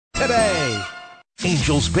today.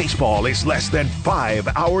 Angels baseball is less than 5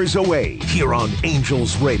 hours away here on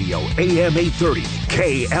Angels Radio, AM 830,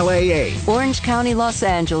 KLAA. Orange County, Los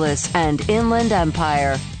Angeles, and Inland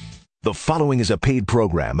Empire. The following is a paid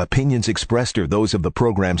program. Opinions expressed are those of the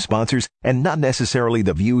program sponsors and not necessarily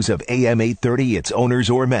the views of AM 830, its owners,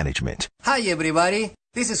 or management. Hi, everybody.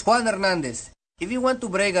 This is Juan Hernandez. If you want to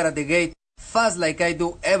break out of the gate fast like I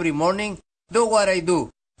do every morning, do what I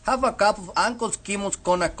do. Have a cup of Uncle Skimmel's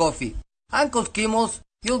Kona coffee. Uncle Skimmel's,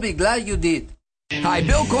 you'll be glad you did. Hi,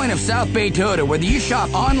 Bill Coyne of South Bay Toyota. Whether you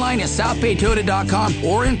shop online at southbaytoyota.com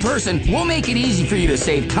or in person, we'll make it easy for you to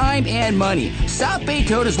save time and money. South Bay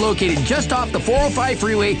Toyota is located just off the 405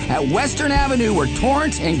 freeway at Western Avenue where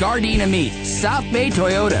Torrance and Gardena meet. South Bay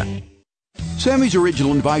Toyota. Sammy's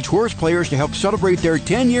Original invites horse players to help celebrate their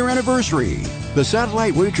 10-year anniversary. The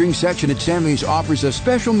satellite wagering section at Sammy's offers a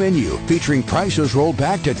special menu featuring prices rolled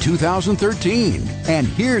back to 2013. And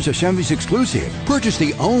here's a Sammy's exclusive. Purchase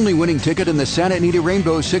the only winning ticket in the Santa Anita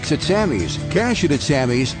Rainbow 6 at Sammy's, cash it at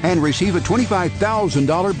Sammy's, and receive a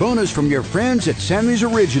 $25,000 bonus from your friends at Sammy's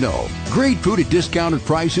Original. Great food at discounted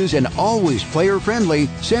prices and always player-friendly.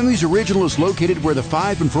 Sammy's Original is located where the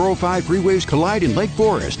 5 and 405 freeways collide in Lake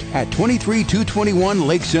Forest at 23221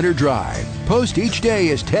 Lake Center Drive. Post each day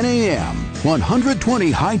is 10 a.m.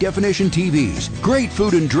 120 high-definition TVs, great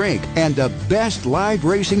food and drink, and the best live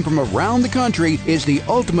racing from around the country is the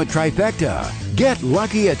ultimate trifecta. Get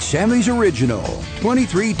lucky at Sammy's Original,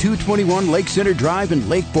 23221 Lake Center Drive in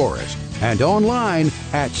Lake Forest, and online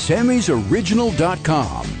at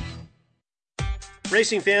sammysoriginal.com.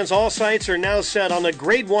 Racing fans, all sights are now set on the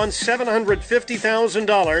Grade 1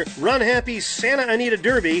 $750,000 Run Happy Santa Anita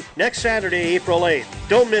Derby next Saturday, April 8th.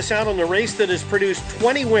 Don't miss out on the race that has produced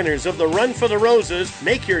 20 winners of the Run for the Roses.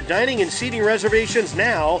 Make your dining and seating reservations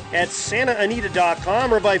now at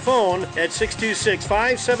santaanita.com or by phone at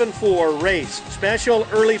 626-574-RACE. Special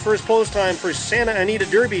early first post time for Santa Anita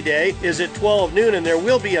Derby Day is at 12 noon, and there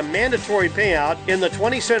will be a mandatory payout in the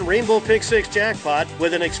 20-cent Rainbow Pick 6 jackpot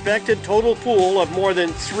with an expected total pool of more than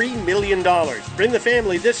 $3 million. Bring the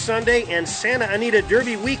family this Sunday and Santa Anita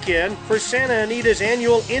Derby weekend for Santa Anita's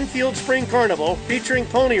annual Infield Spring Carnival featuring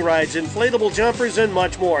pony rides, inflatable jumpers, and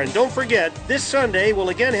much more. And don't forget, this Sunday we'll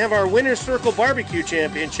again have our Winner's Circle Barbecue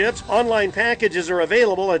Championships. Online packages are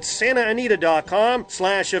available at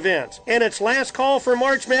santaanita.com/events. And it's last call for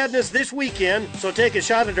March Madness this weekend, so take a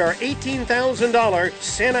shot at our $18,000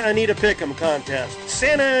 Santa Anita Pick'em contest.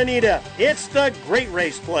 Santa Anita, it's the great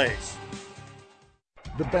race place.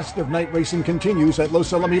 The best of night racing continues at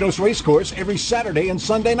Los Alamitos Racecourse every Saturday and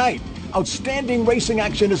Sunday night. Outstanding racing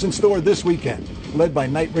action is in store this weekend, led by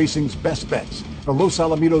night racing's best bets, the Los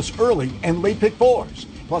Alamitos early and late pick fours.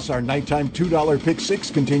 Plus, our nighttime $2 pick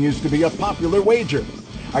six continues to be a popular wager.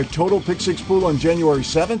 Our total pick six pool on January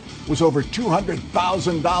 7th was over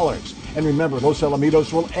 $200,000. And remember, Los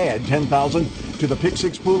Alamitos will add $10,000 to the pick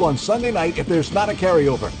six pool on Sunday night if there's not a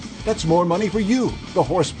carryover. That's more money for you, the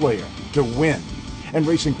horse player, to win. And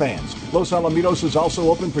racing fans, Los Alamitos is also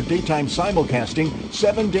open for daytime simulcasting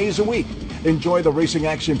 7 days a week. Enjoy the racing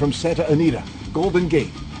action from Santa Anita, Golden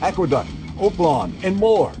Gate, Aqueduct, Oaklawn, and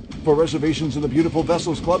more. For reservations in the Beautiful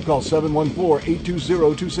Vessels Club, call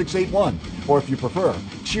 714-820-2681. Or if you prefer,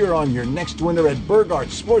 cheer on your next winner at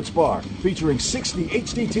Burghart's Sports Bar, featuring 60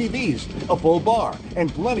 HD TVs, a full bar,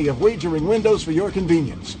 and plenty of wagering windows for your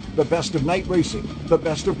convenience. The best of night racing, the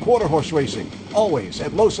best of quarter horse racing, always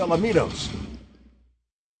at Los Alamitos.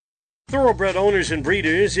 Thoroughbred owners and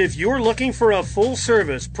breeders, if you're looking for a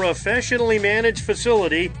full-service, professionally managed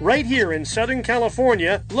facility right here in Southern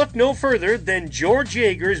California, look no further than George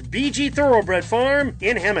Yeager's BG Thoroughbred Farm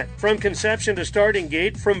in Hemet. From conception to starting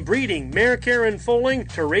gate, from breeding, mare care and foaling,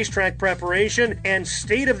 to racetrack preparation and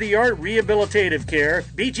state-of-the-art rehabilitative care,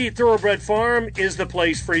 BG Thoroughbred Farm is the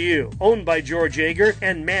place for you. Owned by George Yeager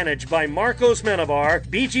and managed by Marcos Menabar,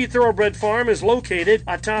 BG Thoroughbred Farm is located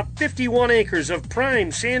atop 51 acres of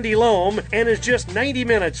prime sandy loam and is just 90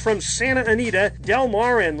 minutes from Santa Anita, Del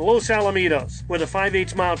Mar, and Los Alamitos. With a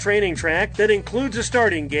 5/8 mile training track that includes a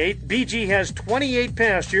starting gate, BG has 28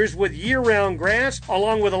 pastures with year-round grass,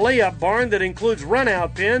 along with a layup barn that includes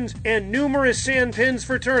run-out pins and numerous sand pins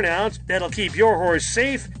for turnouts that'll keep your horse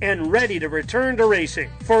safe and ready to return to racing.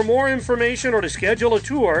 For more information or to schedule a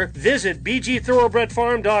tour, visit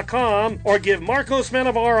bgthoroughbredfarm.com or give Marcos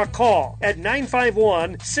Menavar a call at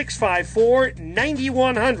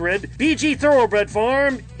 951-654-9100. BG Thoroughbred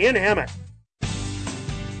Farm in Hemet.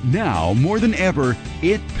 Now, more than ever,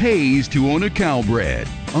 It pays to own a Calbred.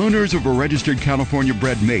 Owners of a registered California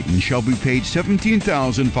bred maiden shall be paid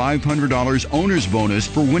 $17,500 owner's bonus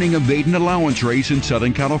for winning a maiden allowance race in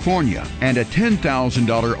Southern California and a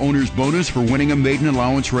 $10,000 owner's bonus for winning a maiden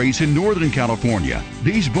allowance race in Northern California.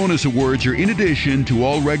 These bonus awards are in addition to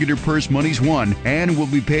all regular purse monies won and will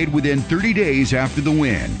be paid within 30 days after the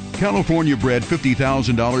win. California bred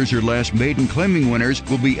 $50,000 or less maiden claiming winners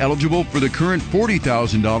will be eligible for the current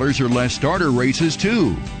 $40,000 or less starter races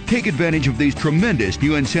too. Take advantage of these tremendous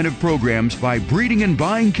new incentive programs by breeding and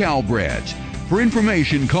buying Calbreds. For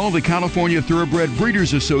information, call the California Thoroughbred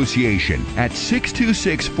Breeders Association at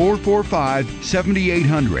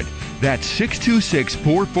 626-445-7800. That's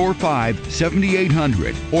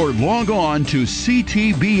 626-445-7800. Or log on to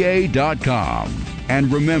ctba.com.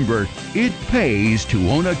 And remember, it pays to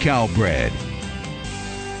own a Calbred.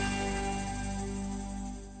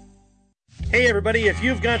 Hey everybody, if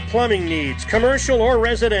you've got plumbing needs, commercial or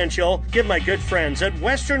residential, give my good friends at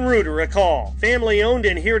Western Rooter a call. Family owned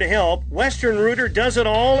and here to help, Western Rooter does it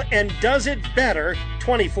all and does it better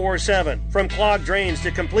 24/7. From clogged drains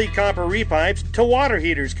to complete copper repipes to water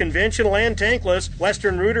heaters, conventional and tankless,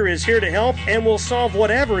 Western Rooter is here to help and will solve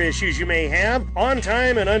whatever issues you may have on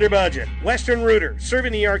time and under budget. Western Rooter,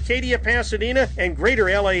 serving the Arcadia, Pasadena, and greater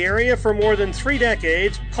LA area for more than 3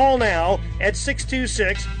 decades. Call now at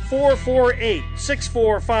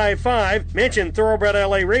 626-448-6455. Mention Thoroughbred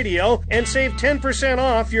LA Radio and save 10%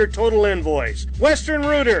 off your total invoice. Western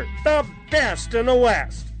Rooter, the best in the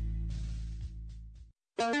West.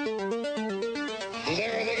 There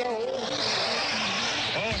they go.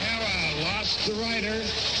 O'Hara lost the rider.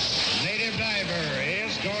 Native Diver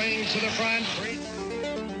is going to the front.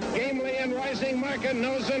 Gamely and Rising Market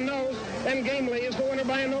nose and nose. And Gamely is the winner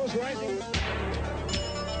by a nose. Rising.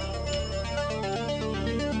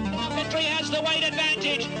 Marketry has the weight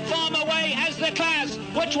advantage. Farm Away has the class.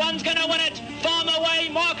 Which one's going to win it? Farm Away,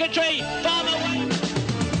 Marketry. Farm Away.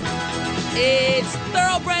 It's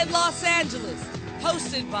Thoroughbred Los Angeles.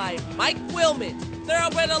 Hosted by Mike Willman.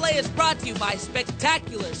 Thoroughbred LA is brought to you by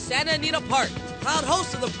spectacular Santa Anita Park, proud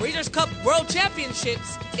host of the Breeders' Cup World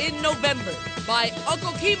Championships in November. By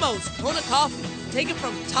Uncle Chemo's Kona Coffee, taken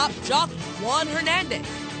from top jock Juan Hernandez.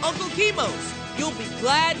 Uncle Chemo's, you'll be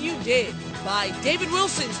glad you did. By David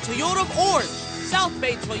Wilson's Toyota of Orange, South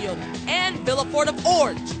Bay Toyota, and Villafort of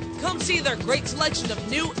Orange. Come see their great selection of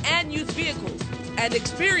new and used vehicles and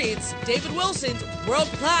experience David Wilson's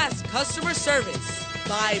world-class customer service.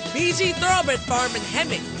 By BG Thoroughbred Farm in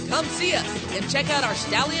Hemmock. Come see us and check out our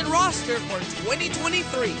stallion roster for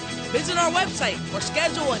 2023. Visit our website or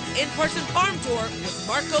schedule an in-person farm tour with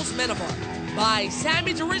Marcos Menabar. By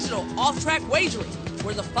Sammy's Original Off-Track Wagering,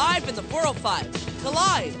 where the 5 and the 405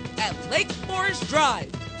 collide at Lake Forest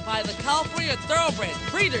Drive. By the California Thoroughbred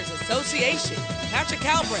Breeders Association. Catch a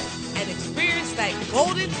Calbred and experience that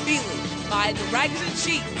golden feeling. By the Rags and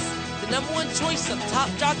Sheets, the #1 choice of top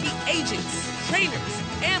jockey agents, trainers,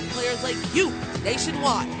 and players like you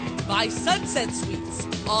nationwide. By Sunset Suites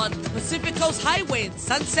on Pacific Coast Highway in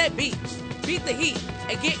Sunset Beach. Beat the heat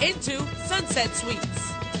and get into Sunset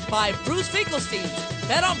Suites. By Bruce Finkelstein's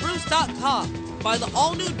BetOnBruce.com. By the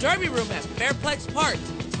all-new Derby Room at Fairplex Park.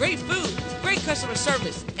 Great food, great customer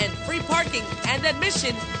service, and free parking and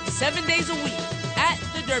admission 7 days a week at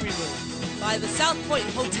the Derby Room. By the South Point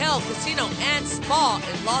Hotel, Casino, and Spa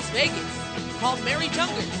in Las Vegas. Call Mary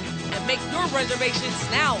Jungers and make your reservations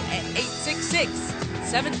now at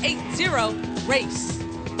 866-780-RACE.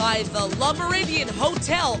 By the La Meridian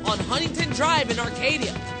Hotel on Huntington Drive in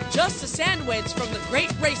Arcadia, just a sandwich from the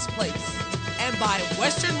Great Race Place. And by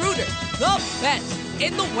Western Rooter, the best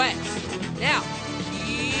in the West. Now,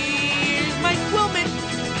 here's Mike Willman.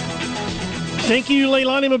 Thank you,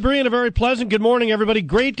 Leilani Mabry, and a very pleasant good morning, everybody.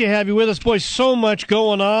 Great to have you with us. Boy, so much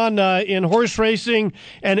going on in horse racing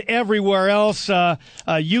and everywhere else.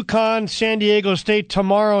 UConn, San Diego State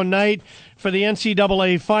tomorrow night for the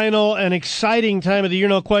NCAA final. An exciting time of the year,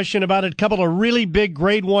 no question about it. A couple of really big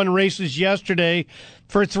Grade 1 races yesterday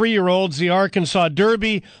for 3-year-olds. The Arkansas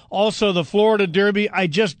Derby, also the Florida Derby. I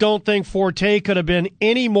just don't think Forte could have been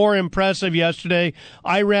any more impressive yesterday.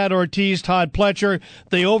 Irad Ortiz, Todd Pletcher,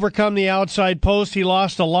 they overcome the outside post. He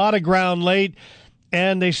lost a lot of ground late.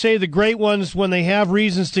 And they say the great ones, when they have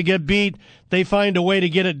reasons to get beat, they find a way to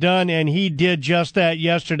get it done, and he did just that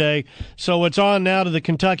yesterday. So it's on now to the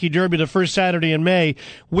Kentucky Derby, the first Saturday in May.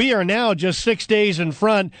 We are now just 6 days in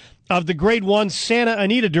front of the Grade 1 Santa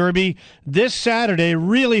Anita Derby this Saturday.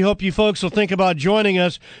 Really hope you folks will think about joining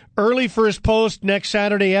us. Early first post next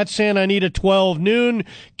Saturday at Santa Anita, 12 noon.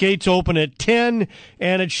 Gates open at 10,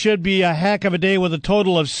 and it should be a heck of a day with a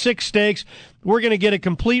total of 6 stakes. We're going to get a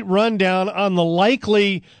complete rundown on the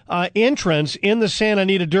likely entrants in the Santa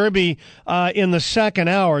Anita Derby in the second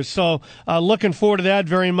hour. So looking forward to that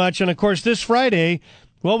very much. And, of course, this Friday,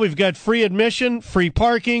 well, we've got free admission, free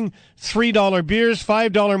parking, $3 beers,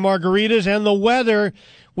 $5 margaritas, and the weather.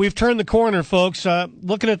 We've turned the corner, folks.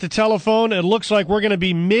 Looking at the telephone, it looks like we're going to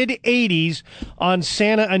be mid-80s on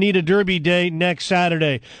Santa Anita Derby Day next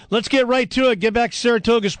Saturday. Let's get right to it. Get back to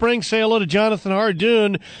Saratoga Springs. Say hello to Jonathan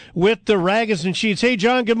Hardoon with the Ragas and Sheets. Hey,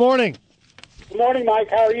 John, good morning. Good morning,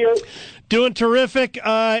 Mike. How are you? Doing terrific.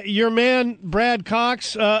 Your man, Brad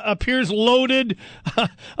Cox, appears loaded.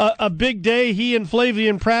 A big day. He and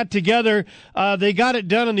Flavien Prat together. They got it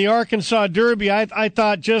done in the Arkansas Derby. I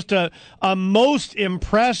thought just a most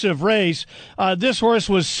impressive race. This horse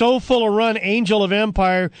was so full of run, Angel of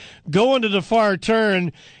Empire, going to the far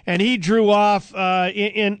turn, and he drew off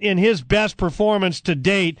in his best performance to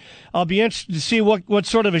date. I'll be interested to see what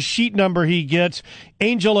sort of a sheet number he gets.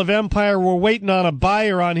 Angel of Empire, we're waiting on a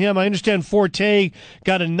buyer on him. I understand Forte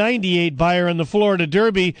got a 98 buyer in the Florida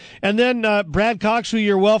Derby. And then Brad Cox, who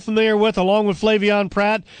you're well familiar with, along with Flavien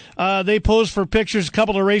Prat, they posed for pictures a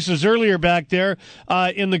couple of races earlier back there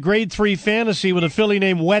in the Grade 3 Fantasy with a filly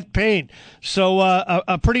named Wet Paint. So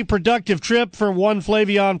a pretty productive trip for one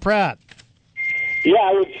Flavien Prat. Yeah,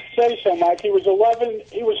 I would say so, Mike. He was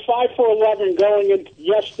 5 for 11 going in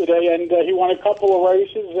yesterday, and he won a couple of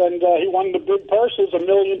races, and he won the big purses, $1.2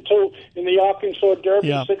 million in the Arkansas Derby,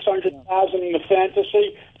 yeah. $600,000 in the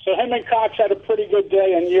Fantasy. So him and Cox had a pretty good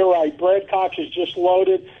day, and you're right. Brad Cox is just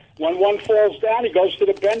loaded. When one falls down, he goes to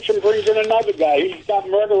the bench and brings in another guy. He's got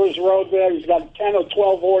Murderer's Road there. He's got 10 or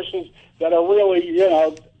 12 horses that are really,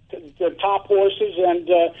 the top horses, and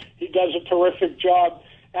he does a terrific job.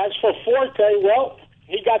 As for Forte, well,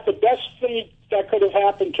 he got the best thing that could have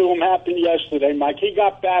happened to him happen yesterday, Mike. He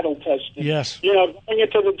got battle tested. Yes. Going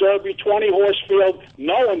into the Derby, 20-horse field,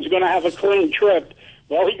 no one's going to have a clean trip.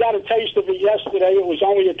 Well, he got a taste of it yesterday. It was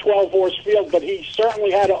only a 12-horse field, but he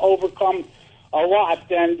certainly had to overcome a lot.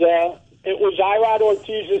 And it was Irad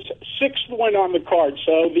Ortiz's 6th win on the card.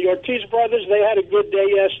 So the Ortiz brothers, they had a good day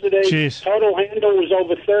yesterday. Jeez. Total handle was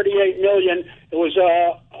over $38 million. It was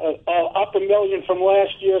up $1 million from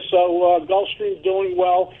last year. So Gulfstream doing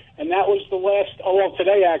well. And that was the last,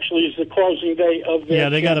 today actually is the closing day of the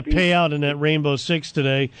they got a payout in that Rainbow Six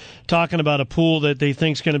today, talking about a pool that they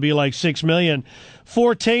think is going to be like $6 million.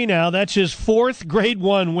 Forte now, that's his 4th Grade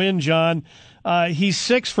 1 win, John. He's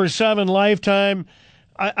 6 for 7 lifetime.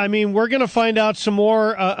 I mean, we're going to find out some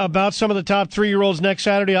more about some of the top 3-year-olds next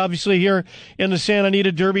Saturday. Obviously, here in the Santa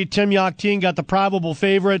Anita Derby, Tim Yakteen got the probable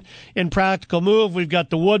favorite in Practical Move. We've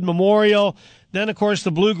got the Wood Memorial. Then, of course,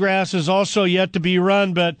 the Bluegrass is also yet to be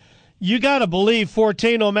run. But you got to believe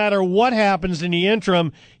Forte, no matter what happens in the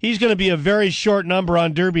interim, he's going to be a very short number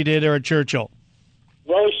on Derby Day there at Churchill.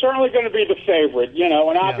 Well, he's certainly going to be the favorite,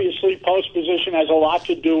 and obviously post position has a lot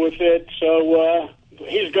to do with it. So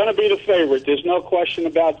he's going to be the favorite. There's no question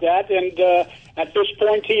about that. And at this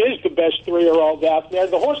point, he is the best 3-year-old out there.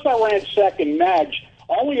 The horse that ran second, Madge,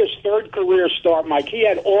 only his 3rd career start, Mike. He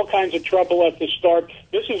had all kinds of trouble at the start.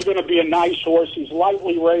 This is going to be a nice horse. He's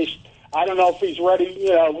lightly raced. I don't know if he's ready,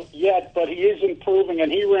 yet, but he is improving,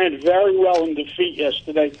 and he ran very well in defeat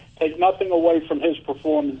yesterday. Take nothing away from his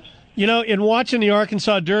performance. In watching the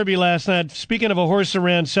Arkansas Derby last night, speaking of a horse that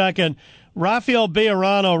ran second, Rafael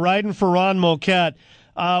Bejarano, riding for Ron Moquette,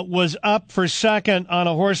 was up for second on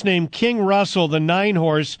a horse named King Russell, the 9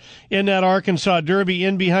 horse in that Arkansas Derby,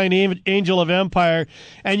 in behind Angel of Empire.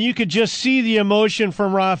 And you could just see the emotion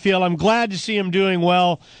from Rafael. I'm glad to see him doing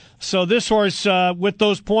well. So this horse, with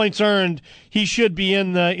those points earned, he should be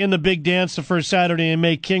in the big dance the first Saturday and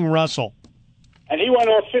make King Russell. And he went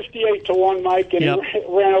off 58-1, Mike, and he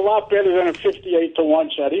ran a lot better than a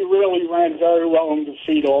 58-1 shot. He really ran very well in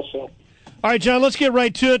defeat also. All right, John, let's get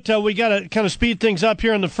right to it. We got to kind of speed things up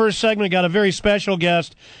here in the first segment. Got a very special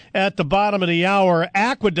guest at the bottom of the hour.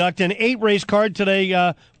 Aqueduct, an 8-race card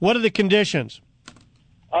today. What are the conditions?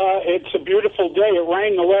 It's a beautiful day. It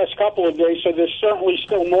rained the last couple of days, so there's certainly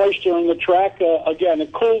still moisture in the track. Again, a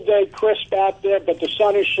cool day, crisp out there, but the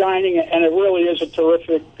sun is shining, and it really is a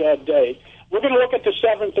terrific day. We're going to look at the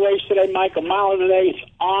 7th race today, Mike, 1.125 miles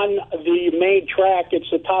on the main track. It's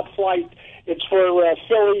the Top Flight It's for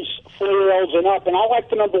fillies, 4-year-olds and up. And I like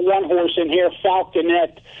the number 1 horse in here,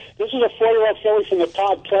 Falconet. This is a 4-year-old filly from the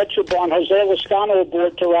Todd Pletcher barn. Jose Lascano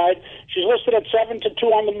aboard to ride. She's listed at 7-2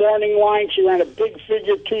 on the morning line. She ran a big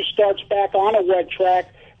figure 2 starts back on a wet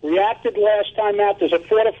track. Reacted last time out. There's a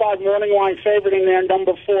 4-5 morning line favorite in there,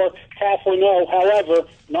 number 4, Kathleen O. However,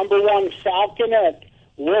 number 1, Falconet,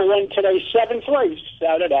 will win today's 7th race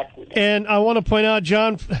out at Aqueduct. And I want to point out,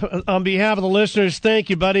 John, on behalf of the listeners, thank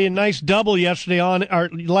you, buddy. A nice double yesterday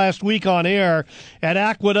last week on air at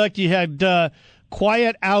Aqueduct. You had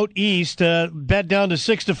Quiet Out East, bet down to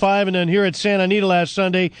 6-5, and then here at Santa Anita last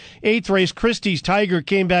Sunday, 8th race, Christie's Tiger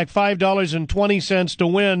came back $5.20 to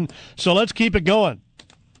win. So let's keep it going.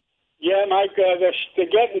 Yeah, Mike, they're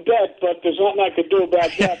getting debt, but there's nothing I could do about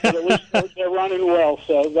that. But at least they're running well,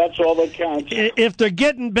 so that's all that counts. If they're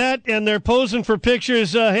getting bet and they're posing for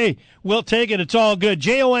pictures, hey, we'll take it. It's all good.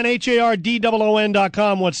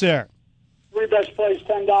 JONHARDOON.com. What's there? 3 best plays,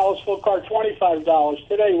 $10, full card, $25.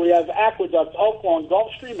 Today we have Aqueduct, Oaklawn,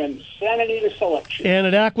 Gulfstream, and Santa Anita selection. And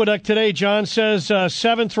at Aqueduct today, John says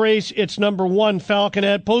 7th race, it's number 1,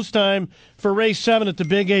 Falconet. Post time for race 7 at the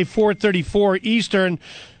Big A, 4:34 Eastern.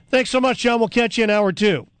 Thanks so much, John. We'll catch you in hour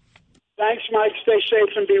 2. Thanks, Mike. Stay safe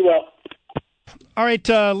and be well. All right,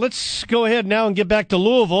 let's go ahead now and get back to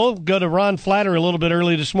Louisville. Go to Ron Flatter a little bit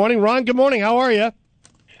early this morning. Ron, good morning. How are you?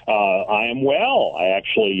 I am well. I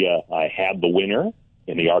actually I had the winner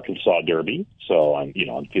in the Arkansas Derby, so I'm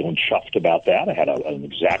feeling chuffed about that. I had an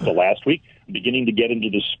exacta last week. I'm beginning to get into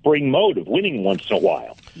the spring mode of winning once in a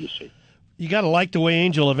while. You see. You got to like the way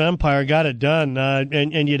Angel of Empire got it done,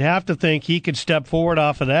 and you'd have to think he could step forward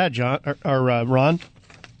off of that, John or Ron.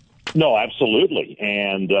 No, absolutely,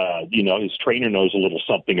 and his trainer knows a little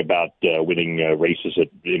something about winning races at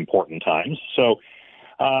important times. So,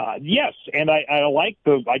 yes, and I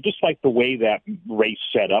just like the way that race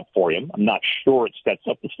set up for him. I'm not sure it sets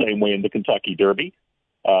up the same way in the Kentucky Derby.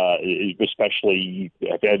 Especially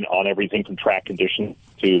on everything from track conditions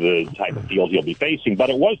to the type of field he'll be facing.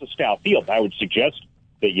 But it was a stout field. I would suggest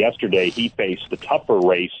that yesterday he faced the tougher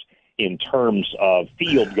race in terms of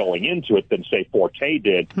field going into it than, say, Forte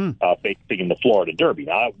did facing in the Florida Derby.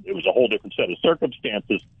 Now, it was a whole different set of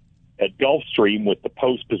circumstances at Gulfstream with the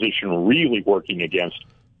post position really working against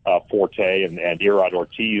Forte and Irad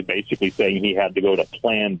Ortiz basically saying he had to go to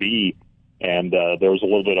Plan B. And there was a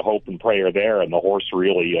little bit of hope and prayer there, and the horse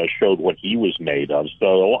really showed what he was made of. So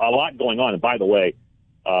a lot going on. And by the way,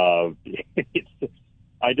 the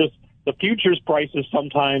futures prices,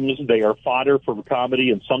 sometimes they are fodder for comedy,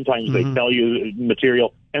 and sometimes they tell you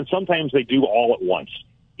material, and sometimes they do all at once.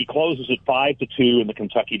 He closes at 5-2 in the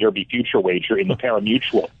Kentucky Derby future wager in the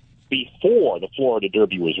pari-mutuel before the Florida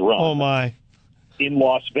Derby was run. Oh, my. In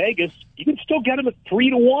Las Vegas, you can still get him at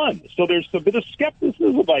 3-1. So there's a bit of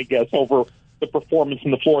skepticism, I guess, over the performance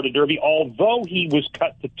in the Florida Derby, although he was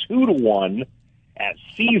cut to 2-1 at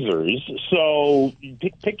Caesars. So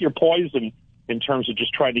pick your poison in terms of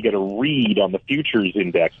just trying to get a read on the futures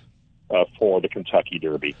index for the Kentucky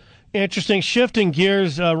Derby. Interesting. Shifting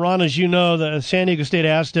gears, Ron, as you know, the San Diego State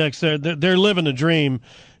Aztecs, they're living the dream.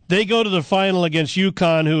 They go to the final against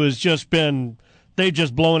UConn, who has just been... They've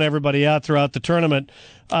just blown everybody out throughout the tournament.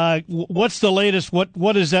 What's the latest?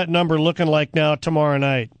 What is that number looking like now tomorrow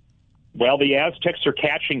night? Well, the Aztecs are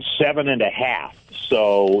catching 7.5.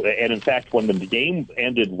 So, and in fact, when the game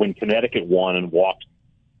ended, when Connecticut won and walked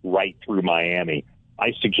right through Miami,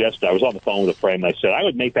 I was on the phone with a friend, and I said I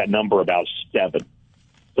would make that number about 7.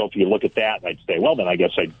 So if you look at that, I'd say, well, then I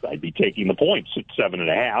guess I'd be taking the points at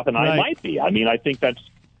 7.5, and right. I might be. I mean, I think that's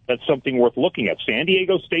something worth looking at. San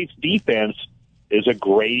Diego State's defense is a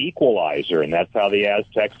great equalizer, and that's how the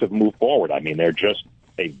Aztecs have moved forward. I mean, they're just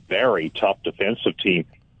a very tough defensive team.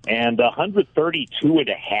 And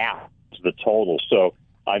 132.5 is the total. So,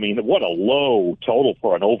 I mean, what a low total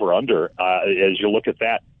for an over-under as you look at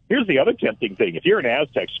that. Here's the other tempting thing. If you're an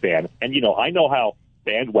Aztecs fan, and, I know how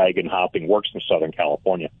bandwagon hopping works in Southern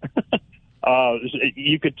California,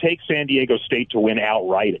 you could take San Diego State to win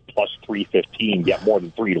outright at plus 315, get more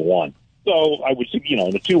than 3-1. So I would,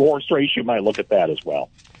 in the 2-horse race, you might look at that as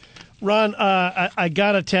well. Ron, I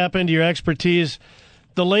got to tap into your expertise.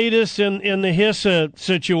 The latest in the HISA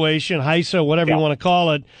situation, HISA, whatever you want to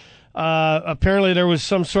call it, apparently there was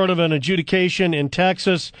some sort of an adjudication in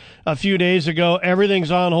Texas a few days ago.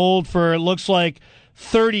 Everything's on hold for, it looks like,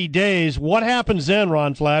 30 days. What happens then,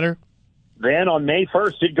 Ron Flatter? Then on May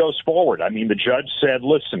 1st, it goes forward. I mean, the judge said,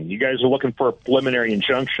 listen, you guys are looking for a preliminary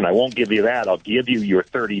injunction. I won't give you that. I'll give you your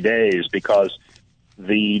 30 days because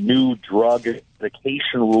the new drug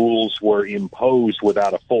vacation rules were imposed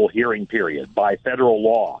without a full hearing period by federal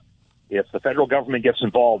law. if the federal government gets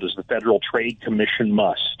involved, as the Federal Trade Commission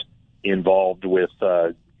must, involved with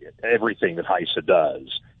everything that HISA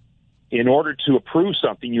does, in order to approve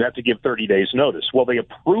something, you have to give 30 days notice. Well, they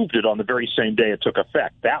approved it on the very same day it took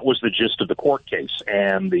effect. That was the gist of the court case.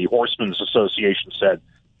 And the Horsemen's Association said,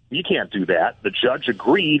 you can't do that. The judge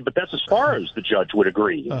agreed, but that's as far as the judge would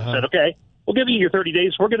agree. He said, okay, we'll give you your 30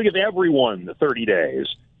 days. We're going to give everyone the 30 days.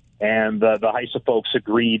 And the HISA folks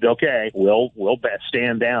agreed, okay, we'll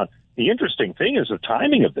stand down. The interesting thing is the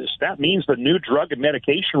timing of this. That means the new drug and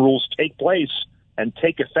medication rules take place and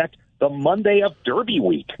take effect the Monday of Derby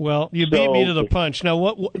week. Well, you beat me to the punch. Now,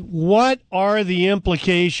 what are the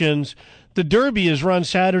implications? The Derby is run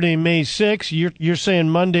Saturday, May 6th. You're saying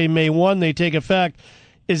Monday, May 1, they take effect.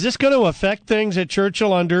 Is this going to affect things at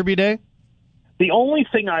Churchill on Derby Day? The only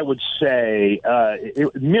thing I would say,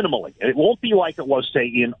 minimally, it won't be like it was, say,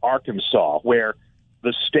 in Arkansas, where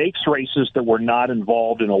the stakes races that were not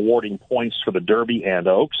involved in awarding points for the Derby and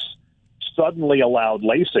Oaks suddenly allowed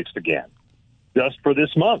Lasix again. Just for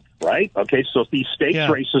this month, right? Okay, so these stakes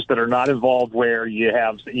races that are not involved where you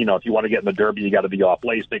have, if you want to get in the Derby, you got to be off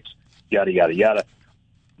Lasix, yada, yada, yada.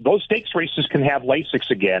 Those stakes races can have Lasix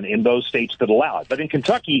again in those states that allow it. But in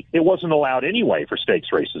Kentucky, it wasn't allowed anyway for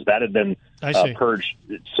stakes races. That had been purged.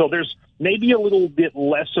 So there's maybe a little bit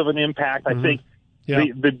less of an impact. I think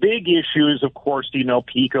the big issue is, of course,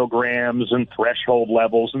 picograms and threshold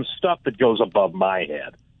levels and stuff that goes above my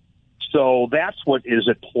head. So that's what is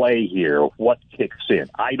at play here, what kicks in.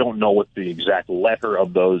 I don't know what the exact letter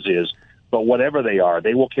of those is, but whatever they are,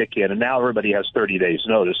 they will kick in. And now everybody has 30 days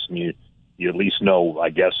notice, and you at least know, I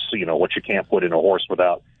guess, what you can't put in a horse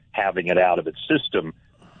without having it out of its system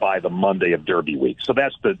by the Monday of Derby week. So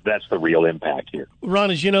that's the real impact here.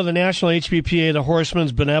 Ron, as you know, the National HBPA, the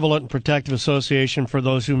Horsemen's Benevolent and Protective Association, for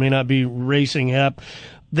those who may not be racing hep,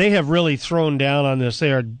 they have really thrown down on this.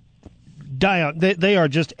 They are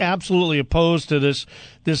just absolutely opposed to this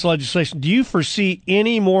legislation. Do you foresee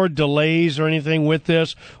any more delays or anything with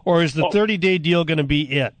this, or is the 30-day deal going to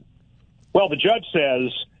be it? Well, the judge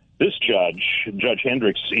says, this Judge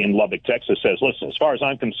Hendricks in Lubbock, Texas, says, listen, as far as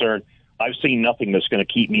I'm concerned, I've seen nothing that's going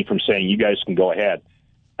to keep me from saying you guys can go ahead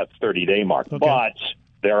at the 30-day mark. Okay. But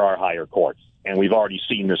there are higher courts, and we've already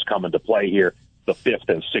seen this come into play here. The Fifth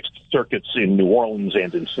and Sixth Circuits in New Orleans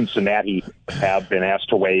and in Cincinnati have been asked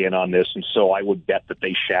to weigh in on this, and so I would bet that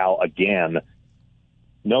they shall again.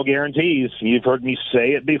 No guarantees. You've heard me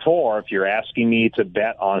say it before. If you're asking me to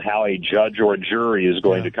bet on how a judge or a jury is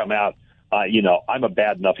going to come out, I'm a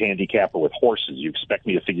bad enough handicapper with horses. You expect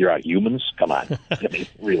me to figure out humans? Come on. I mean,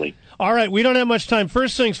 really. All right, we don't have much time.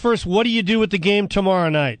 First things first, what do you do with the game tomorrow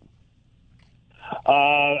night?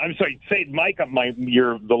 I'm sorry, say, Mike,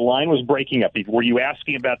 the line was breaking up. Were you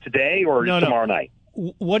asking about today or tomorrow night?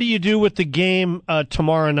 What do you do with the game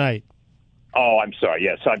tomorrow night? Oh, I'm sorry.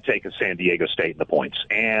 Yes, I'm taking San Diego State in the points.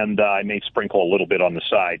 And I may sprinkle a little bit on the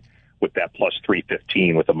side with that plus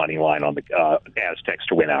 315 with the money line on the Aztecs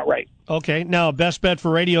to win outright. Okay. Now, best bet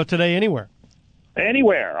for radio today anywhere?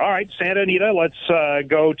 Anywhere. All right, Santa Anita, let's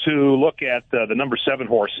go to look at the number 7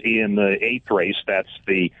 horse in the 8th race. That's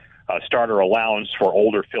the starter allowance for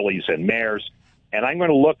older fillies and mares. And I'm going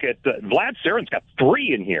to look at Vlad Sarin's got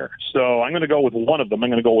 3 in here. So I'm going to go with one of them. I'm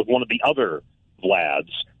going to go with one of the other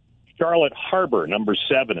Vlads. Charlotte Harbor, number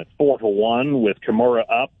 7 at 4-1 with Kimura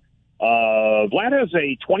up. Vlad has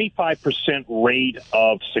a 25% rate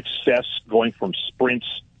of success going from sprints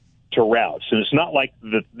to routes. And it's not like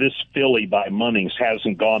this filly by Munnings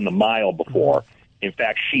hasn't gone the mile before. In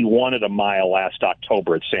fact, she won at a mile last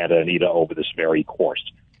October at Santa Anita over this very course.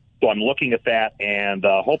 So I'm looking at that and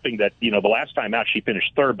hoping that, the last time out she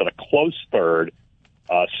finished 3rd, but a close 3rd,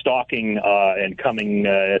 stalking and coming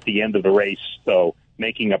at the end of the race. So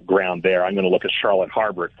making up ground there. I'm going to look at Charlotte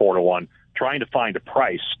Harbor at 4-1, trying to find a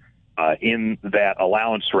price in that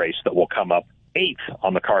allowance race that will come up 8th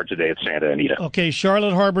on the card today at Santa Anita. Okay,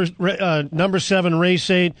 Charlotte Harbor, number 7, race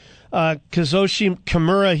 8. Kazoshi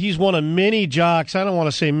Kimura, he's one of many jocks, I don't want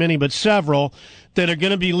to say many, but several, that are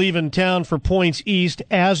going to be leaving town for Points East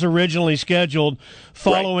as originally scheduled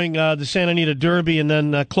following the Santa Anita Derby and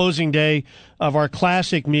then closing day of our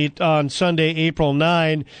classic meet on Sunday, April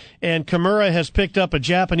 9. And Kimura has picked up a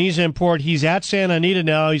Japanese import. He's at Santa Anita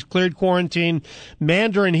now. He's cleared quarantine.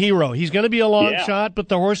 Mandarin Hero. He's going to be a long shot, but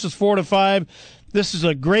the horse is 4-5. This is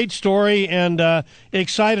a great story, and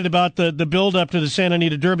excited about the build-up to the Santa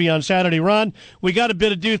Anita Derby on Saturday. Ron, we got a bit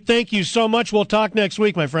to do. Thank you so much. We'll talk next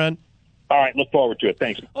week, my friend. All right, look forward to it.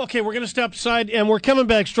 Thanks. Okay, we're going to step aside, and we're coming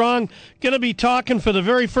back strong. Going to be talking for the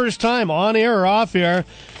very first time, on air or off air,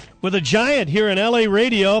 with a giant here in LA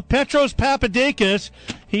radio, Petros Papadakis.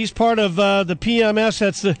 He's part of the PMS.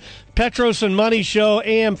 That's the Petros and Money Show,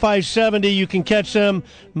 AM 570. You can catch them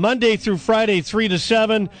Monday through Friday, 3 to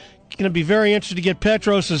 7. Going to be very interested to get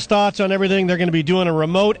Petros' thoughts on everything. They're going to be doing a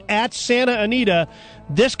remote at Santa Anita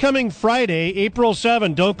this coming Friday, April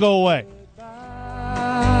 7. Don't go away.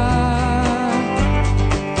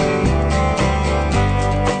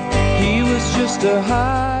 He was just a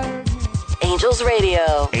high Angels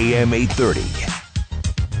Radio, AM 830.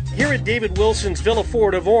 Here at David Wilson's Villa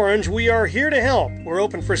Ford of Orange, we are here to help. We're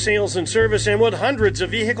open for sales and service, and with hundreds of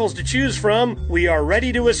vehicles to choose from, we are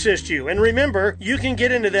ready to assist you. And remember, you can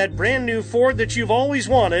get into that brand new Ford that you've always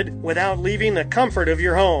wanted without leaving the comfort of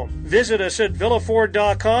your home. Visit us at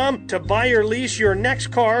villaford.com to buy or lease your next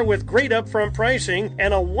car with great upfront pricing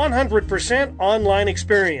and a 100% online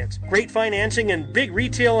experience. Great financing and big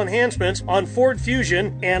retail enhancements on Ford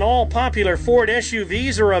Fusion and all popular Ford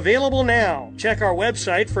SUVs are available now. Check our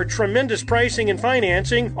website for tremendous pricing and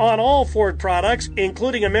financing on all Ford products,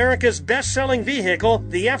 including America's best-selling vehicle,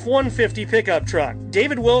 the F-150 pickup truck.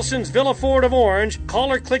 David Wilson's Villa Ford of Orange.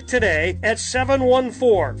 Call or click today at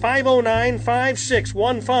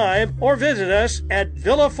 714-509-5615 or visit us at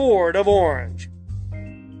Villa Ford of Orange.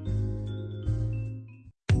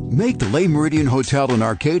 Make the Le Meridian Hotel in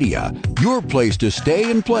Arcadia your place to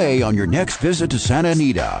stay and play on your next visit to Santa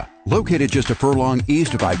Anita. Located just a furlong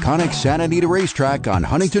east of iconic Santa Anita Racetrack on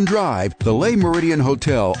Huntington Drive, the Le Meridian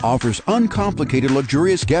Hotel offers uncomplicated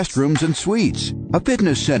luxurious guest rooms and suites, a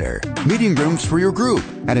fitness center, meeting rooms for your group,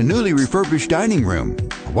 and a newly refurbished dining room.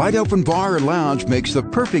 A wide open bar or lounge makes the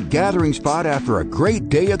perfect gathering spot after a great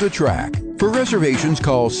day at the track. For reservations,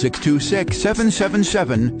 call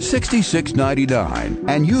 626-777-6699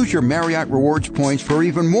 and use your Marriott Rewards points for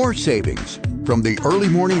even more savings. From the early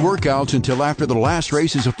morning workouts until after the last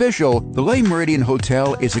race is official, the Le Meridian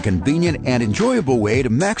Hotel is a convenient and enjoyable way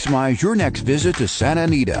to maximize your next visit to Santa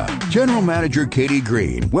Anita. General Manager Katie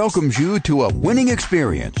Green welcomes you to a winning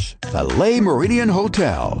experience. The Le Meridian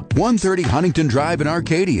Hotel, 130 Huntington Drive in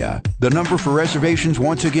Arcadia. The number for reservations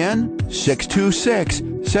once again,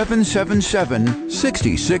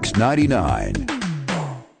 626-777-6699.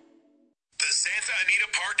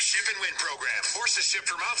 Shipped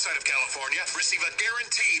from outside of California receive a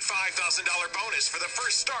guaranteed $5,000 bonus for the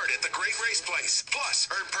first start at the Great Race Place. Plus,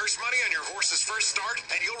 earn purse money on your horse's first start,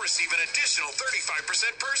 and you'll receive an additional 35%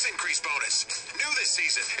 purse increase bonus. New this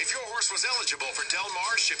season, if your horse was eligible for Del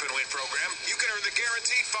Mar's Ship and Win program, you can earn the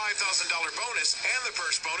guaranteed $5,000 bonus and the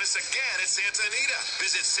purse bonus again at Santa Anita.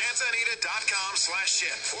 Visit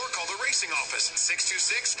santaanita.com/ship or call the racing office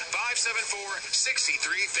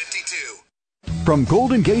 626-574-6352. From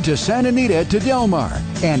Golden Gate to Santa Anita to Del Mar,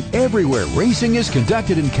 and everywhere racing is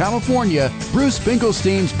conducted in California, Bruce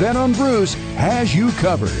Finkelstein's Bet on Bruce has you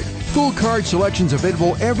covered. Full card selections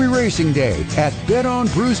available every racing day at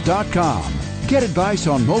betonbruce.com. Get advice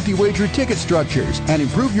on multi-wager ticket structures and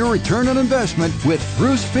improve your return on investment with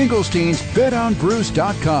Bruce Finkelstein's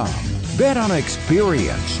betonbruce.com. Bet on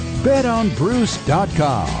experience.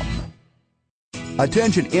 betonbruce.com.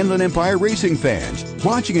 Attention Inland Empire racing fans.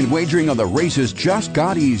 Watching and wagering on the races just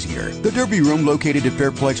got easier. The Derby Room located at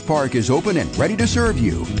Fairplex Park is open and ready to serve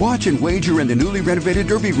you. Watch and wager in the newly renovated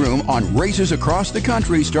Derby Room on races across the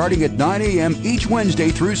country starting at 9 a.m. each Wednesday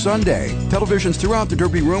through Sunday. Televisions throughout the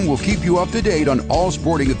Derby Room will keep you up to date on all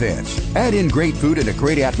sporting events. Add in great food and a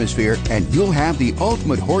great atmosphere and you'll have the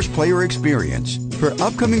ultimate horse player experience. For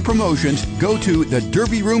upcoming promotions, go to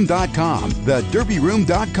thederbyroom.com.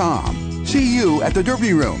 Thederbyroom.com. See you at the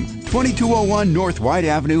Derby Room, 2201 North White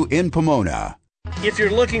Avenue in Pomona. If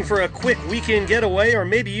you're looking for a quick weekend getaway, or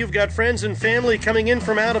maybe you've got friends and family coming in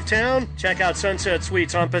from out of town, check out Sunset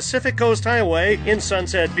Suites on Pacific Coast Highway in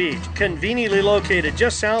Sunset Beach. Conveniently located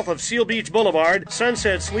just south of Seal Beach Boulevard,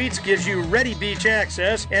 Sunset Suites gives you ready beach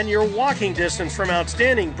access and your walking distance from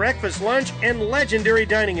outstanding breakfast, lunch, and legendary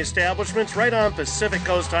dining establishments right on Pacific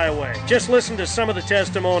Coast Highway. Just listen to some of the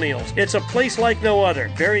testimonials. It's a place like no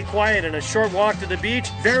other. Very quiet and a short walk to the beach.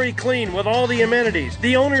 Very clean with all the amenities.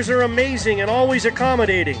 The owners are amazing and always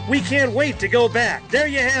accommodating. We can't wait to go back. There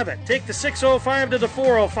you have it. Take the 605 to the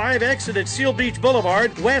 405 exit at Seal Beach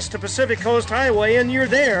Boulevard, west to Pacific Coast Highway, and you're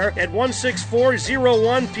there at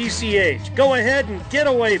 16401 PCH. Go ahead and get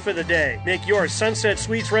away for the day. Make your Sunset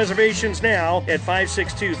Suites reservations now at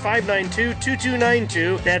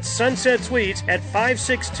 562-592-2292. That's Sunset Suites at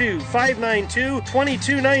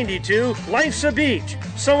 562-592-2292. Life's a beach,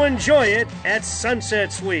 so enjoy it at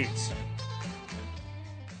Sunset Suites.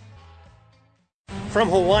 From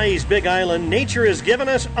Hawaii's Big Island, nature has given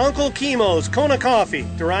us Uncle Kimo's Kona coffee,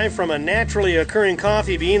 derived from a naturally occurring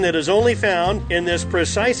coffee bean that is only found in this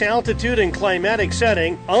precise altitude and climatic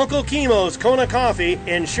setting. Uncle Kimo's Kona coffee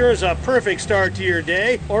ensures a perfect start to your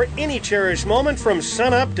day or any cherished moment from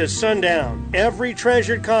sunup to sundown. Every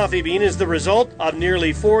treasured coffee bean is the result of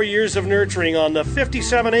nearly 4 years of nurturing on the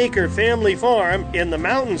 57-acre family farm in the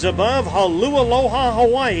mountains above Holualoha,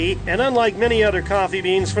 Hawaii, and unlike many other coffee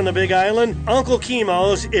beans from the Big Island, Uncle Kimo's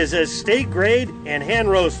is estate grade and hand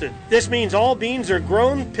roasted. This means all beans are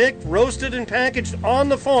grown, picked, roasted, and packaged on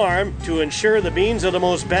the farm to ensure the beans are the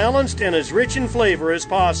most balanced and as rich in flavor as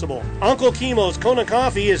possible. Uncle Kimo's Kona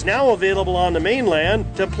coffee is now available on the mainland.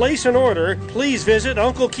 To place an order, please visit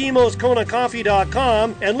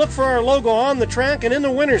UncleKimosKonaCoffee.com and look for our logo on the track and in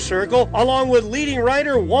the winner's circle, along with leading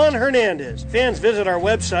writer Juan Hernandez. Fans, visit our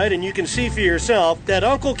website and you can see for yourself that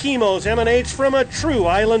Uncle Kimo's emanates from a true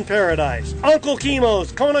island paradise. Uncle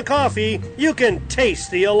Kimo's Kona coffee, you can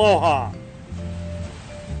taste the aloha.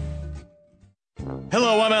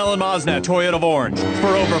 Hello, I'm Alan Mosna at Toyota of Orange. For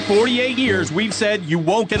over 48 years, we've said you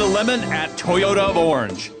won't get a lemon at Toyota of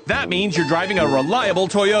Orange. That means you're driving a reliable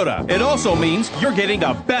Toyota. It also means you're getting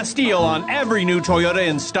the best deal on every new Toyota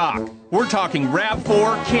in stock. We're talking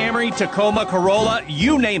RAV4, Camry, Tacoma, Corolla,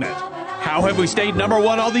 you name it. How have we stayed number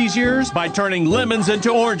one all these years? By turning lemons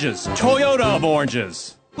into oranges. Toyota of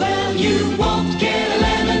Oranges. Well, you won't get a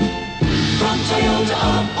lemon from Toyota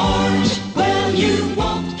of Orange. Well, you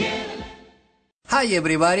won't get a lemon. Hi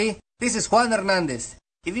everybody, this is Juan Hernandez.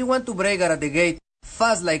 If you want to break out of the gate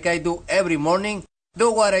fast like I do every morning,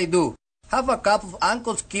 do what I do. Have a cup of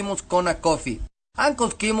Uncle Kimo's Kona coffee. Uncle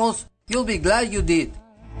Kimo's, you'll be glad you did.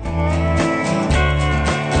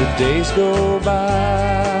 The days go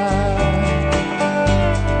by.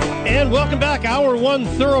 And welcome back, Hour 1,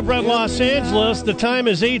 Thoroughbred Los Angeles. The time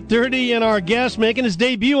is 8:30, and our guest making his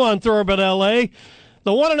debut on Thoroughbred LA,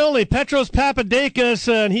 the one and only Petros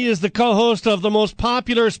Papadakis, and he is the co-host of the most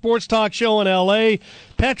popular sports talk show in LA.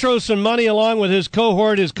 Petros and Money, along with his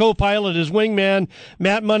cohort, his co-pilot, his wingman,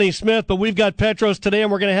 Matt Money Smith. But we've got Petros today,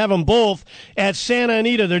 and we're going to have them both at Santa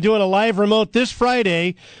Anita. They're doing a live remote this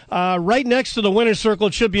Friday, right next to the Winner's Circle.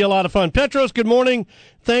 It should be a lot of fun. Petros, good morning.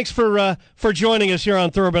 Thanks for joining us here on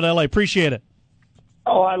Thoroughbred LA. Appreciate it.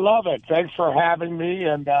 Oh, I love it. Thanks for having me,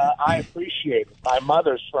 and I appreciate it. My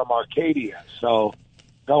mother's from Arcadia, so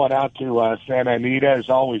going out to Santa Anita is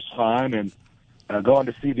always fun, and going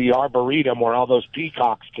to see the Arboretum where all those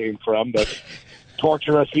peacocks came from that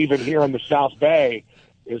torture us even here in the South Bay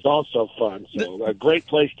is also fun. So a great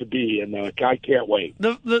place to be, and I can't wait.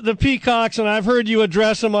 The peacocks, and I've heard you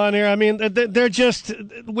address them on here. I mean, they're just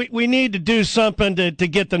we need to do something to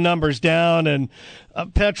get the numbers down. And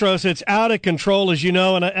Petros, it's out of control, as you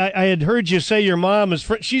know. And I had heard you say your mom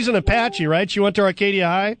she's an Apache, right? She went to Arcadia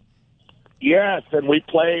High. Yes, and we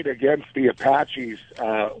played against the Apaches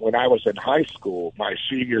when I was in high school, my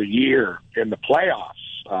senior year in the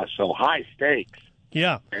playoffs. So high stakes.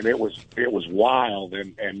 Yeah, and it was wild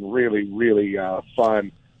and really, really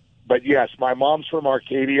fun. But yes, my mom's from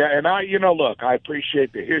Arcadia, and I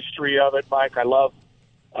appreciate the history of it, Mike. I love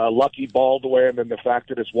Lucky Baldwin and the fact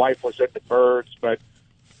that his wife was into birds, but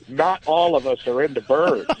not all of us are into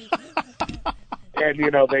birds. And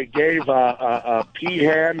they gave a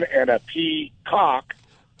peahen and a peacock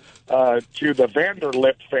to the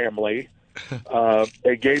Vanderlip family.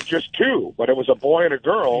 They gave just two, but it was a boy and a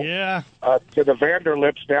girl. Yeah. To the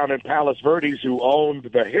Vanderlips down in Palos Verdes, who owned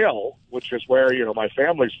the hill, which is where my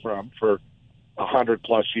family's from for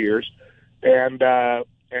 100+ years, and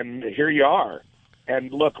here you are.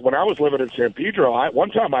 And look, when I was living in San Pedro,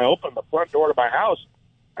 one time I opened the front door to my house,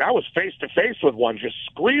 and I was face to face with one, just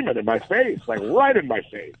screaming in my face, like right in my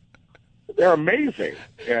face. They're amazing.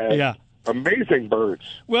 Yeah. Amazing birds.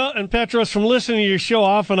 Well, and Petros, from listening to your show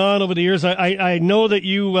off and on over the years, I know that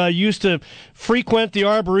you used to frequent the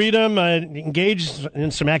Arboretum, engage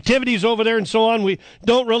in some activities over there and so on. We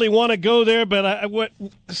don't really want to go there, but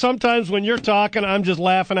sometimes when you're talking, I'm just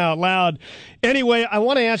laughing out loud. Anyway, I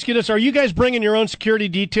want to ask you this. Are you guys bringing your own security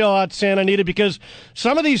detail out to Santa Anita? Because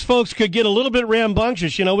some of these folks could get a little bit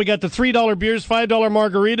rambunctious. We got the $3 beers, $5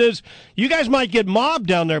 margaritas. You guys might get mobbed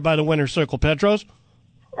down there by the Winner's Circle, Petros.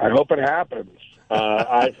 I hope it happens.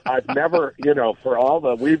 I've never, for all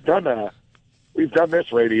the we've done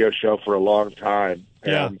this radio show for a long time,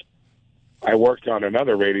 and I worked on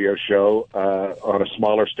another radio show on a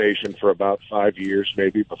smaller station for about 5 years,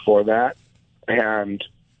 maybe before that, and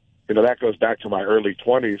that goes back to my early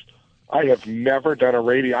 20s. I have never done a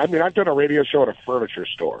radio. I mean, I've done a radio show at a furniture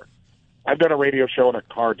store. I've done a radio show in a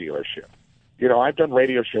car dealership. I've done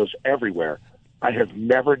radio shows everywhere. I have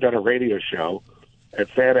never done a radio show at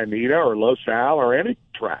Santa Anita or Los Al or any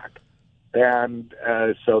track. And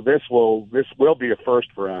so this will be a first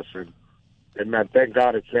for us. And man, thank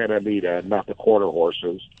God it's Santa Anita and not the quarter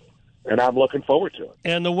horses. And I'm looking forward to it.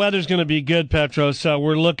 And the weather's going to be good, Petros.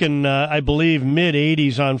 We're looking, I believe,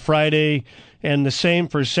 mid-80s on Friday and the same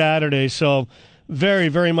for Saturday. So very,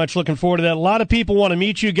 very much looking forward to that. A lot of people want to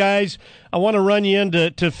meet you guys. I want to run you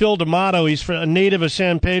into Phil D'Amato. He's a native of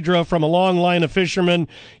San Pedro from a long line of fishermen.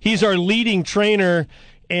 He's our leading trainer,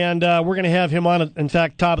 and we're going to have him on, in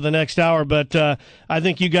fact, top of the next hour. But I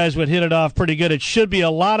think you guys would hit it off pretty good. It should be a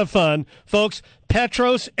lot of fun. Folks,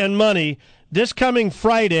 Petros and Money, this coming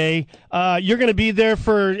Friday, you're going to be there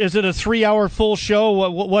for, is it a 3-hour full show?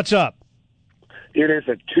 What's up? It's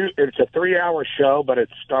a 3-hour show, but it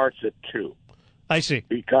starts at 2. I see.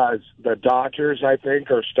 Because the Dodgers, I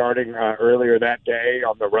think, are starting earlier that day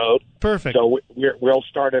on the road. Perfect. So we'll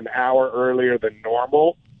start an hour earlier than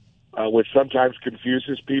normal, which sometimes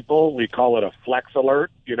confuses people. We call it a flex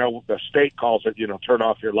alert. You know, the state calls it, turn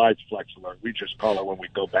off your lights flex alert. We just call it when we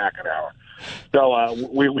go back an hour. So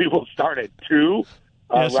we will start at 2,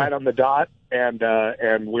 yes, right on the dot, and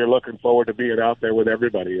we're looking forward to being out there with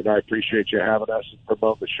everybody. And I appreciate you having us and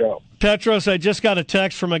promote the show. Petros, I just got a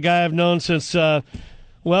text from a guy I've known since,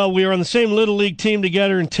 we were on the same Little League team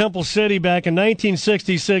together in Temple City back in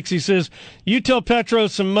 1966. He says, you tell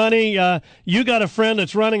Petros some money. You got a friend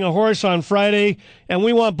that's running a horse on Friday, and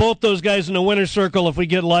we want both those guys in the winner's circle if we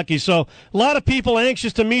get lucky. So a lot of people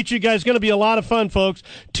anxious to meet you guys. Going to be a lot of fun, folks.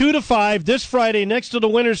 2 to 5 this Friday next to the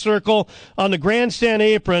winner's circle on the grandstand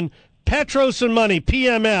apron. Petros and Money,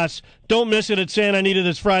 PMS. Don't miss it at Santa Anita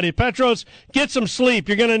this Friday. Petros, get some sleep.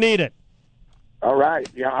 You're going to need it. All right.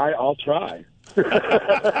 Yeah, I'll try.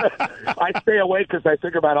 I stay awake because I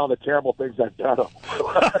think about all the terrible things I've done.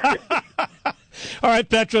 All right,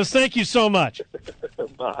 Petros, thank you so much.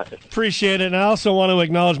 Bye. Appreciate it. And I also want to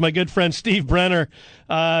acknowledge my good friend Steve Brenner.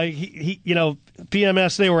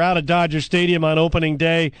 PMS, they were out at Dodger Stadium on opening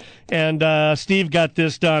day, and Steve got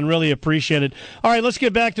this done. Really appreciate it. All right, let's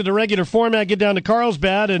get back to the regular format, get down to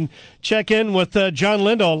Carlsbad, and check in with John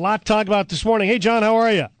Lindo. A lot to talk about this morning. Hey, John, how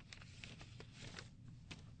are you?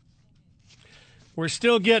 We're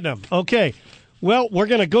still getting them. Okay. Well, we're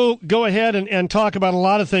going to go ahead and talk about a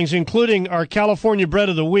lot of things, including our California Bred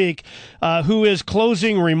of the Week, who is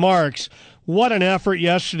closing remarks. What an effort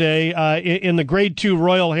yesterday in the Grade 2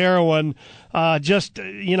 Royal Heroine.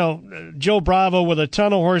 Joe Bravo with a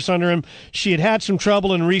ton of horse under him. She had some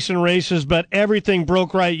trouble in recent races, but everything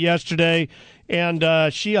broke right yesterday.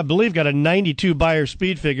 And she, I believe, got a 92 Beyer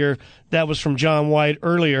speed figure. That was from John White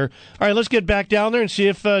earlier. All right, let's get back down there and see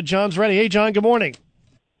if John's ready. Hey, John, good morning.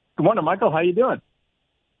 Good morning, Michael. How you doing?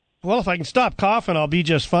 Well, if I can stop coughing, I'll be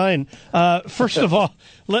just fine. First of all,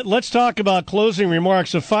 let's talk about closing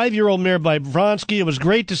remarks. A 5-year-old mare by Vronsky. It was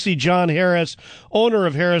great to see John Harris, owner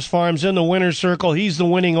of Harris Farms, in the winner's circle. He's the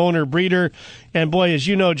winning owner breeder. And, boy, as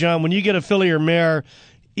you know, John, when you get a filly or mare,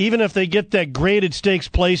 even if they get that graded stakes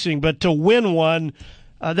placing, but to win one,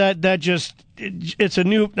 it's a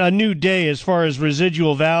new day as far as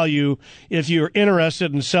residual value if you're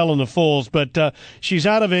interested in selling the foals. But she's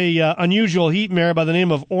out of a unusual heat mare by the name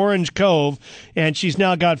of Orange Cove, and she's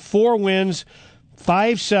now got 4 wins,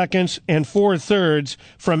 5 seconds, and 4 thirds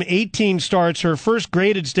from 18 starts. Her first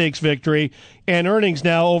graded stakes victory, and earnings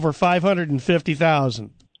now over $550,000.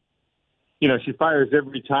 She fires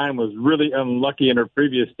every time, was really unlucky in her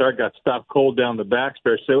previous start, got stopped cold down the back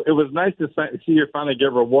spare. So it was nice to see her finally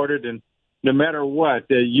get rewarded. And no matter what,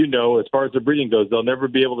 as far as the breeding goes, they'll never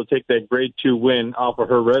be able to take that Grade 2 win off of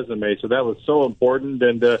her resume. So that was so important.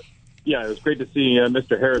 And, it was great to see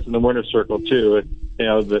Mr. Harris in the winner's circle, too.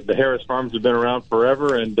 The Harris Farms have been around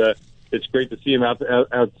forever, and it's great to see him out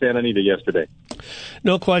Santa Anita yesterday.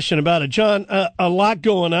 No question about it. John, a lot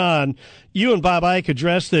going on. You and Bob Ike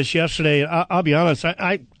addressed this yesterday. I'll be honest,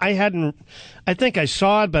 I think I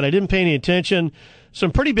saw it, but I didn't pay any attention.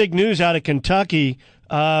 Some pretty big news out of Kentucky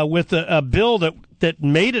with a bill that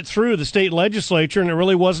made it through the state legislature, and it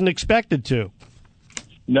really wasn't expected to.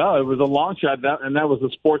 No, it was a long shot, and that was a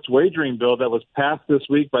sports wagering bill that was passed this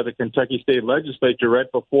week by the Kentucky state legislature right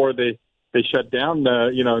before they shut down,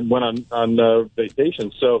 and went on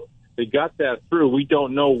vacation. So they got that through. We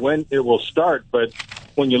don't know when it will start, but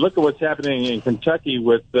when you look at what's happening in Kentucky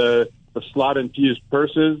with the slot-infused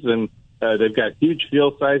purses, and they've got huge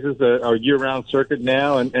field sizes, a year-round circuit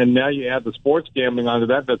now, and now you add the sports gambling onto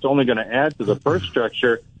that, that's only going to add to the purse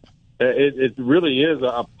structure. It really is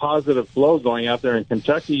a positive flow going out there in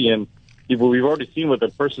Kentucky, and we've already seen what the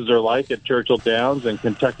purses are like at Churchill Downs and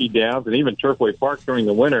Kentucky Downs and even Turfway Park during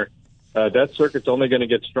the winter. That circuit's only going to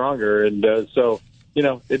get stronger, and so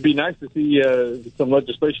it'd be nice to see some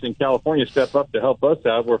legislation in California step up to help us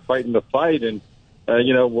out. We're fighting the fight, and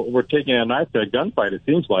we're taking a knife to a gunfight, it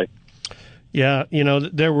seems like. Yeah,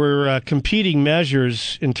 there were competing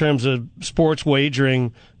measures in terms of sports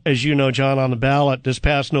wagering, as you know, John, on the ballot this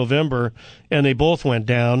past November, and they both went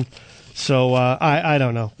down. So I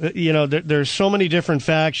don't know. There's so many different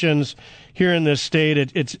factions here in this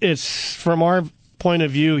state. It's from our point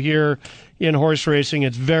of view here in horse racing,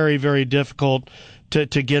 it's very, very difficult to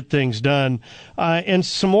get things done. And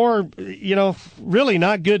some more, really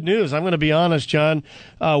not good news. I'm going to be honest, John.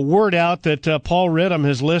 Word out that Paul Ridham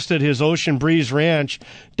has listed his Ocean Breeze Ranch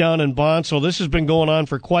down in Bonsall. This has been going on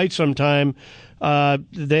for quite some time.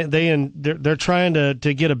 They're trying to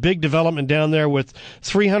get a big development down there with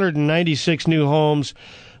 396 new homes,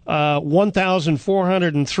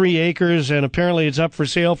 1,403 acres, and apparently it's up for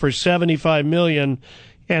sale for $75 million.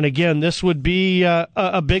 And again, this would be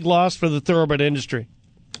a big loss for the thoroughbred industry.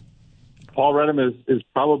 Paul Ridham is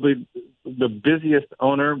probably the busiest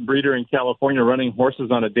breeder in California, running horses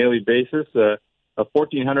on a daily basis. A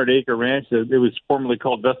 1,400-acre ranch. It was formerly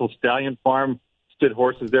called Vessel Stallion Farm. Stood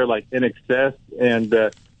horses there like In Excess and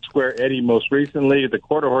Square Eddie most recently. The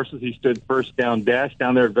quarter horses, he stood First Down Dash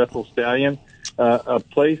down there at Vessel Stallion. A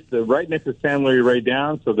place right next to San Luis Ray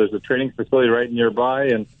Down, so there's a training facility right nearby,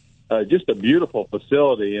 and just a beautiful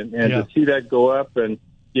facility, and to see that go up, and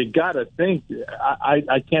you got to think,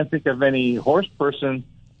 I can't think of any horse person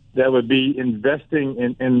that would be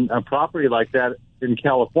investing in a property like that in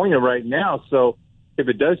California right now. So if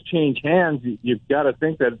it does change hands, you've got to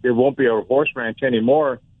think that it won't be a horse ranch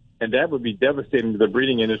anymore, and that would be devastating to the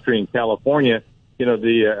breeding industry in California.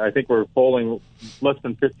 I think we're foaling less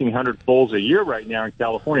than 1,500 foals a year right now in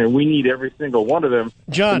California. We need every single one of them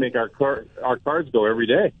to make our cards go every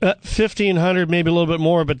day. 1,500, maybe a little bit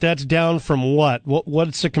more, but that's down from what?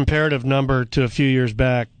 What's the comparative number to a few years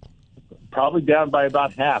back? Probably down by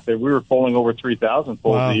about half. We were foaling over 3,000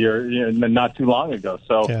 foals a year not too long ago.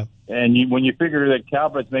 So, and when you figure that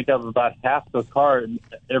cowbreds make up about half the card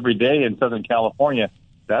every day in Southern California,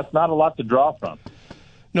 that's not a lot to draw from.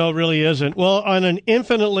 No, it really isn't. Well, on an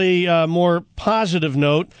infinitely more positive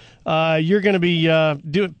note, you're going to be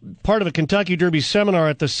part of a Kentucky Derby seminar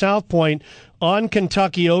at the South Point on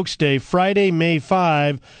Kentucky Oaks Day, Friday, May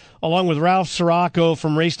 5, along with Ralph Sirocco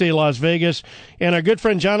from Race Day Las Vegas, and our good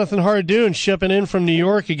friend Jonathan Hardoon shipping in from New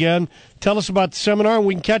York again. Tell us about the seminar, and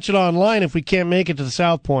we can catch it online if we can't make it to the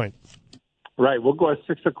South Point. Right. We'll go at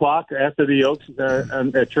 6 o'clock after the Oaks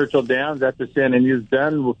at Churchill Downs. After Santa Anita's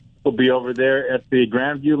done, we'll be over there at the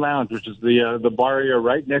Grandview Lounge, which is the bar area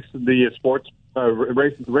right next to the sports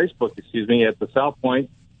race book, at the South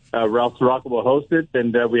Point. Ralph Sirocco will host it,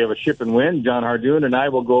 and we have a ship and win. John Hardoon and I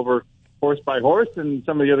will go over horse by horse and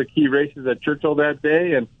some of the other key races at Churchill that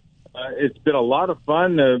day. And it's been a lot of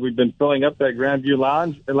fun. We've been filling up that Grandview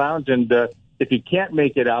Lounge, and if you can't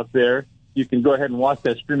make it out there, you can go ahead and watch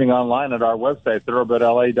that streaming online at our website,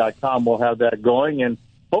 thoroughbredla.com. We'll have that going, and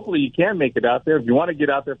hopefully you can make it out there. If you want to get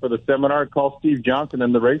out there for the seminar, call Steve Johnson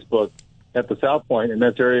in the race book at the South Point, and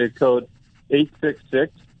that's area code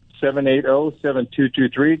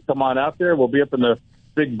 866-780-7223. Come on out there. We'll be up in the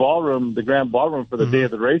big ballroom, the grand ballroom for the day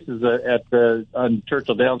of the races on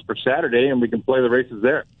Churchill Downs for Saturday, and we can play the races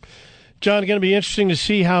there. John, it's going to be interesting to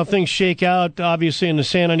see how things shake out, obviously, in the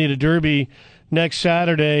Santa Anita Derby next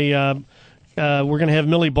Saturday. We're going to have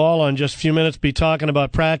Millie Ball on just a few minutes, be talking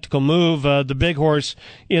about Practical Move, the big horse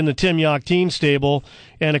in the Tim Yachteen stable.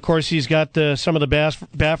 And, of course, he's got some of the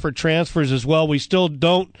Baffert transfers as well. We still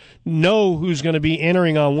don't know who's going to be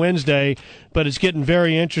entering on Wednesday, but it's getting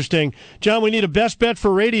very interesting. John, we need a best bet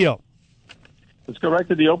for radio. Let's go right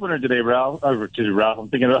to the opener today, Ralph. I'm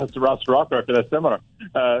thinking about Ralph Sirocco after that seminar.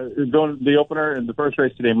 Going to the opener in the first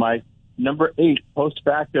race today, Mike. Number 8, Post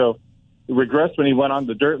Facto. Regressed when he went on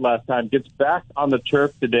the dirt last time, gets back on the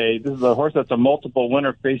turf today. This is a horse that's a multiple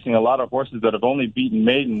winner, facing a lot of horses that have only beaten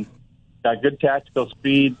maidens. Got good tactical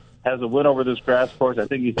speed, has a win over this grass course. I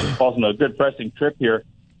think he falls in a good pressing trip here.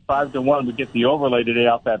 5-1 would get the overlay today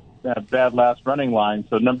off that bad last running line.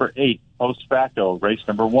 So number 8, Post Facto, race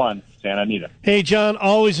number 1, Santa Anita. Hey, John,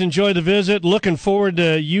 always enjoy the visit. Looking forward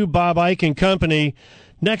to you, Bob Ike and company.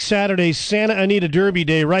 Next Saturday, Santa Anita Derby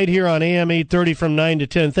Day, right here on AM 830 from 9 to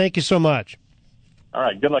 10. Thank you so much. All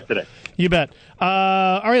right, good luck today. You bet.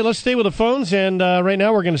 All right, let's stay with the phones, and right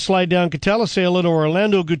now we're going to slide down Catella, say hello to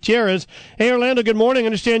Orlando Gutierrez. Hey, Orlando, good morning. I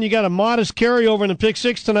understand you got a modest carryover in the Pick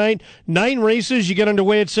 6 tonight. 9 races, you get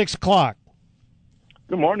underway at 6 o'clock.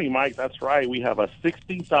 Good morning, Mike. That's right. We have a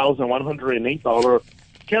 $16,108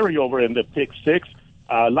 carryover in the Pick 6.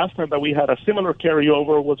 Last time that we had a similar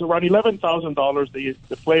carryover was around $11,000.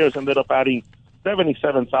 The players ended up adding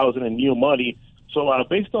 $77,000 in new money. So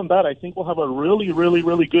based on that, I think we'll have a really, really,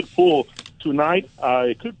 really good pool tonight.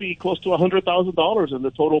 It could be close to $100,000 in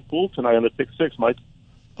the total pool tonight on the pick six, Mike.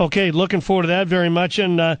 Okay, looking forward to that very much.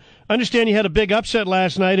 And understand you had a big upset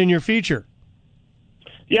last night in your feature.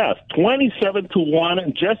 Yeah, 27-1.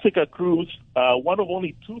 And Jessica Cruz, one of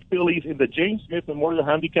only two fillies in the James Smith Memorial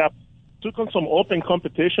Handicap, took on some open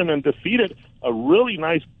competition and defeated a really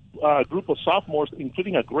nice group of sophomores,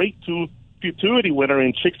 including a Grade 2 Futurity winner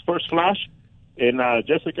in Chick's First Flash. And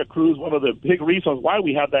Jessica Cruz, one of the big reasons why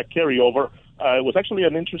we had that carryover. It was actually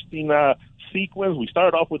an interesting sequence. We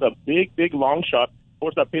started off with a big long shot,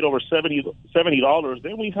 horse that paid over $70.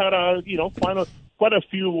 Then we had quite a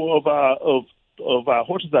few of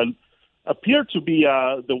horses that appeared to be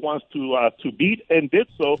the ones to beat and did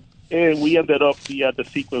so. And we ended up the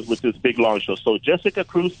sequence with this big long shot. So Jessica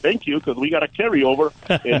Cruz, thank you, because we got a carryover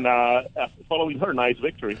in following her nice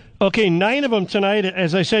victory. Okay, 9 of them tonight.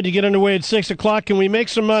 As I said, you get underway at 6 o'clock. Can we make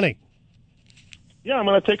some money? Yeah, I'm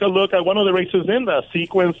going to take a look at one of the races in the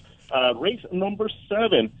sequence. Race number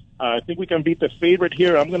 7. I think we can beat the favorite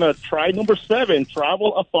here. I'm going to try number 7,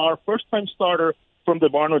 Travel Afar, first-time starter from the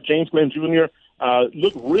barn of James Glenn Jr.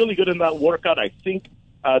 Looked really good in that workout. I think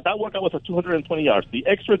that workout was at 220 yards. The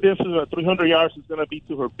extra distance at 300 yards is going to be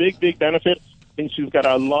to her big benefit. I think she's got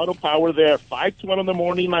a lot of power there. 5-1 on the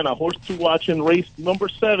morning line, a horse to watch in race number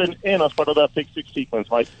 7, and as part of that pick 6 sequence,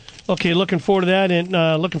 Mike. Okay, looking forward to that,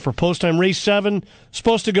 and looking for post-time. Race 7,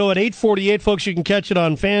 supposed to go at 8:48, folks. You can catch it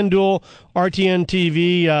on FanDuel, RTN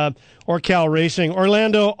TV, or Cal Racing.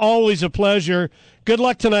 Orlando, always a pleasure. Good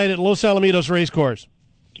luck tonight at Los Alamitos Racecourse.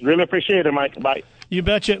 Really appreciate it, Mike. Bye. You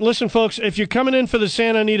betcha. Listen, folks, if you're coming in for the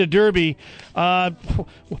Santa Anita Derby,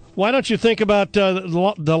 why don't you think about the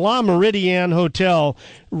La Meridian Hotel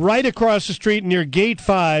right across the street near Gate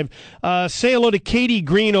 5. Say hello to Katie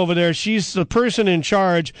Green over there. She's the person in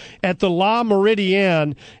charge at the La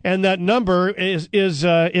Meridian, and that number is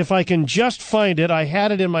if I can just find it. I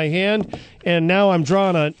had it in my hand, and now I'm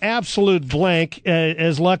drawing an absolute blank,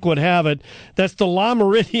 as luck would have it. That's the La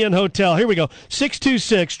Meridian Hotel. Here we go.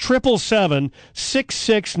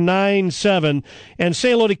 626-777-6697. And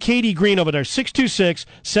say hello to Katie Green over there.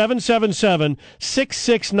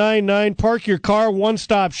 626-777-6699. Park your car,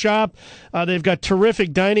 one-stop shop. They've got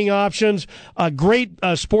terrific dining options. A great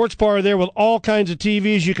sports bar there with all kinds of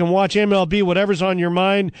TVs. You can watch MLB, whatever's on your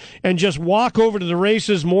mind, and just walk over to the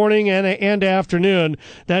races morning and afternoon.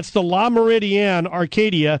 That's the La Meridian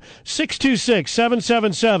Arcadia.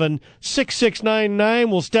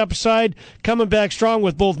 626-777-6699. We'll step aside, coming back strong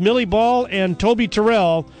with both Millie Ball and Toby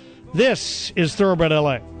Terrell. This is Thoroughbred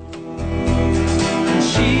LA.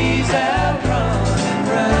 She's out running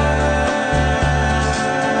round.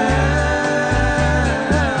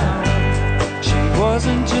 She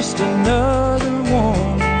wasn't just another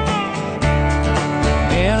woman,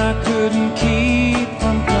 and I couldn't keep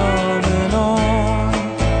from coming on.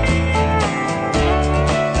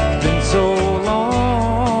 It's been so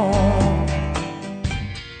long.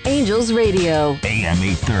 Angels Radio. AM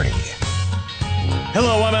 830.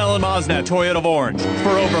 Hello, I'm Alan Mosnett, Toyota of Orange.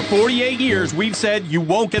 For over 48 years, we've said you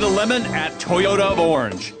won't get a lemon at Toyota of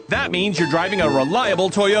Orange. That means you're driving a reliable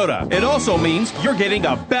Toyota. It also means you're getting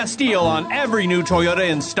the best deal on every new Toyota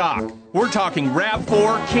in stock. We're talking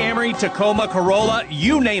RAV4, Camry, Tacoma, Corolla,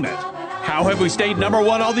 you name it. How have we stayed number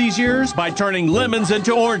one all these years? By turning lemons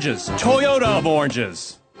into oranges. Toyota of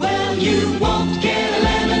Oranges. Well, you won't get a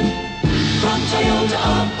lemon from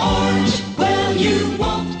Toyota of Orange. Well, you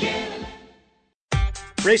won't get.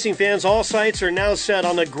 Racing fans, all sights are now set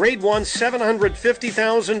on the Grade 1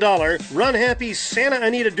 $750,000 Run Happy Santa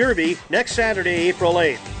Anita Derby next Saturday, April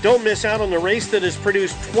 8th. Don't miss out on the race that has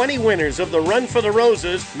produced 20 winners of the Run for the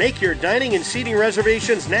Roses. Make your dining and seating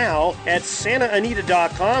reservations now at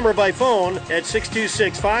santaanita.com or by phone at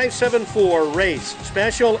 626-574-RACE.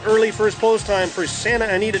 Special early first post time for Santa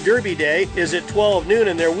Anita Derby Day is at 12 noon,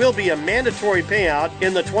 and there will be a mandatory payout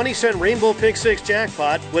in the 20-cent Rainbow Pick 6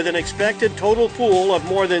 jackpot with an expected total pool of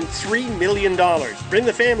more than $3 million. Bring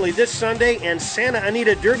the family this Sunday and Santa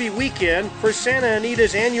Anita Derby weekend for Santa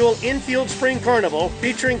Anita's annual Infield Spring Carnival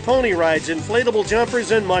featuring pony rides, inflatable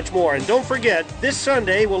jumpers, and much more. And don't forget, this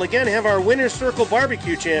Sunday we'll again have our Winner's Circle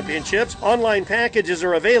Barbecue Championships. Online packages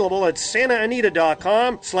are available at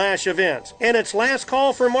santaanita.com/events. And it's last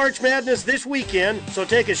call for March Madness this weekend, so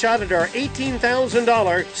take a shot at our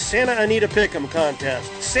 $18,000 Santa Anita Pick'em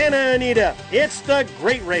contest. Santa Anita, it's the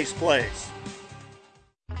great race place.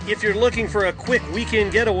 If you're looking for a quick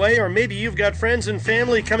weekend getaway, or maybe you've got friends and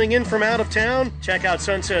family coming in from out of town, check out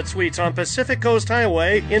Sunset Suites on Pacific Coast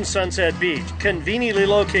Highway in Sunset Beach. Conveniently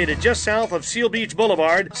located just south of Seal Beach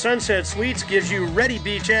Boulevard, Sunset Suites gives you ready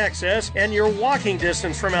beach access and your walking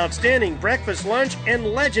distance from outstanding breakfast, lunch, and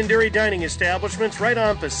legendary dining establishments right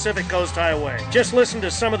on Pacific Coast Highway. Just listen to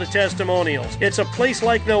some of the testimonials. It's a place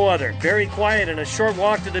like no other. Very quiet and a short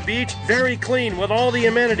walk to the beach. Very clean with all the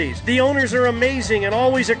amenities. The owners are amazing and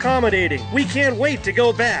always accommodating. We can't wait to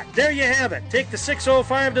go back. There you have it. Take the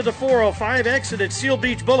 605 to the 405, exit at Seal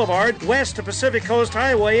Beach Boulevard, west to Pacific Coast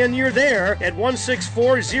Highway, and you're there at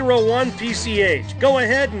 16401 PCH. Go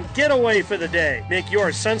ahead and get away for the day. Make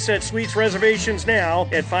your Sunset Suites reservations now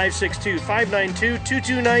at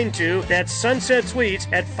 562-592-2292. That's Sunset Suites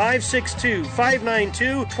at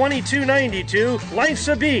 562-592-2292. Life's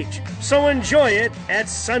a beach, so enjoy it at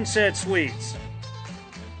Sunset Suites.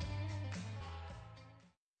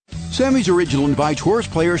 Sammy's Original invites horse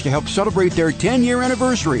players to help celebrate their 10-year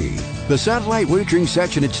anniversary. The satellite wagering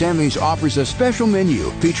section at Sammy's offers a special menu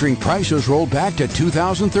featuring prices rolled back to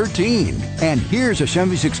 2013. And here's a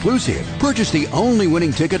Sammy's exclusive. Purchase the only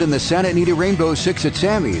winning ticket in the Santa Anita Rainbow Six at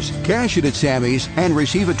Sammy's, cash it at Sammy's, and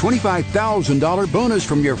receive a $25,000 bonus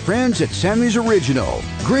from your friends at Sammy's Original.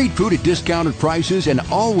 Great food at discounted prices and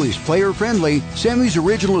always player-friendly. Sammy's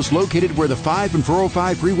Original is located where the 5 and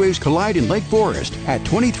 405 freeways collide in Lake Forest at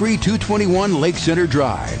 23221 Lake Center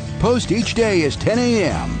Drive. Post each day is 10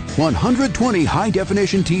 a.m. 120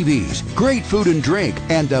 high-definition TVs, great food and drink,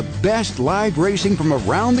 and the best live racing from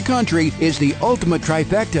around the country is the ultimate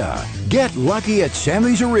trifecta. Get lucky at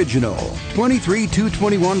Sammy's Original,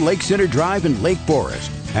 23221 Lake Center Drive in Lake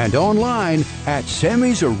Forest, and online at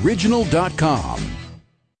sammysoriginal.com.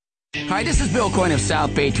 Hi, this is Bill Coyne of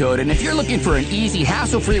South Bay Toyota, and if you're looking for an easy,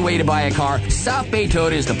 hassle-free way to buy a car, South Bay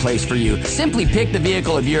Toyota is the place for you. Simply pick the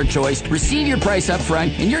vehicle of your choice, receive your price up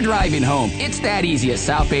front, and you're driving home. It's that easy at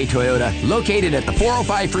South Bay Toyota, located at the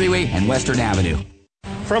 405 freeway and Western Avenue.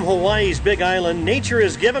 From Hawaii's Big Island, nature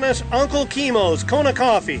has given us Uncle Kimo's Kona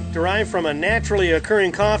coffee, derived from a naturally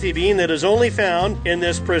occurring coffee bean that is only found in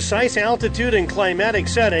this precise altitude and climatic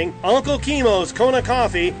setting. Uncle Kimo's Kona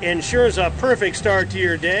coffee ensures a perfect start to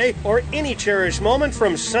your day or any cherished moment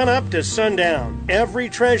from sunup to sundown. Every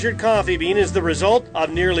treasured coffee bean is the result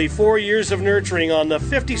of nearly 4 years of nurturing on the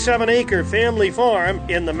 57-acre family farm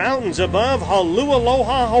in the mountains above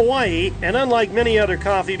Holualoha, Hawaii, and unlike many other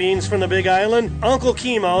coffee beans from the Big Island, Uncle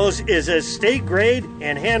Kimo's is estate grade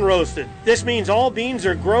and hand roasted. This means all beans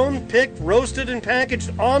are grown, picked, roasted, and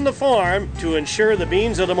packaged on the farm to ensure the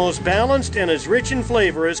beans are the most balanced and as rich in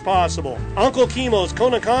flavor as possible. Uncle Kimo's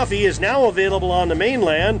Kona coffee is now available on the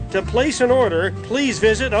mainland. To place an order, please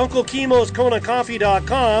visit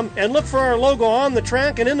UncleKimosKonaCoffee.com and look for our logo on the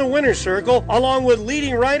track and in the winner's circle, along with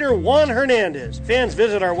leading writer Juan Hernandez. Fans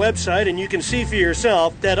visit our website and you can see for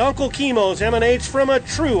yourself that Uncle Kimo's emanates from a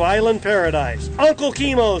true island paradise. Uncle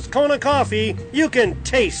Kimo's Kona Coffee, you can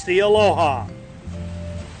taste the aloha.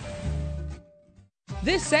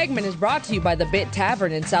 This segment is brought to you by the Bit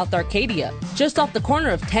Tavern in South Arcadia, just off the corner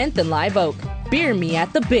of 10th and Live Oak. Beer me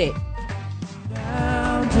at the Bit.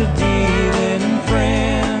 Down to dealing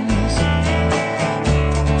friends,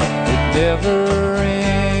 it never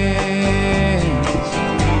ends.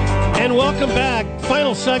 And welcome back.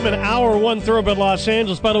 Final segment, Hour 1, Thoroughbred Los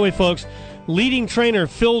Angeles. By the way, folks, leading trainer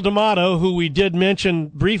Phil D'Amato, who we did mention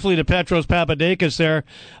briefly to Petros Papadakis there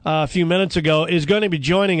a few minutes ago, is going to be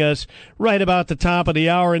joining us right about the top of the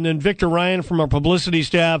hour. And then Victor Ryan from our publicity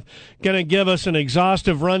staff going to give us an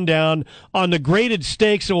exhaustive rundown on the graded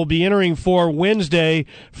stakes that we'll be entering for Wednesday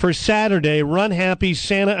for Saturday, Run Happy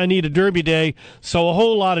Santa Anita Derby Day. So a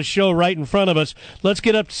whole lot of show right in front of us. Let's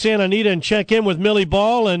get up to Santa Anita and check in with Millie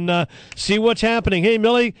Ball and see what's happening. Hey,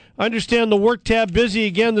 Millie, I understand the work tab busy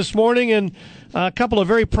again this morning, and a couple of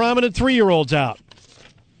very prominent 3-year-olds out.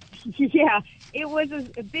 Yeah, it was as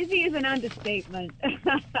busy as an understatement.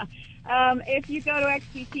 If you go to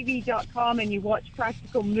xptv.com and you watch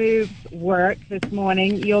Practical Moves work this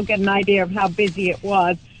morning, you'll get an idea of how busy it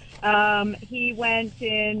was. He went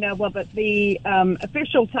in, but the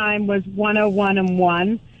official time was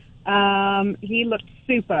 1:01:01. He looked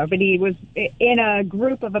super, but he was in a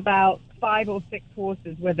group of about 5 or 6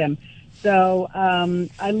 horses with him. So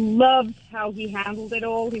I loved how he handled it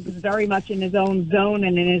all. He was very much in his own zone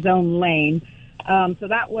and in his own lane. So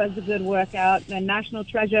that was a good workout. And National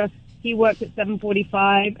Treasure, he worked at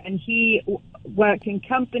 7:45, and he worked in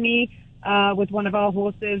company with one of our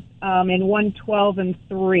horses in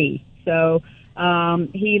 1:12:3. So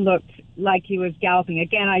he looked like he was galloping.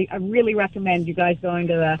 Again, I really recommend you guys going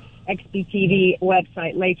to the XBTV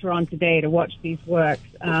website later on today to watch these works.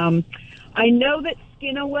 I know that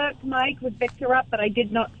Skinner worked, Mike, with Victor up, but I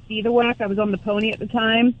did not see the work. I was on the pony at the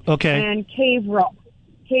time. Okay. And Cave Rock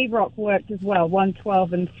worked as well,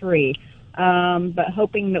 112 and 3. But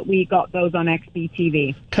hoping that we got those on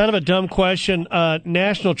XBTV. Kind of a dumb question.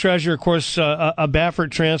 National Treasure, of course, a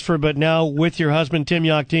Baffert transfer, but now with your husband, Tim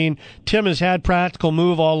Yachtine. Tim has had Practical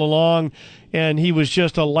Move all along, and he was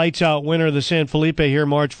just a lights-out winner of the San Felipe here.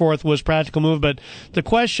 March 4th was Practical Move. But the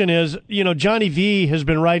question is, Johnny V has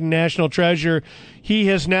been riding National Treasure. He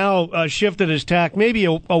has now shifted his tack maybe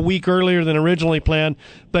a week earlier than originally planned,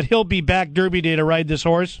 but he'll be back Derby Day to ride this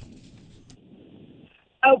horse.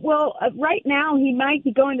 Right now he might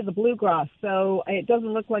be going to the Bluegrass, so it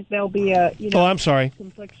doesn't look like there'll be a I'm sorry.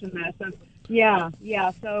 confliction there. So yeah.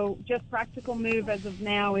 So just Practical Move as of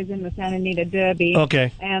now is in the Santa Anita Derby.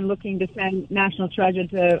 Okay. And looking to send National Treasure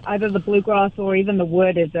to either the Bluegrass or even the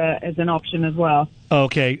Wood as an option as well.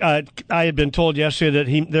 Okay. I had been told yesterday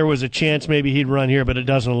that there was a chance maybe he'd run here, but it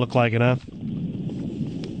doesn't look like it, huh?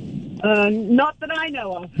 Not that I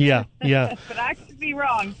know of. Yeah. But I could be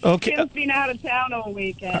wrong. Okay. Tim's been out of town all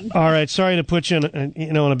weekend. All right. Sorry to put you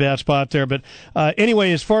in a bad spot there, but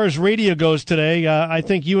anyway, as far as radio goes today, I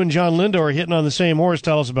think you and John Lindo are hitting on the same horse.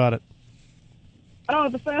 Tell us about it. Oh,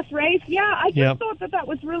 the first race? Yeah, I just thought that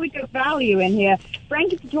was really good value in here.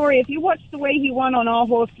 Frankie Dettori, if you watched the way he won on our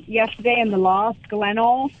horse yesterday in the last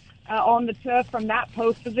Glenall on the turf from that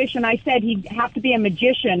post position, I said he'd have to be a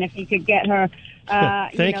magician if he could get her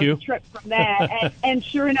Thank you. trip from there. and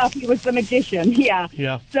sure enough, he was the magician.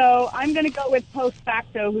 Yeah. So I'm going to go with Post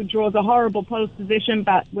Facto, who draws a horrible post position,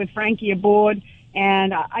 but with Frankie aboard.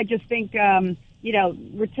 And I just think,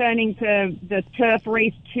 returning to the turf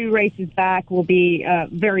race 2 races back will be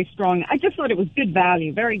very strong. I just thought it was good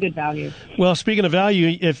value, very good value. Well, speaking of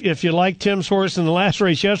value, if you like Tim's horse in the last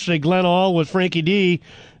race yesterday, Glen All with Frankie D,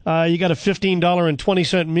 you got a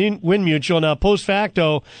 $15.20 win mutual. Now, Post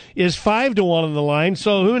Facto is 5-1 on the line,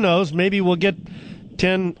 so who knows? Maybe we'll get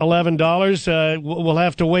 $10, $11. We'll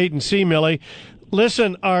have to wait and see, Millie.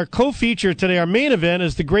 Listen, our co-feature today, our main event,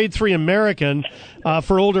 is the Grade 3 American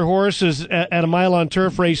for older horses at a mile on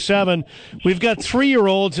turf, race 7. We've got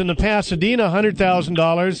 3-year-olds in the Pasadena,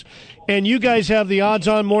 $100,000, and you guys have the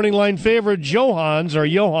odds-on morning line favorite,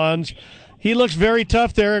 Johans. He looks very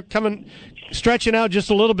tough there, stretching out just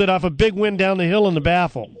a little bit off a big win down the hill in the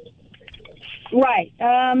Baffle. Right.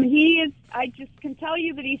 He is. I just can tell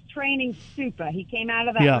you that he's training super. He came out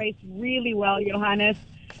of that race really well, Johannes.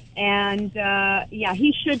 And,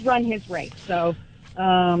 he should run his race. So,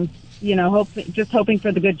 just hoping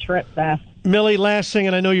for the good trip there. Millie, last thing,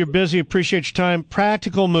 and I know you're busy, appreciate your time.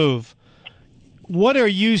 Practical Move. What are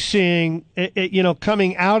you seeing,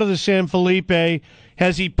 coming out of the San Felipe?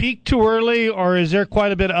 Has he peaked too early, or is there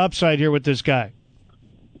quite a bit of upside here with this guy?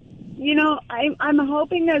 I'm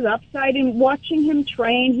hoping there's upside in watching him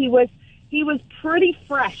train. He was pretty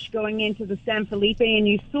fresh going into the San Felipe, and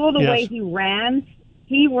you saw the way he ran.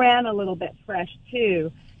 He ran a little bit fresh,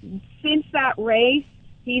 too. Since that race,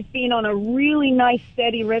 he's been on a really nice,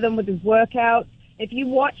 steady rhythm with his workouts. If you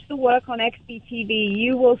watch the work on XBTV,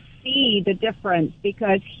 you will see the difference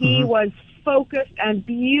because he was focused and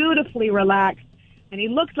beautifully relaxed, and he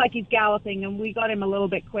looks like he's galloping, and we got him a little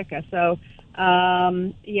bit quicker. So,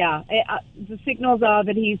 the signals are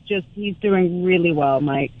that he's doing really well,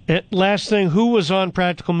 Mike. Last thing, who was on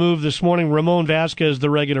Practical Move this morning? Ramon Vasquez, the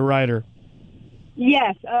regular rider.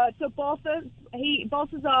 Yes, so Balthazar,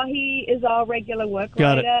 he is our regular work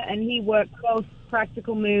rider, and he worked both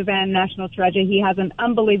Practical Move and National Treasure. He has an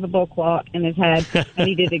unbelievable clock in his head, and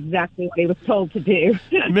he did exactly what he was told to do.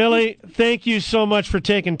 Millie, thank you so much for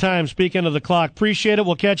taking time. Speaking of the clock, appreciate it.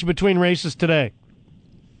 We'll catch you between races today.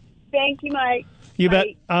 Thank you, Mike. You bet.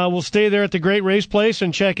 We'll stay there at the Great Race Place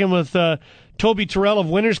and check in with Toby Terrell of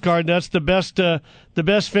Winners Card. That's the best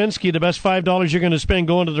Finsky, the best $5 you're going to spend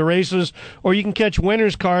going to the races. Or you can catch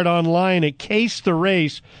Winners Card online at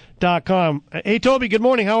casetherace.com. Hey, Toby, good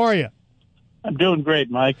morning. How are you? I'm doing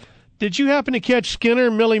great, Mike. Did you happen to catch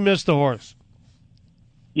Skinner? Millie missed the horse.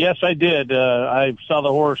 Yes, I did. I saw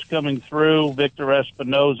the horse coming through, Victor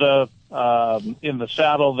Espinoza, in the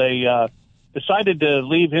saddle. They decided to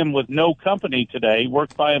leave him with no company today. He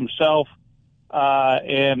worked by himself.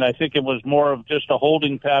 And I think it was more of just a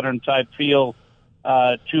holding pattern type feel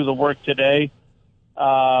to the work today.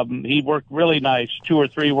 He worked really nice, 2 or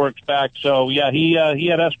 3 works back. So, he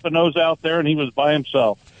had Espinoza out there, and he was by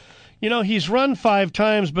himself. He's run 5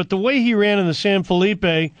 times, but the way he ran in the San Felipe,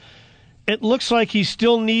 it looks like he's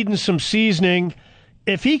still needing some seasoning.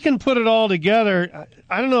 If he can put it all together,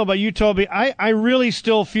 I don't know about you, Toby, I really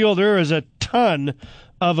still feel there is a ton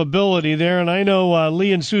of ability there. And I know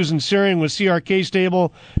Lee and Susan Searing with CRK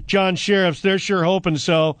Stable, John Sheriffs, they're sure hoping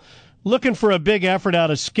so. Looking for a big effort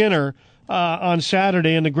out of Skinner on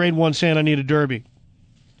Saturday in the Grade 1 Santa Anita Derby.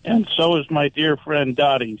 And so is my dear friend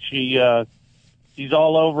Dottie. She's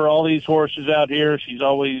all over all these horses out here. She's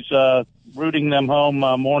always rooting them home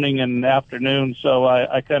morning and afternoon, so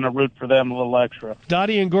I kind of root for them a little extra.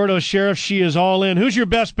 Dottie and Gordo Sheriff, she is all in. Who's your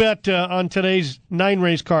best bet on today's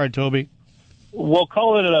 9-race card, Toby? We'll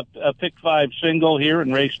call it a pick 5 single here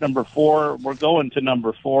in race number 4. We're going to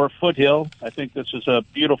number 4, Foothill. I think this is a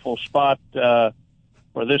beautiful spot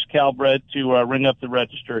for this Calbred to ring up the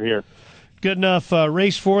register here. Good enough.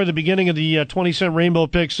 Race 4, the beginning of the 20-cent Rainbow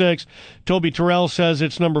Pick 6. Toby Terrell says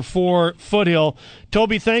it's number 4, Foothill.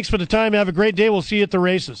 Toby, thanks for the time. Have a great day. We'll see you at the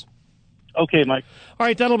races. Okay, Mike. All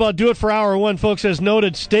right, that'll about do it for Hour 1, folks. As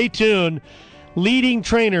noted, stay tuned. Leading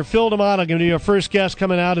trainer Phil D'Amato going to be our first guest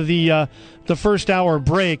coming out of the first hour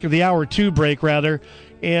break, or the Hour 2 break, rather.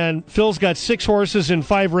 And Phil's got 6 horses in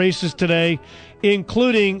 5 races today,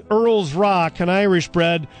 including Earl's Rock, an Irish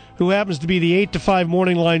bred who happens to be the 8-5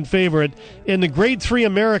 morning line favorite in the Grade 3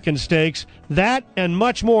 American Stakes. That and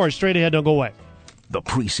much more straight ahead. Don't go away. The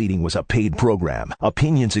preceding was a paid program.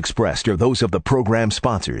 Opinions expressed are those of the program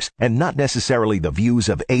sponsors and not necessarily the views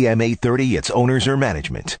of AM 830, its owners, or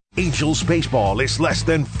management. Angels Baseball is less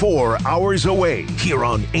than 4 hours away here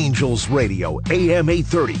on Angels Radio, AM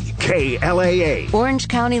 830, KLAA. Orange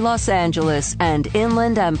County, Los Angeles, and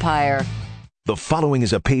Inland Empire. The following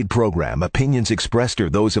is a paid program. Opinions expressed are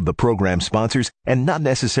those of the program sponsors and not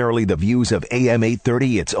necessarily the views of AM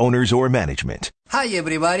 830, its owners, or management. Hi,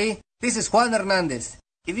 everybody. This is Juan Hernandez.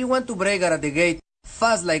 If you want to break out of the gate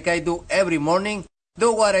fast like I do every morning,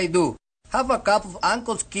 do what I do. Have a cup of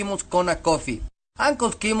Uncle Skimmel's Kona coffee.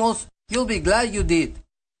 Uncle Skimmel's, you'll be glad you did.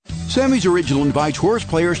 Sammy's Original invites horse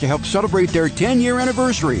players to help celebrate their 10-year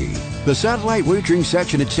anniversary. The satellite wagering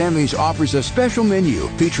section at Sammy's offers a special menu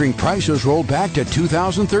featuring prices rolled back to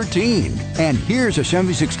 2013. And here's a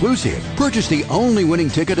Sammy's exclusive. Purchase the only winning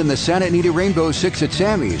ticket in the Santa Anita Rainbow 6 at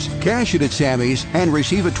Sammy's, cash it at Sammy's, and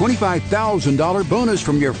receive a $25,000 bonus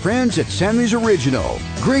from your friends at Sammy's Original.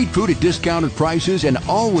 Great food at discounted prices and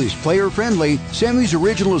always player-friendly. Sammy's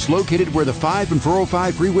Original is located where the 5 and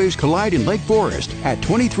 405 freeways collide in Lake Forest at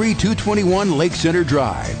 23221 Lake Center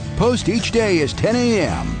Drive. Post each day is 10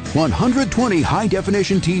 a.m. 120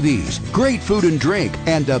 high-definition TVs, great food and drink,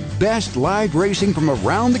 and the best live racing from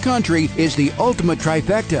around the country is the ultimate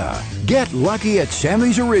trifecta. Get lucky at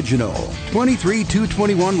Sammy's Original,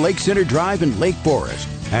 23221 Lake Center Drive in Lake Forest,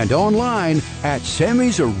 and online at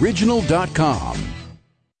sammysoriginal.com.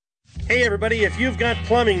 Hey everybody, if you've got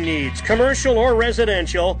plumbing needs, commercial or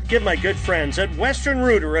residential, give my good friends at Western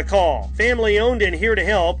Rooter a call. Family owned and here to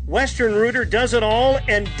help, Western Rooter does it all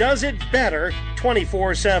and does it better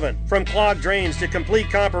 24/7. From clogged drains to complete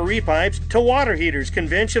copper repipes to water heaters,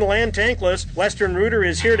 conventional and tankless, Western Rooter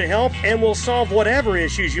is here to help and will solve whatever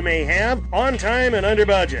issues you may have on time and under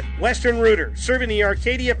budget. Western Rooter, serving the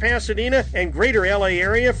Arcadia, Pasadena, and greater LA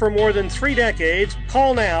area for more than 3 decades.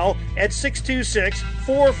 Call now at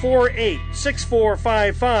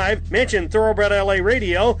 626-448-6455. Mention Thoroughbred LA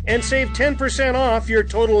Radio and save 10% off your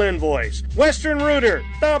total invoice. Western Rooter,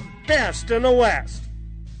 the best in the West.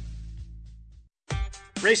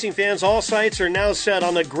 Racing fans, all sights are now set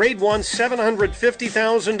on the Grade 1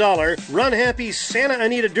 $750,000 Run Happy Santa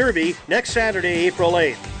Anita Derby next Saturday, April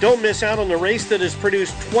 8th. Don't miss out on the race that has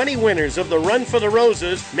produced 20 winners of the Run for the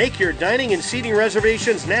Roses. Make your dining and seating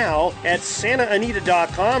reservations now at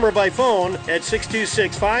santaanita.com or by phone at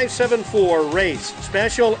 626-574-RACE.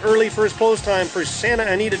 Special early first post time for Santa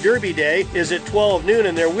Anita Derby Day is at 12 noon,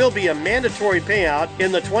 and there will be a mandatory payout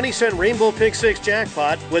in the 20-cent Rainbow Pick 6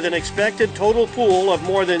 jackpot with an expected total pool of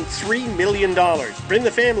more than $3 million. Bring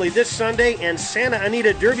the family this Sunday and Santa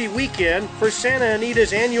Anita Derby weekend for Santa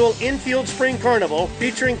Anita's annual Infield Spring Carnival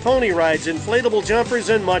featuring pony rides, inflatable jumpers,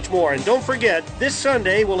 and much more. And don't forget, this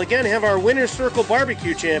Sunday we'll again have our Winner's Circle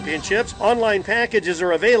Barbecue Championships. Online packages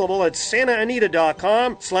are available at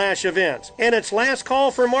santaanita.com/events. And it's last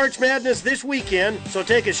call for March Madness this weekend, so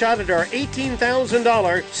take a shot at our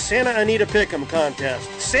 $18,000 Santa Anita Pick'em contest.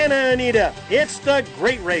 Santa Anita, it's the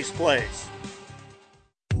great race place.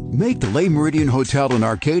 Make the Le Meridian Hotel in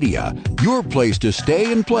Arcadia your place to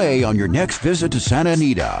stay and play on your next visit to Santa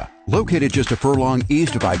Anita. Located just a furlong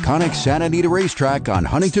east of iconic Santa Anita Racetrack on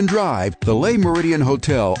Huntington Drive, the Le Meridian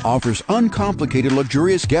Hotel offers uncomplicated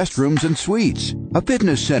luxurious guest rooms and suites, a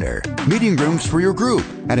fitness center, meeting rooms for your group,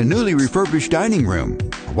 and a newly refurbished dining room.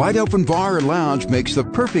 A wide open bar or lounge makes the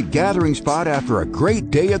perfect gathering spot after a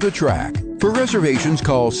great day at the track. For reservations,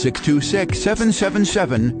 call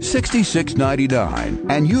 626-777-6699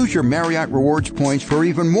 and use your Marriott Rewards points for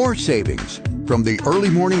even more savings. From the early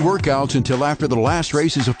morning workouts until after the last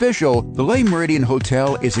race is official, the Le Meridian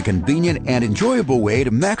Hotel is a convenient and enjoyable way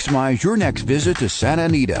to maximize your next visit to Santa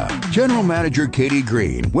Anita. General Manager Katie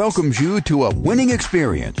Green welcomes you to a winning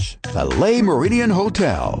experience. The Le Meridian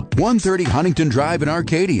Hotel, 130 Huntington Drive in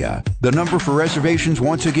Arcadia. The number for reservations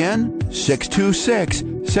once again,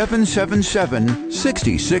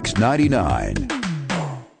 626-777-6699.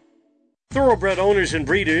 Thoroughbred owners and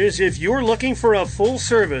breeders, if you're looking for a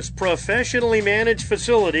full-service, professionally managed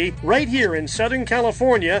facility right here in Southern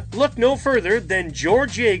California, look no further than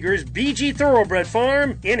George Yeager's BG Thoroughbred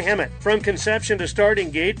Farm in Hemet. From conception to starting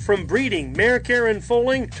gate, from breeding, mare care and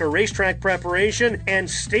foaling, to racetrack preparation and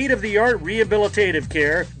state-of-the-art rehabilitative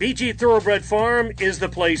care, BG Thoroughbred Farm is the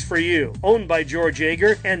place for you. Owned by George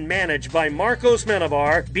Yeager and managed by Marcos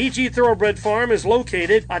Menabar, BG Thoroughbred Farm is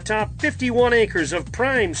located atop 51 acres of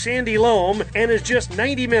prime sandy loam and is just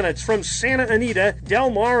 90 minutes from Santa Anita,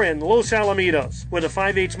 Del Mar, and Los Alamitos. With a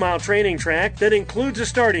 5/8 mile training track that includes a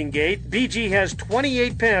starting gate, BG has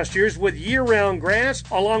 28 pastures with year-round grass,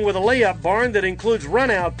 along with a layup barn that includes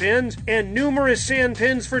run-out pins and numerous sand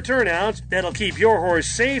pins for turnouts that'll keep your horse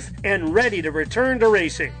safe and ready to return to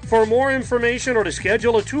racing. For more information or to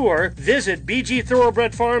schedule a tour, visit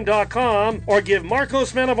bgthoroughbredfarm.com or give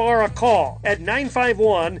Marcos Menabar a call at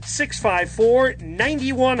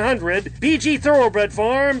 951-654-9100. BG Thoroughbred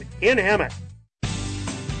Farm in Hemet.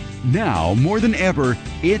 Now, more than ever,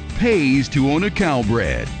 it pays to own a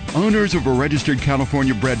Calbred. Owners of a registered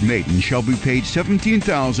California bred maiden shall be paid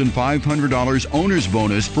 $17,500 owner's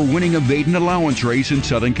bonus for winning a maiden allowance race in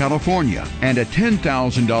Southern California and a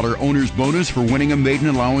 $10,000 owner's bonus for winning a maiden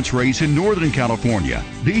allowance race in Northern California.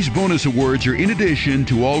 These bonus awards are in addition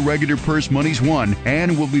to all regular purse monies won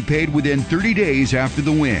and will be paid within 30 days after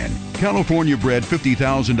the win. California bred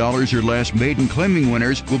 $50,000 or less maiden claiming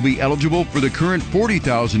winners will be eligible for the current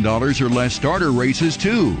 $40,000 or less starter races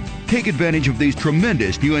too. Take advantage of these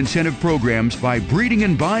tremendous new incentive programs by breeding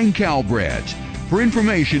and buying Calbreds. For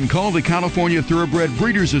information, call the California Thoroughbred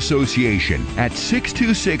Breeders Association at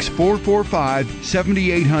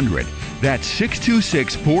 626-445-7800. That's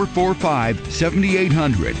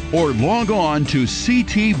 626-445-7800. Or log on to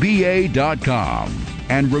ctba.com.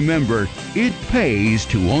 And remember, it pays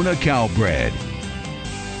to own a Calbred.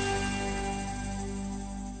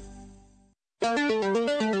 There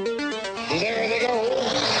they go.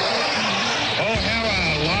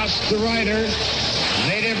 O'Hara lost the rider.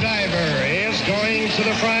 Native Diver is going to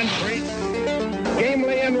the front.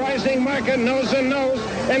 Gamely and Rising Market nose and nose.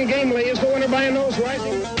 And Gamely is the winner by a nose.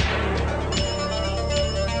 Rising.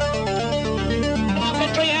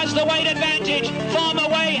 Marketry has the weight advantage. Farm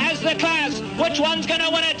Away has the class. Which one's going to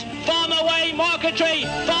win it? Farm Away, Marketry.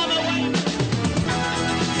 Farm Away.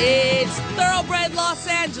 It's Thoroughbred Los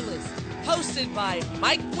Angeles, hosted by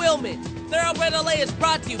Mike Willman. Thoroughbred LA is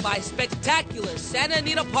brought to you by spectacular Santa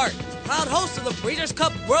Anita Park, proud host of the Breeders'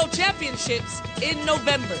 Cup World Championships in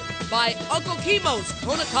November. By Uncle Chemo's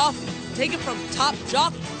Kona Coffee, taken from top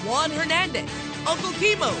jock Juan Hernandez. Uncle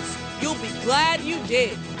Chemo's, you'll be glad you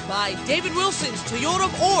did. By David Wilson's Toyota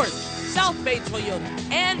of Orange, South Bay Toyota,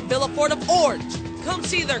 and Villafort of Orange. Come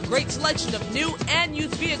see their great selection of new and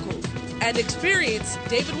used vehicles and experience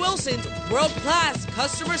David Wilson's world-class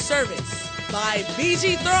customer service. By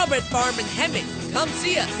BG Thoroughbred Farm in Hemet. Come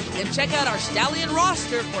see us and check out our stallion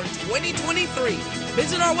roster for 2023.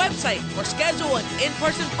 Visit our website or schedule an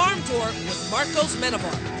in-person farm tour with Marcos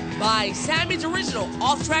Menabar. By Sammy's Original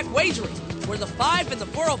Off-Track Wagering, where the 5 and the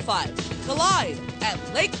 405 collide at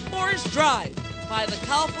Lake Forest Drive. By the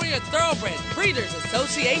California Thoroughbred Breeders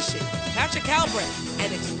Association. Catch a Calbred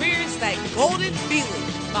and experience that golden feeling.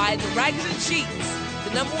 By the Rags and Sheets,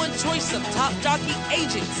 the #1 choice of top jockey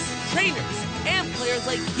agents, trainers, and players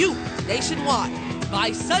like you nationwide.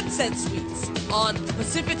 By Sunset Suites on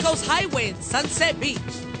Pacific Coast Highway in Sunset Beach.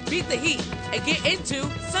 Beat the heat and get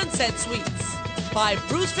into Sunset Suites. By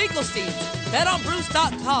Bruce Finkelstein's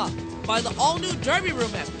BetOnBruce.com. By the all-new Derby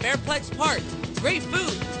Room at Fairplex Park. Great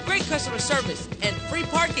food, great customer service, and free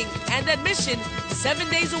parking and admission 7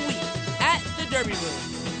 days a week at the Derby Room.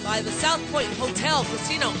 By the South Point Hotel,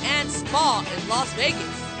 Casino, and Spa in Las Vegas.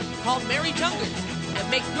 Call Mary Jungers and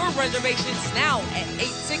make your reservations now at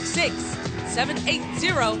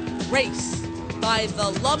 866-780-RACE. By the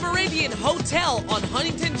La Meridian Hotel on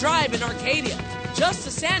Huntington Drive in Arcadia, just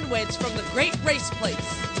a sandwich from the Great Race Place.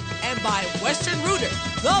 And by Western Rooter,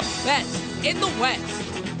 the best in the West.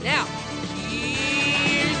 Now,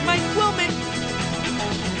 here's Mike Willman.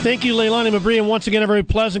 Thank you, Leilani Mabry, and once again, a very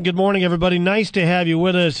pleasant good morning, everybody. Nice to have you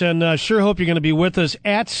with us, and sure hope you're going to be with us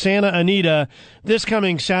at Santa Anita this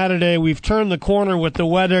coming Saturday. We've turned the corner with the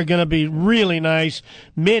weather, going to be really nice,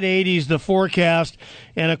 mid-80s, the forecast,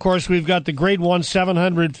 and of course, we've got the Grade 1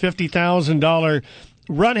 $750,000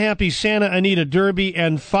 Run Happy Santa Anita Derby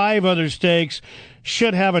and 5 other stakes.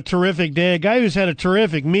 Should have a terrific day. A guy who's had a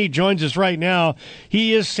terrific meet joins us right now.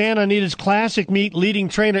 He is Santa Anita's Classic Meet leading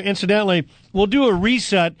trainer. Incidentally, we'll do a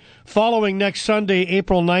reset following next Sunday,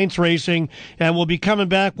 April 9th racing, and we'll be coming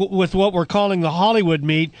back with what we're calling the Hollywood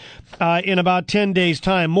Meet in about 10 days'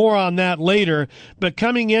 time. More on that later. But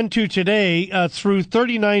coming into today, through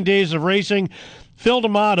 39 days of racing, Phil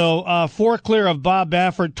D'Amato, 4 clear of Bob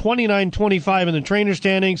Baffert, 29-25 in the trainer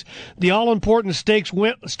standings. The all-important stakes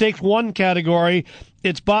 1 category,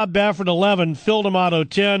 it's Bob Baffert 11, Phil D'Amato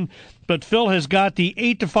 10. But Phil has got the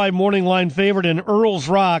 8-5 morning line favorite in Earl's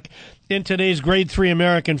Rock in today's Grade 3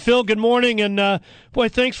 American. Phil, good morning, and boy,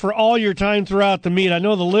 thanks for all your time throughout the meet. I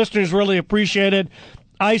know the listeners really appreciate it.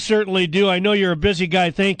 I certainly do. I know you're a busy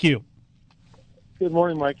guy. Thank you. Good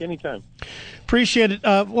morning, Mike. Anytime. Appreciate it.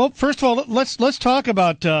 Well, first of all, let's talk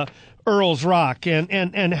about Earl's Rock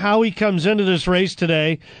and how he comes into this race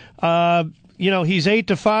today. He's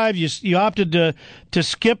 8-5. You opted to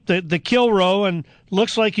skip the kill row, and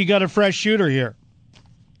looks like you got a fresh shooter here.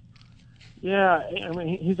 Yeah, I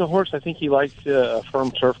mean, he's a horse. I think he likes a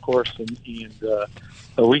firm turf course, and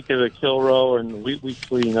a week of the kill row and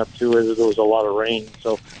weeks leading up to it, there was a lot of rain.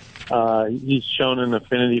 So he's shown an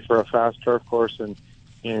affinity for a fast turf course, and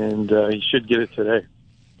he should get it today.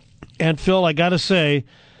 And, Phil, I got to say,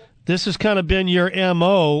 this has kind of been your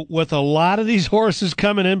MO with a lot of these horses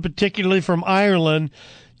coming in, particularly from Ireland.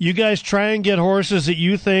 You guys try and get horses that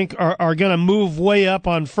you think are going to move way up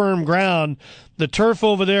on firm ground. The turf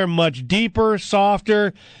over there much deeper,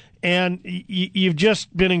 softer, and you've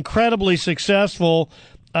just been incredibly successful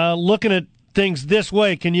looking at things this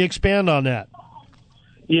way. Can you expand on that?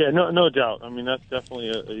 Yeah, no doubt. I mean, that's definitely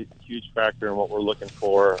a huge factor in what we're looking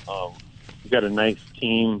for. We've got a nice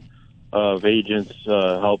team of agents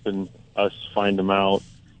helping us find them out.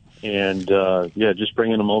 And, just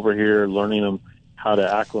bringing them over here, learning them how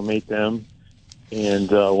to acclimate them. And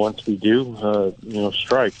once we do,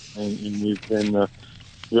 strike. And we've been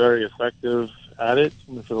very effective at it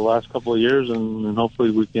for the last couple of years, and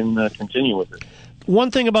hopefully we can continue with it.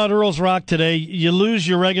 One thing about Earl's Rock today, you lose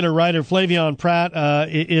your regular rider, Flavion Pratt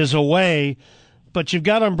is away, but you've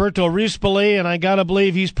got Umberto Rispoli, and I got to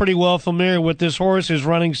believe he's pretty well familiar with this horse, his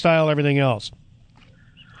running style, everything else.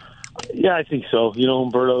 Yeah, I think so.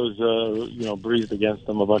 Umberto's, breathed against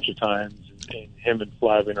him a bunch of times, and him and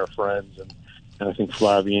Flavian are friends, and I think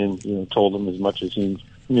Flavian, told him as much as he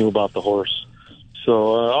knew about the horse. So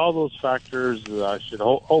all those factors should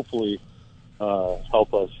hopefully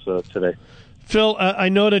help us today. Phil, I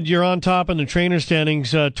noted you're on top in the trainer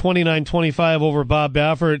standings, 29-25 over Bob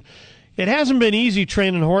Baffert. It hasn't been easy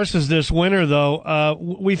training horses this winter, though.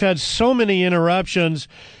 We've had so many interruptions.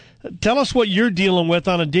 Tell us what you're dealing with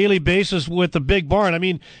on a daily basis with the big barn. I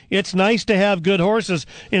mean, it's nice to have good horses.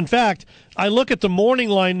 In fact, I look at the morning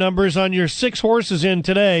line numbers on your 6 horses in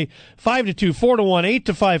today, 5-2, 4-1,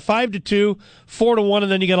 8-5, 5-2, 4-1,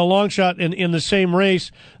 and then you got a long shot in the same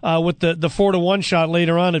race with the 4-1 shot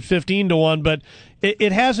later on at 15-1. But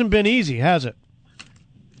it hasn't been easy, has it?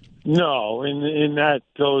 No, and that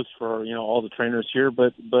goes for, all the trainers here,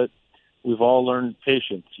 but we've all learned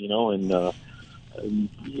patience, and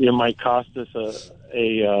it might cost us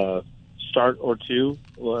a start or two,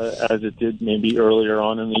 as it did maybe earlier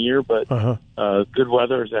on in the year, but good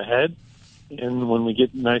weather is ahead, and when we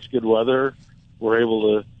get nice good weather, we're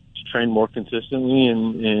able to train more consistently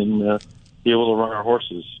and be able to run our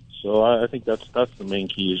horses. So I think that's the main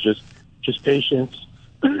key, is just patience,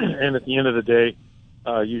 and at the end of the day,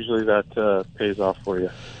 usually that pays off for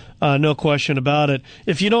you. No question about it.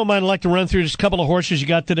 If you don't mind, I'd like to run through just a couple of horses you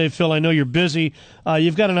got today, Phil. I know you're busy.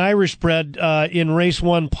 You've got an Irish bred in race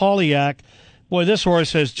 1, Polyak. Boy, this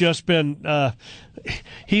horse has just been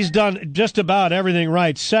he's done just about everything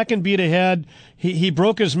right. Second beat ahead. He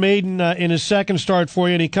broke his maiden in his second start for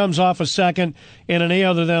you, and he comes off a second in an A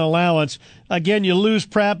other than allowance. Again, you lose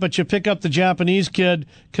Pratt, but you pick up the Japanese kid,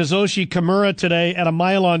 Kazushi Kimura, today at a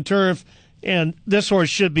mile on turf, and this horse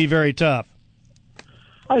should be very tough.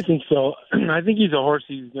 I think so. I think he's a horse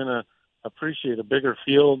he's going to appreciate a bigger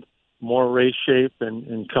field, more race shape,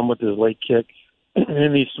 and come with his late kick.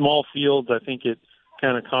 In these small fields, I think it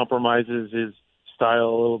kind of compromises his style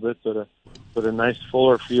a little bit, but a nice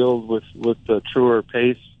fuller field with the truer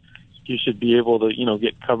pace, he should be able to,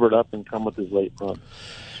 get covered up and come with his late run.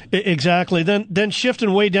 Exactly. Then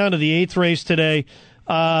shifting way down to the 8th race today,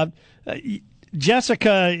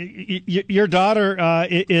 Jessica, your daughter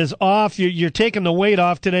is off. You're taking the weight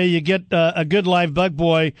off today. You get a good live bug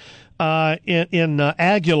boy in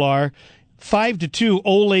Aguilar. 5-2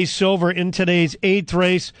 Ole Silver in today's 8th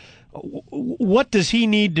race. What does he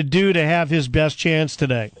need to do to have his best chance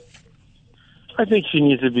today? I think she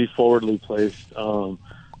needs to be forwardly placed.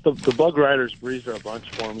 The bug riders breezed her a bunch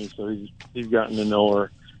for me, so he's gotten to know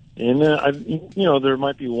her. And there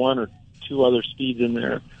might be one or two other speeds in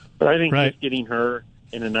there, but I think just getting her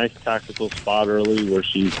in a nice tactical spot early where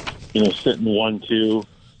she's sitting 1-2,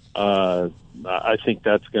 I think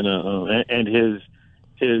that's gonna and his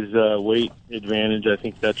weight advantage. I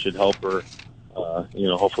think that should help her.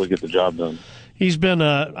 Hopefully get the job done. He's been,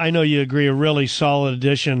 I know you agree, a really solid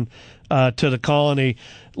addition to the colony.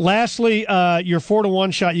 Lastly, your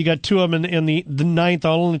 4-1 shot, you got 2 of them in the 9th.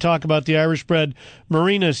 I'll only talk about the Irish-bred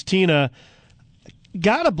Marina's Tina.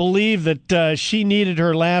 Got to believe that she needed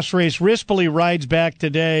her last race. Rispoli rides back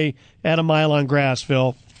today at a mile on grass,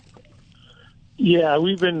 Phil. Yeah,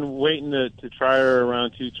 we've been waiting to try her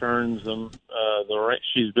around 2 turns.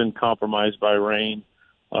 She's been compromised by rain,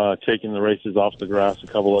 taking the races off the grass a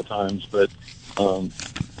couple of times, but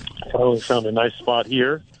finally found a nice spot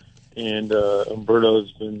here. And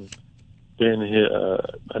Umberto's been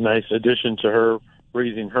a nice addition to her,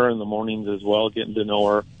 breathing her in the mornings as well, getting to know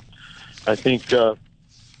her. I think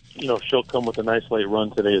she'll come with a nice late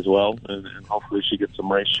run today as well, and hopefully she gets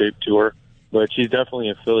some race shape to her. But she's definitely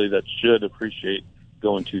a filly that should appreciate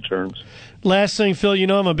going 2 turns. Last thing, Phil,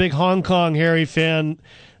 I'm a big Hong Kong Harry fan.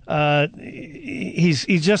 He's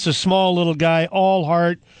just a small little guy, all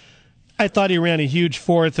heart. I thought he ran a huge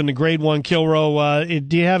 4th in the Grade 1 Kilroe.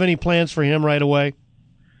 Do you have any plans for him right away?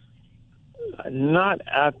 Not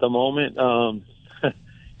at the moment.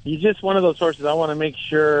 He's just one of those horses. I want to make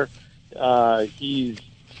sure he's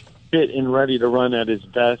fit and ready to run at his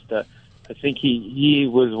best. I think he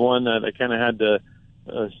was one that I kind of had to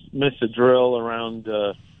miss a drill around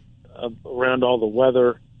all the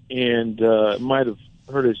weather, and might have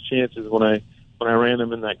hurt his chances when I ran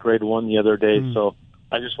him in that Grade 1 the other day. So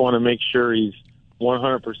I just want to make sure he's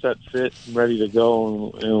 100% fit and ready to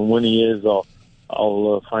go, and when he is,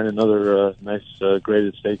 I'll find another nice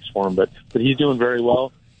graded stakes for him. But he's doing very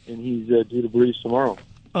well, and he's due to breeze tomorrow.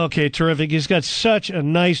 Okay, terrific. He's got such a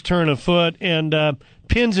nice turn of foot, and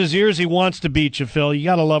pins his ears. He wants to beat you, Phil. You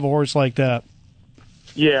got to love a horse like that.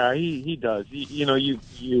 Yeah, he does.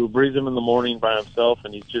 You breeze him in the morning by himself,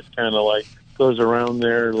 and he's just kind of like goes around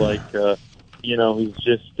there like he's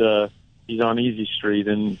just he's on easy street.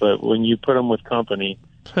 But when you put him with company,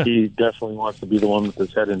 he definitely wants to be the one with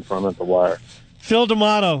his head in front of the wire. Phil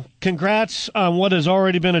D'Amato, congrats on what has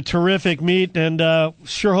already been a terrific meet, and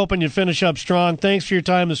sure hoping you finish up strong. Thanks for your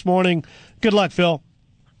time this morning. Good luck, Phil.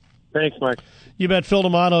 Thanks, Mike. You bet. Phil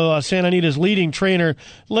D'Amato, Santa Anita's leading trainer.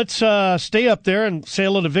 Let's stay up there and say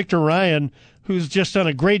hello to Victor Ryan, who's just done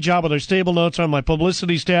a great job with our stable notes on my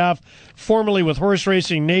publicity staff, formerly with Horse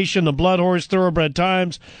Racing Nation, the Blood Horse, Thoroughbred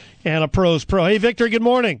Times, and a Pros Pro. Hey, Victor, good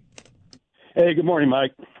morning. Hey, good morning,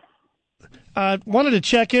 Mike. Wanted to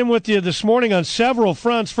check in with you this morning on several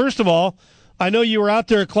fronts. First of all, I know you were out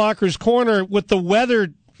there at Clocker's Corner with the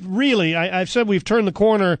weather. Really, I've said we've turned the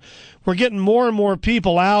corner. We're getting more and more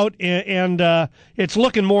people out, and it's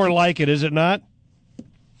looking more like it, is it not?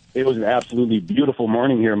 It was an absolutely beautiful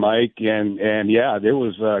morning here, Mike, and yeah, there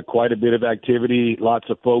was quite a bit of activity. Lots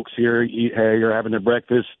of folks here having their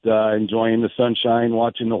breakfast, enjoying the sunshine,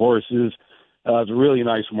 watching the horses. It was a really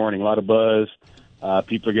nice morning, a lot of buzz.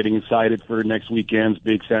 People are getting excited for next weekend's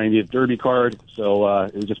big Santa Anita Derby card. So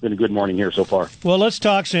it's just been a good morning here so far. Well, let's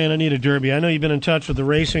talk Santa Anita Derby. I know you've been in touch with the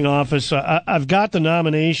racing office. I've got the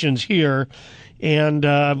nominations here. And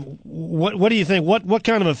what do you think? What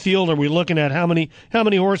kind of a field are we looking at? How many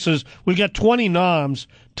horses? We've got 20 noms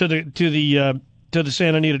to the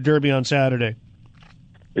Santa Anita Derby on Saturday.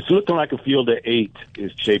 It's looking like a field of 8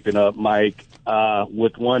 is shaping up, Mike,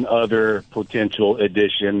 with one other potential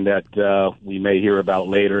addition that we may hear about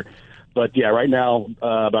later. But yeah, right now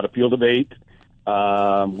about a field of 8.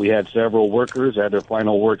 We had several workers at their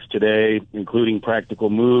final works today, including Practical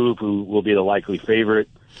Move, who will be the likely favorite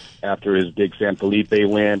after his big San Felipe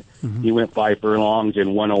win. Mm-hmm. He went 5 furlongs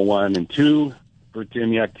in 101 and 2 for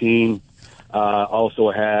Tim Yakteen. Also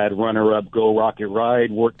had runner-up Go Rocket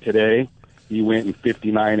Ride work today. He went in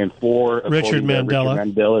 59 and 4. Richard Mandela.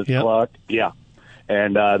 Richard Mandela's clock. Yeah.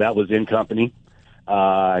 And that was in company.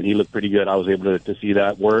 And he looked pretty good. I was able to see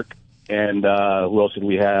that work. And who else did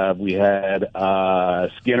we have? We had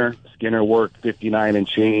Skinner. Skinner worked 59 and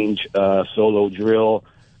change, solo drill.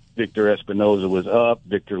 Victor Espinoza was up.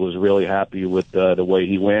 Victor was really happy with the way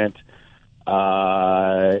he went.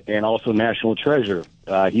 and also National Treasure.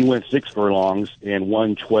 He went 6 furlongs and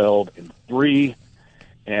won 12-3.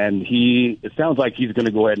 And it sounds like he's going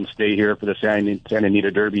to go ahead and stay here for the Santa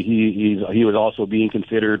Anita Derby. He was also being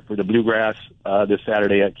considered for the Bluegrass this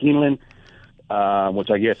Saturday at Keeneland, which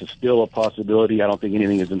I guess is still a possibility. I don't think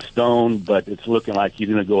anything is in stone, but it's looking like he's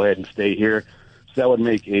going to go ahead and stay here. So that would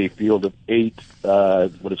make a field of 8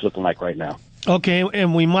 what it's looking like right now. Okay,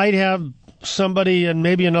 and we might have somebody and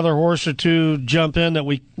maybe another horse or two jump in that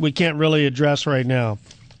we can't really address right now.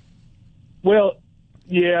 Well,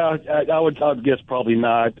 yeah, I would guess probably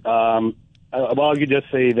not. Well, I could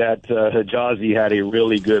just say that Hijazi had a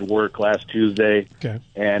really good work last Tuesday. Okay.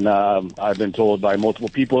 And I've been told by multiple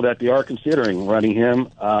people that they are considering running him.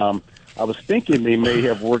 I was thinking they may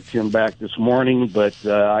have worked him back this morning, but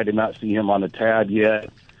I did not see him on the tab yet.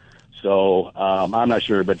 So I'm not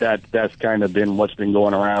sure, but that's kind of been what's been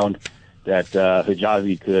going around, that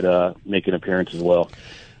Hijazi could make an appearance as well.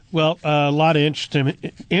 Well, a lot of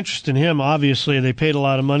interest in him, obviously. They paid a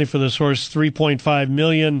lot of money for this horse, $3.5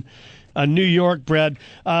 million, a New York bred.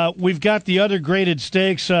 We've got the other graded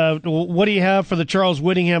stakes. What do you have for the Charles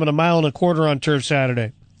Whittingham at 1.25 miles on turf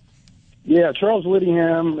Saturday? Yeah, Charles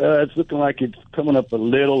Whittingham, it's looking like it's coming up a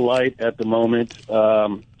little light at the moment,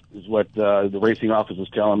 is what the racing office was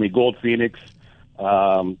telling me. Gold Phoenix,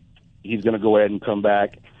 he's going to go ahead and come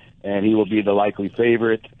back, and he will be the likely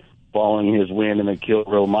favorite following his win in the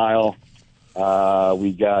Kilrow Mile.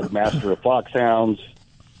 We got Master of Foxhounds.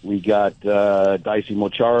 We got Dicey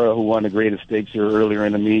Mochara, who won the greatest stakes here earlier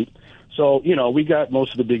in the meet. So, we got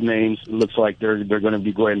most of the big names. It looks like they're going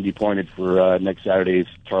to go ahead and be pointed for next Saturday's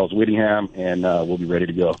Charles Whittingham, and we'll be ready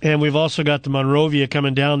to go. And we've also got the Monrovia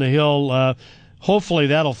coming down the hill. Hopefully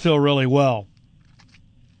that'll fill really well.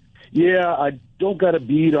 Yeah, I don't got a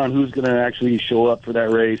beat on who's going to actually show up for that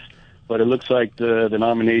race, but it looks like the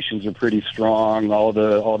nominations are pretty strong. All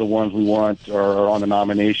the ones we want are on the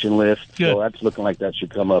nomination list. Good. So that's looking like that should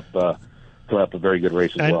come up a very good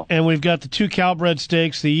race as well. And we've got the 2 Calbred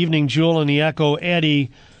stakes, the Evening Jewel and the Echo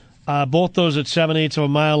Eddie, both those at 7/8 of a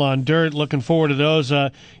mile on dirt. Looking forward to those.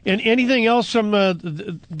 And anything else from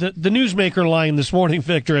the newsmaker line this morning,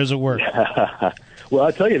 Victor, as it were? Well,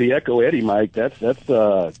 I tell you, the Echo Eddie, Mike, that's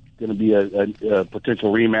going to be a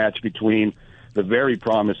potential rematch between the very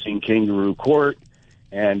promising Kangaroo Court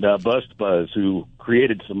and Bust Buzz, who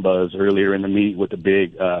created some buzz earlier in the meet with a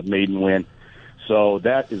big maiden win. So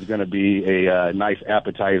that is going to be a nice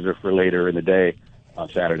appetizer for later in the day on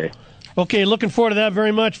Saturday. Okay, looking forward to that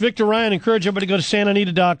very much. Victor Ryan, encourage everybody to go to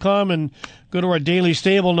santanita.com and go to our daily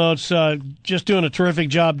stable notes. Just doing a terrific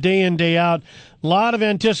job day in, day out. A lot of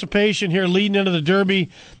anticipation here leading into the Derby.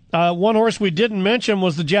 One horse we didn't mention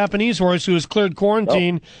was the Japanese horse who has cleared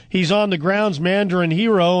quarantine. Oh. He's on the grounds, Mandarin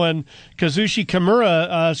Hero, and Kazushi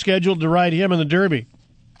Kimura scheduled to ride him in the Derby.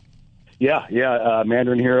 Yeah,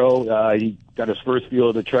 Mandarin Hero. He got his first feel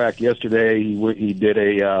of the track yesterday. He did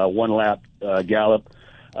a one-lap gallop.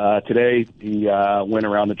 Today, he went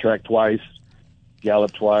around the track twice,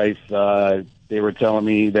 galloped twice. They were telling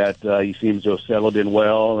me that he seems to have settled in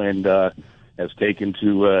well and has taken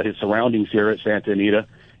to his surroundings here at Santa Anita.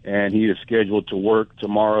 And he is scheduled to work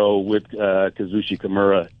tomorrow with Kazushi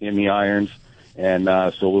Kimura in the irons. And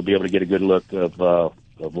so we'll be able to get a good look of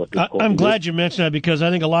what this I'm glad you mentioned that, because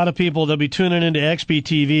I think a lot of people, they'll be tuning into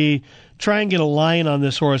XBTV, try and get a line on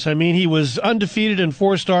this horse. I mean, he was undefeated in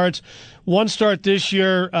 4 starts. 1 start this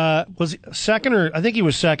year. Was second, or I think he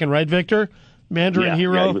was second, right, Victor? Mandarin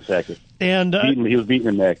Hero. Yeah, he was second. And he was beating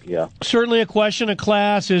the neck, yeah. Certainly a question of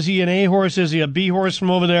class. Is he an A horse? Is he a B horse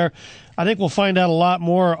from over there? I think we'll find out a lot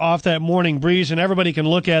more off that morning breeze, and everybody can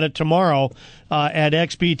look at it tomorrow at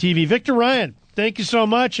XBTV. Victor Ryan, thank you so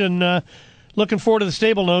much, and looking forward to the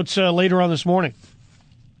stable notes later on this morning.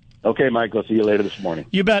 Okay, Mike, I'll see you later this morning.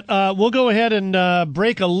 You bet. We'll go ahead and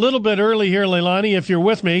break a little bit early here, Leilani, if you're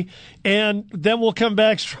with me, and then we'll come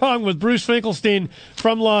back strong with Bruce Finkelstein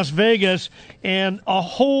from Las Vegas and a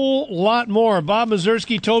whole lot more. Bob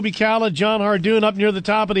Mazursky, Toby Calla, John Hardoon up near the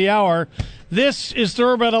top of the hour. This is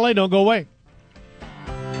Thoroughbred LA. Don't go away.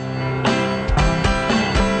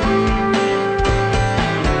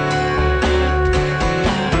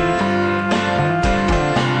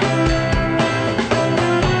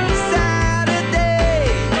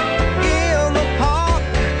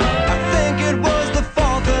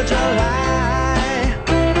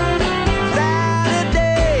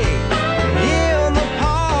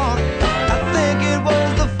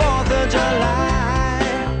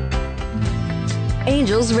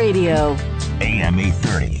 Radio. AM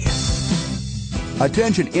 830.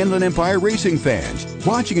 Attention Inland Empire racing fans.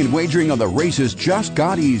 Watching and wagering on the races just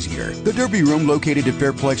got easier. The Derby Room located at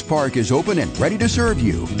Fairplex Park is open and ready to serve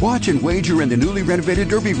you. Watch and wager in the newly renovated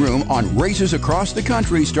Derby Room on races across the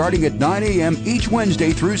country starting at 9 a.m. each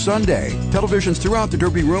Wednesday through Sunday. Televisions throughout the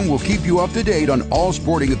Derby Room will keep you up to date on all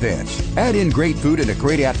sporting events. Add in great food and a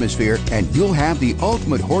great atmosphere, and you'll have the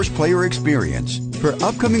ultimate horse player experience. For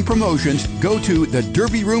upcoming promotions, go to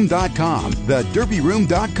thederbyroom.com.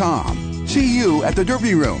 Thederbyroom.com. See you at the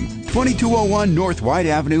Derby Room, 2201 North White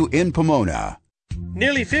Avenue in Pomona.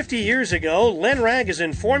 Nearly 50 years ago, Len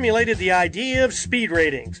Ragozin formulated the idea of speed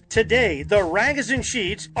ratings. Today, the Ragozin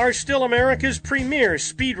sheets are still America's premier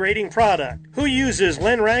speed rating product. Who uses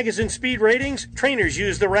Len Ragozin speed ratings? Trainers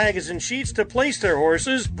use the Ragozin sheets to place their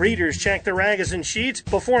horses. Breeders check the Ragozin sheets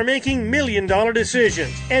before making million-dollar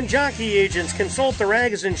decisions. And jockey agents consult the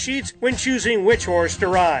Ragozin sheets when choosing which horse to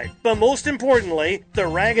ride. But most importantly, the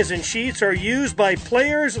Ragozin sheets are used by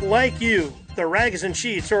players like you. The Ragozin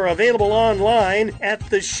sheets are available online at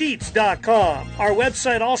thesheets.com. Our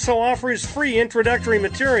website also offers free introductory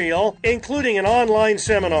material, including an online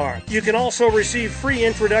seminar. You can also receive free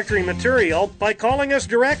introductory material by calling us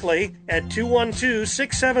directly at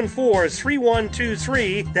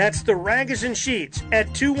 212-674-3123. That's the Ragozin sheets at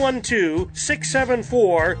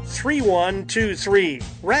 212-674-3123.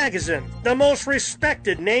 Ragozin, the most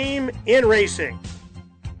respected name in racing.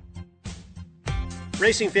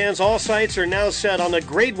 Racing fans, all sights are now set on the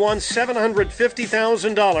Grade 1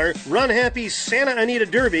 $750,000 Run Happy Santa Anita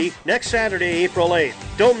Derby next Saturday, April 8th.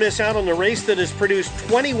 Don't miss out on the race that has produced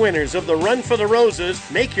 20 winners of the Run for the Roses.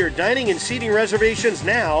 Make your dining and seating reservations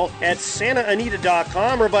now at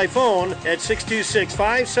santaanita.com or by phone at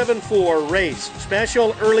 626-574-RACE.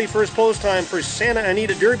 Special early first post time for Santa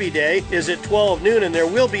Anita Derby Day is at 12 noon, and there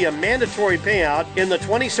will be a mandatory payout in the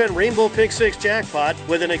 20-cent Rainbow Pick 6 jackpot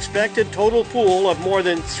with an expected total pool of more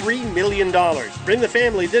than $3 million. Bring the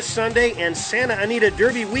family this Sunday and Santa Anita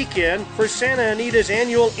Derby weekend for Santa Anita's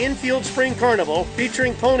annual Infield Spring Carnival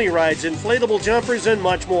featuring pony rides, inflatable jumpers, and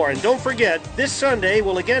much more. And don't forget, this Sunday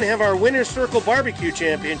we'll again have our Winner's Circle Barbecue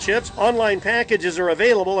Championships. Online packages are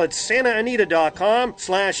available at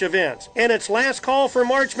santaanita.com/events. And it's last call for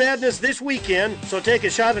March Madness this weekend, so take a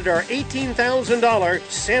shot at our $18,000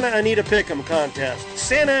 Santa Anita Pick'em contest.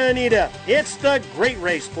 Santa Anita, it's the great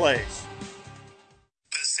race place.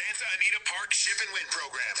 Ship and Win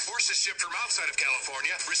program. Horses shipped from outside of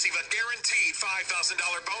California receive a guaranteed $5,000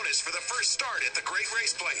 bonus for the first start at the Great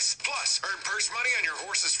Race Place. Plus, earn purse money on your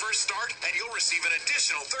horse's first start, and you'll receive an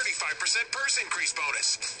additional 35% purse increase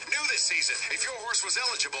bonus. New this season, if your horse was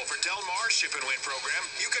eligible for Del Mar's Ship and Win program,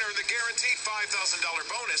 you can earn the guaranteed $5,000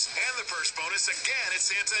 bonus and the purse bonus again at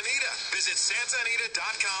Santa Anita. Visit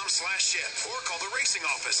santaanita.com/ship or call the racing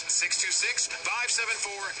office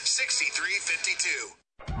 626-574-6352.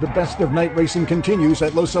 The best of night racing continues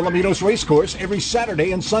at Los Alamitos Racecourse every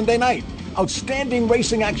Saturday and Sunday night. Outstanding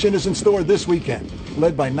racing action is in store this weekend,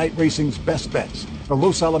 led by night racing's best bets, the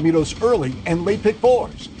Los Alamitos early and late pick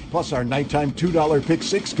fours. Plus, our nighttime $2 pick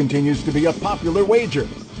six continues to be a popular wager.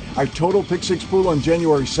 Our total pick six pool on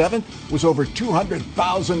January 7th was over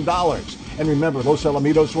 $200,000. And remember, Los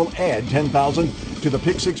Alamitos will add $10,000 to the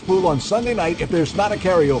pick six pool on Sunday night if there's not a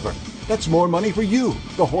carryover. That's more money for you,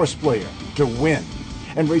 the horse player, to win.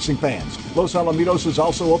 And racing fans, Los Alamitos is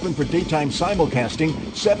also open for daytime simulcasting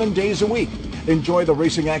 7 days a week. Enjoy the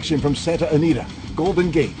racing action from Santa Anita,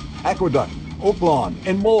 Golden Gate, Aqueduct, Oaklawn,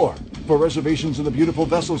 and more. For reservations in the Beautiful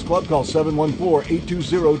Vessels Club, call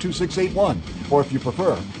 714-820-2681. Or if you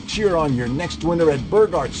prefer, cheer on your next winner at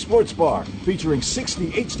Burghart's Sports Bar, featuring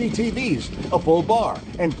 60 HD TVs, a full bar,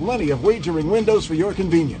 and plenty of wagering windows for your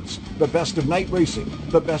convenience. The best of night racing,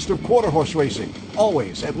 the best of quarter horse racing,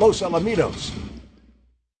 always at Los Alamitos.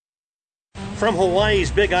 From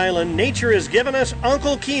Hawaii's Big Island, nature has given us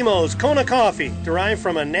Uncle Kimo's Kona coffee, derived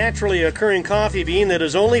from a naturally occurring coffee bean that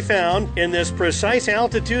is only found in this precise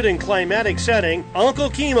altitude and climatic setting.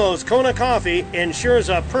 Uncle Kimo's Kona coffee ensures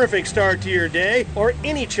a perfect start to your day or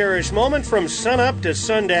any cherished moment from sunup to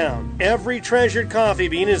sundown. Every treasured coffee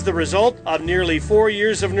bean is the result of nearly 4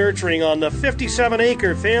 years of nurturing on the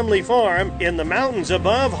 57-acre family farm in the mountains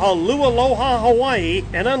above Holualoha, Hawaii.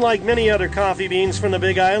 And unlike many other coffee beans from the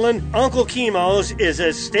Big Island, Uncle Kimo's is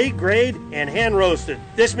estate grade and hand roasted.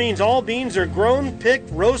 This means all beans are grown,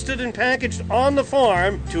 picked, roasted, and packaged on the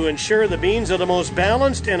farm to ensure the beans are the most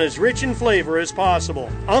balanced and as rich in flavor as possible.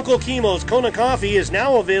 Uncle Kimo's Kona coffee is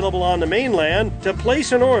now available on the mainland. To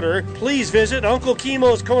place an order, please visit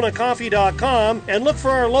UncleKimosKonaCoffee.com and look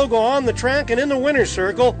for our logo on the track and in the winner's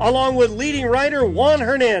circle, along with leading writer Juan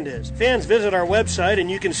Hernandez. Fans, visit our website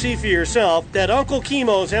and you can see for yourself that Uncle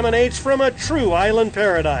Kimo's emanates from a true island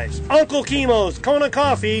paradise. Uncle Kimo's Eskimos, Kona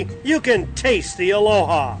Coffee, you can taste the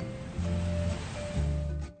aloha.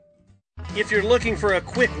 If you're looking for a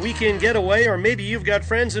quick weekend getaway, or maybe you've got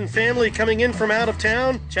friends and family coming in from out of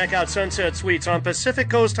town, check out Sunset Suites on Pacific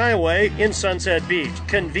Coast Highway in Sunset Beach.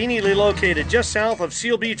 Conveniently located just south of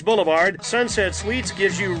Seal Beach Boulevard, Sunset Suites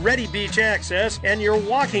gives you ready beach access and your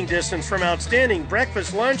walking distance from outstanding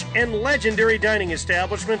breakfast, lunch, and legendary dining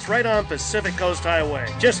establishments right on Pacific Coast Highway.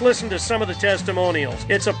 Just listen to some of the testimonials.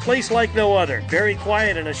 It's a place like no other. Very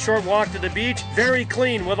quiet and a short walk to the beach. Very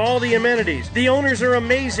clean with all the amenities. The owners are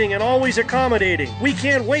amazing and always accommodating. We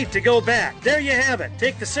can't wait to go back. There you have it.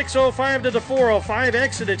 Take the 605 to the 405,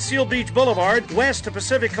 exit at Seal Beach Boulevard, west to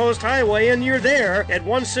Pacific Coast Highway, and you're there at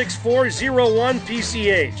 16401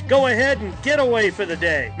 PCH. Go ahead and get away for the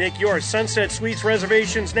day. Make your Sunset Suites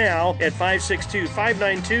reservations now at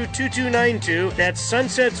 562-592-2292. That's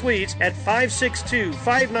Sunset Suites at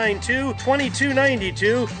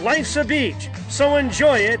 562-592-2292. Life's a beach, so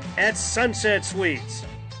enjoy it at Sunset Suites.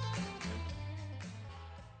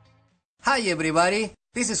 Hi everybody,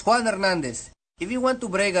 this is Juan Hernandez. If you want to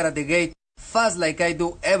break out of the gate fast like I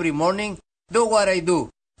do every morning, do what I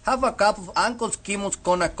do. Have a cup of Uncle Skimmel's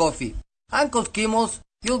Kona coffee. Uncle Skimmel's,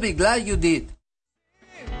 you'll be glad you did.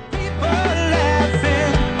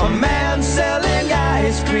 A man selling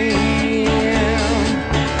ice cream,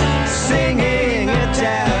 singing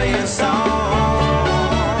Italian songs.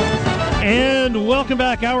 And welcome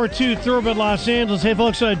back, Hour 2, Thoroughbred Los Angeles. Hey,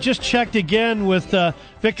 folks, I just checked again with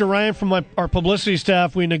Victor Ryan from our publicity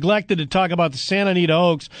staff. We neglected to talk about the Santa Anita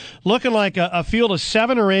Oaks. Looking like a field of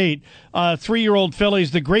 7 or 8 3-year-old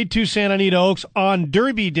fillies, the Grade 2 Santa Anita Oaks on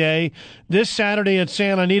Derby Day this Saturday at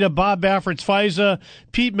Santa Anita. Bob Baffert's FISA,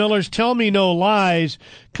 Pete Miller's Tell Me No Lies,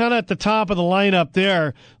 kind of at the top of the lineup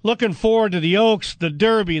there. Looking forward to the Oaks, the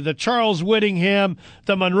Derby, the Charles Whittingham,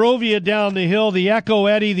 the Monrovia down the hill, the Echo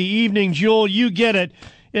Eddie, the Evening Jewel. You get it.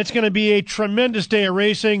 It's going to be a tremendous day of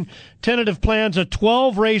racing. Tentative plans, a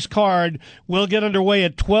 12-race card will get underway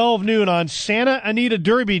at 12 noon on Santa Anita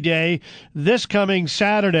Derby Day this coming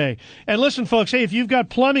Saturday. And listen, folks, hey, if you've got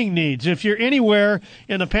plumbing needs, if you're anywhere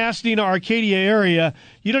in the Pasadena-Arcadia area,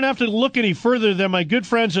 you don't have to look any further than my good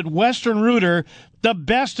friends at Western Rooter, the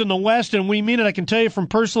best in the West, and we mean it. I can tell you from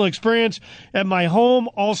personal experience at my home,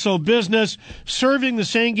 also business, serving the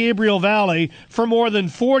San Gabriel Valley for more than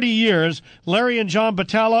 40 years. Larry and John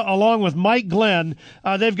Batalla, along with Mike Glenn,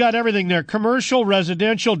 they've got everything there. Commercial,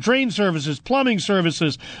 residential, drain services, plumbing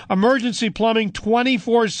services, emergency plumbing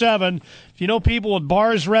 24/7. If you know people with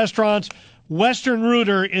bars, restaurants, Western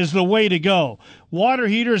Rooter is the way to go. Water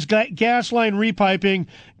heaters, gas line repiping,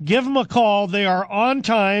 give them a call. They are on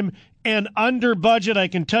time and under budget, I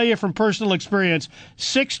can tell you from personal experience.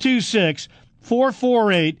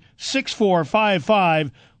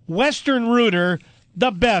 626-448-6455. Western Rooter, the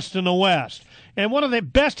best in the West. And one of the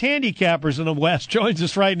best handicappers in the West joins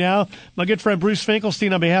us right now, my good friend Bruce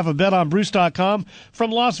Finkelstein on behalf of BetOnBruce.com from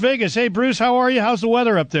Las Vegas. Hey, Bruce, how are you? How's the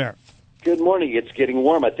weather up there? Good morning. It's getting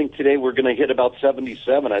warm. I think today we're going to hit about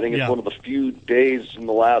 77. I think it's one of the few days in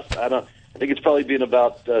the last, I think it's probably been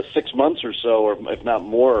about 6 months or so, or if not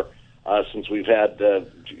more, since we've had,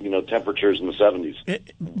 temperatures in the 70s.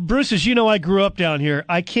 Bruce, as you know, I grew up down here.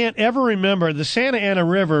 I can't ever remember. The Santa Ana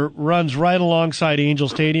River runs right alongside Angel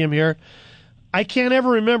Stadium here. I can't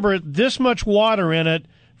ever remember this much water in it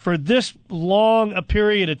for this long a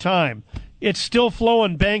period of time. It's still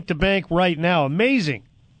flowing bank to bank right now. Amazing.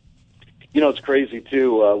 You know, it's crazy,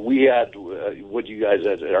 too. We had, what you guys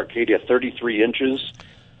had at Arcadia, 33 inches.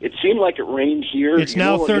 It seemed like it rained here. It's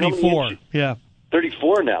now 34, yeah.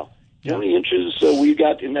 34 now. How many inches we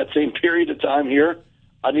got in that same period of time here?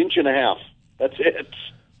 1.5 inches. That's it.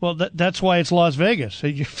 Well, that's why it's Las Vegas.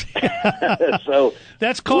 So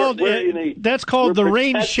that's called the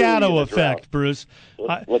rain shadow effect, Bruce.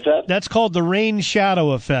 What's that? That's called the rain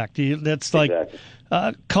shadow effect. That's like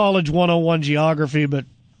college 101 geography, but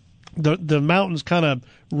the mountains kind of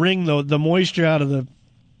wring the moisture out of the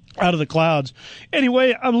clouds.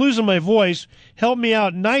 Anyway, I'm losing my voice. Help me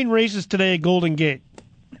out. 9 races today at Golden Gate.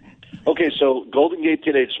 Okay, so Golden Gate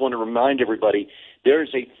today, I just want to remind everybody, there is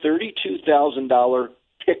a $32,000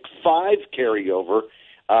 Pick 5 carryover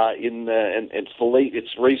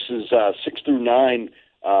it's races 6 through 9,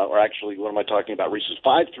 or actually, what am I talking about? Races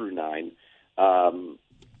 5 through 9.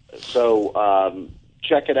 So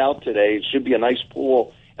check it out today. It should be a nice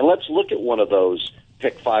pool. And let's look at one of those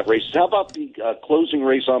Pick 5 races. How about the closing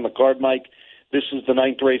race on the card, Mike? This is the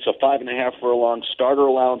 9th race, a 5.5 furlong, starter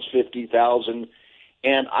allowance $50,000.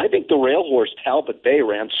 And I think the rail horse Talbot Bay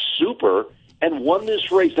ran super and won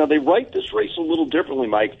this race. Now, they write this race a little differently,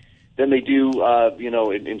 Mike, than they do,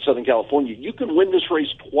 in Southern California. You can win this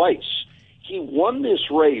race twice he won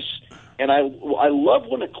this race, and I love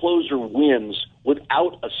when a closer wins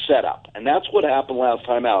without a setup, and that's what happened last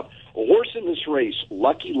time out. A horse in this race,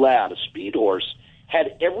 Lucky Lad, a speed horse,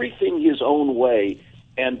 had everything his own way,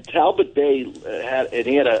 and Talbot Bay had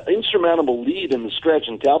an insurmountable lead in the stretch,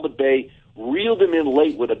 and Talbot Bay reeled him in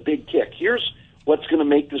late with a big kick. Here's what's going to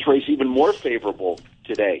make this race even more favorable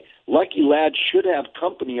today. Lucky Lad should have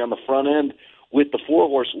company on the front end with the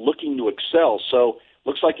 4-horse Looking to Excel, so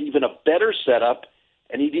looks like even a better setup,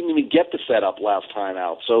 and he didn't even get the setup last time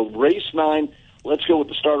out. So race 9, let's go with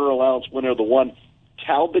the starter allowance winner of the 1,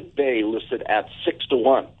 Talbot Bay, listed at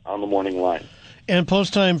 6-1 on the morning line. And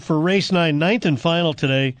post time for race 9, 9th and final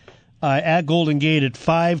today at Golden Gate at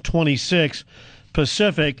 5:26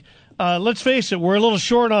 Pacific. Let's face it, we're a little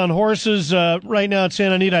short on horses right now at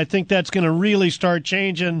Santa Anita. I think that's going to really start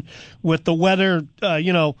changing with the weather,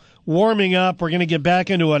 warming up. We're going to get back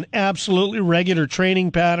into an absolutely regular training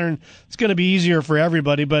pattern. It's going to be easier for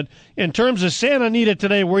everybody. But in terms of Santa Anita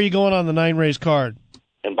today, where are you going on the 9-race card?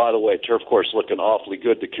 And by the way, turf course looking awfully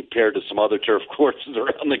good compared to some other turf courses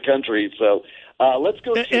around the country. So let's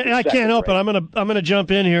go. And I can't help it. I'm gonna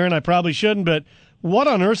jump in here, and I probably shouldn't, but what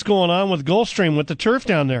on earth's going on with Gulfstream with the turf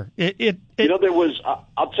down there? There was.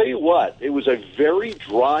 I'll tell you what. It was a very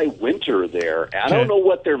dry winter there. I don't know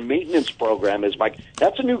what their maintenance program is, Mike.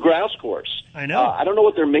 That's a new grass course. I know. I don't know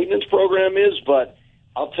what their maintenance program is, but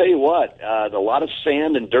I'll tell you what. A lot of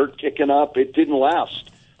sand and dirt kicking up. It didn't last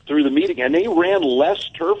through the meeting, and they ran less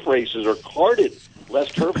turf races or carted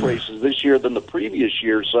less turf races this year than the previous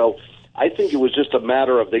year. So I think it was just a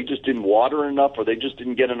matter of they just didn't water enough, or they just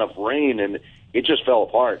didn't get enough rain, and it just fell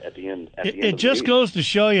apart at the end. It just goes to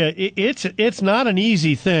show you it's not an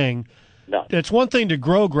easy thing. No, it's one thing to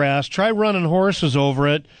grow grass. Try running horses over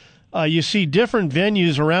it. You see different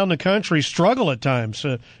venues around the country struggle at times.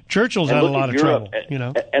 Churchill's had a lot of trouble.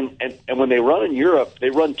 And when they run in Europe, they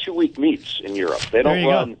run 2-week meets in Europe. They don't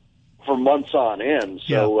run for months on end.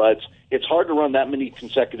 So it's hard to run that many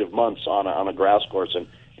consecutive months on a grass course and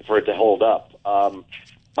for it to hold up.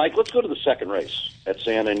 Mike, let's go to the second race at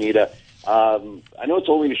Santa Anita. I know it's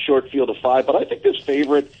only a short field of 5, but I think this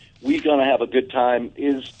favorite, We're Gonna Have a Good Time,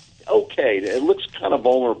 is okay. It looks kind of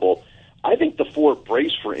vulnerable. I think the 4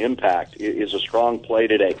 Brace for Impact is a strong play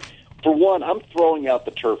today. For one, I'm throwing out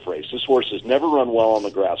the turf race. This horse has never run well on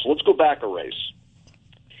the grass. So let's go back a race.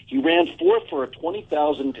 He ran 4th for a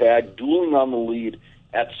 20,000 tag, dueling on the lead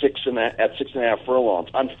at 6.5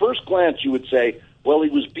 furlongs. On first glance, you would say, well, he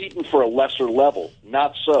was beaten for a lesser level.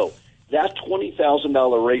 Not so. That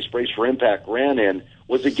 $20,000 race Brace for Impact ran in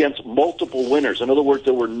was against multiple winners. In other words,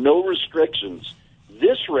 there were no restrictions.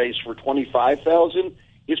 This race for $25,000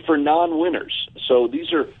 is for non-winners. So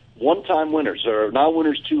these are one-time winners, or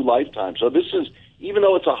non-winners 2 lifetimes. So this is, even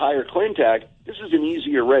though it's a higher claim tag, this is an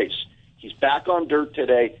easier race. He's back on dirt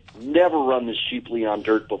today, never run this cheaply on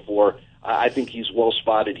dirt before. I think he's well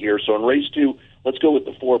spotted here. So in race 2, let's go with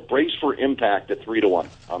the 4 Brace for Impact at 3-1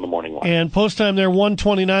 on the morning line. And post time there,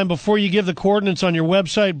 1:29. Before you give the coordinates on your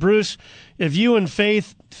website, Bruce, if you and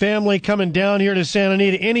Faith family coming down here to Santa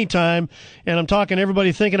Anita anytime, and I'm talking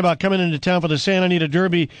everybody thinking about coming into town for the Santa Anita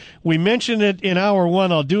Derby, we mentioned it in hour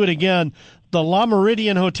 1. I'll do it again. The La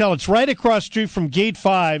Meridian Hotel. It's right across the street from Gate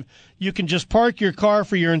 5. You can just park your car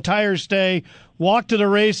for your entire stay, walk to the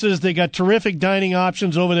races. They got terrific dining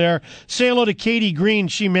options over there. Say hello to Katie Green.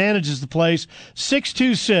 She manages the place.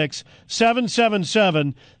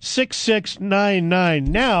 626-777-6699.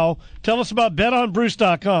 Now, tell us about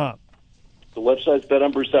betonbruce.com. The website's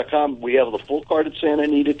betonbruce.com. We have the full card at Santa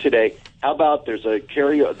Anita today. How about there's a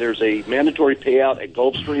mandatory payout at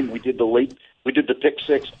Gulfstream. We did the pick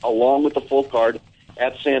 6 along with the full card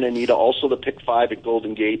at Santa Anita. Also the pick 5 at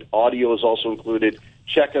Golden Gate. Audio is also included.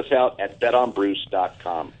 Check us out at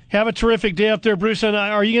betonbruce.com. Have a terrific day up there, Bruce. And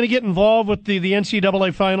are you going to get involved with the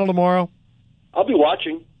NCAA final tomorrow? I'll be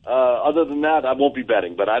watching. Other than that, I won't be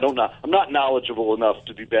betting. But I'm not knowledgeable enough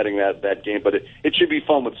to be betting that game. But it should be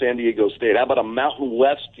fun with San Diego State. How about a Mountain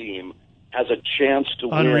West team has a chance to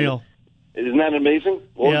win? Unreal. Isn't that amazing?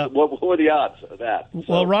 What are the odds of that?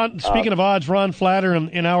 Well, Ron, speaking of odds, Ron Flatter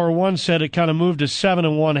in hour 1 said it kind of moved to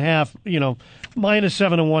 7.5, minus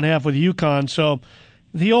 7.5 with UConn. So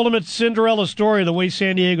the ultimate Cinderella story, the way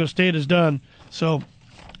San Diego State has done. So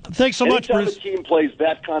thanks so much, Bruce. Anytime a team plays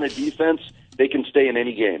that kind of defense, they can stay in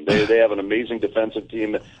any game. They have an amazing defensive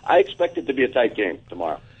team. I expect it to be a tight game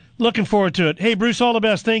tomorrow. Looking forward to it. Hey, Bruce, all the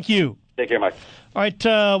best. Thank you. Take care, Mike. All right,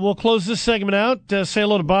 we'll close this segment out. Say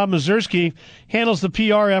hello to Bob Mazurski. Handles the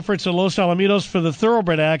PR efforts at Los Alamitos for the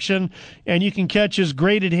Thoroughbred action, and you can catch his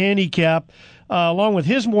graded handicap along with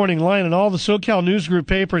his morning line in all the SoCal News Group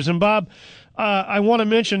papers. And, Bob, I want to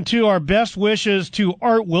mention, too, our best wishes to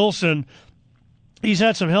Art Wilson. He's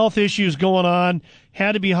had some health issues going on,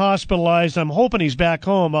 had to be hospitalized. I'm hoping he's back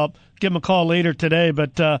home. I'll give him a call later today,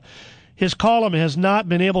 but his column has not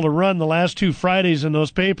been able to run the last 2 Fridays in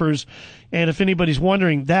those papers, and if anybody's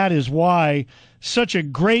wondering, that is why. Such a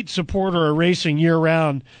great supporter of racing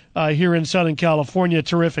year-round here in Southern California.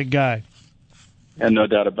 Terrific guy. And no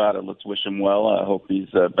doubt about it. Let's wish him well. I hope he's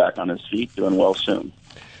back on his feet, doing well soon.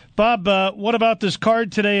 Bob, what about this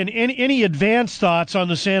card today, and any advanced thoughts on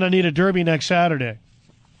the Santa Anita Derby next Saturday?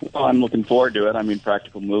 Well, I'm looking forward to it. I mean,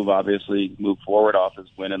 Practical Move obviously moved forward off his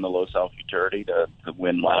win in the Los Al Futurity to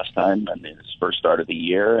win last time and his first start of the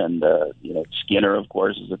year. And, Skinner, of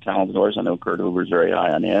course, is a talented horse. I know Kurt Hoover's very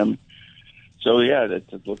high on him. So, yeah,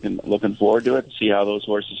 it's looking forward to it, to see how those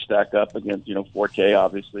horses stack up against, Forte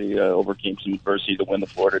obviously overcame some adversity to win the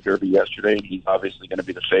Florida Derby yesterday. And he's obviously going to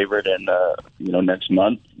be the favorite and, next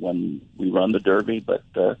month when we run the Derby. But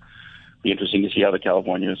be interesting to see how the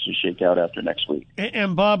Californians shake out after next week.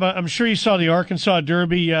 And Bob, I'm sure you saw the Arkansas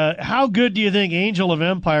Derby. How good do you think Angel of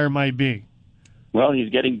Empire might be? Well,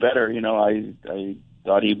 he's getting better. I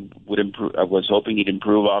thought he would improve. I was hoping he'd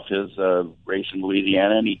improve off his race in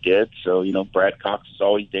Louisiana, and he did. So, Brad Cox is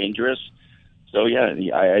always dangerous. So, yeah,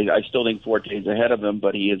 I still think Forte's ahead of him,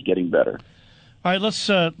 but he is getting better. All right,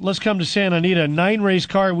 let's come to Santa Anita. 9-race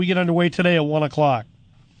card. We get underway today at 1 o'clock.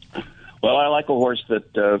 Well, I like a horse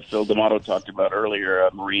that Phil D'Amato talked about earlier,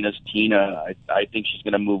 Marina's Tina. I think she's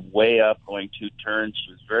going to move way up, going 2 turns.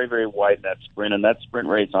 She was very, very wide in that sprint, and that sprint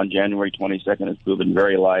race on January 22nd has proven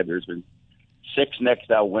very live. There's been 6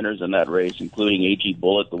 next-out winners in that race, including A.G.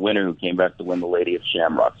 Bullet, the winner, who came back to win the Lady of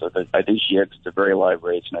Shamrock. So I think it's a very live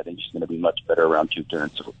race, and I think she's going to be much better around 2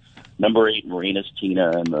 turns. So number 8, Marina's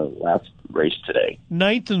Tina, in the last race today.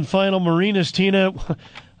 9th and final, Marina's Tina.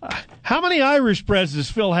 How many Irish breds does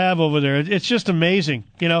Phil have over there? It's just amazing,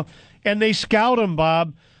 And they scout them,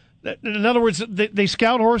 Bob. In other words, they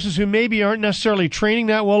scout horses who maybe aren't necessarily training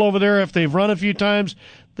that well over there. If they've run a few times,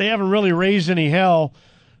 they haven't really raised any hell.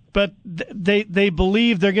 But they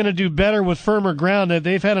believe they're going to do better with firmer ground.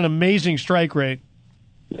 They've had an amazing strike rate.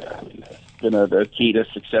 Yeah, it's been a key to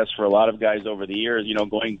success for a lot of guys over the years.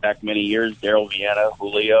 Going back many years, Darrell Vienna,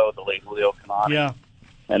 Julio, the late Julio Canani. Yeah.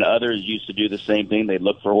 And others used to do the same thing. They'd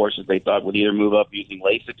look for horses they thought would either move up using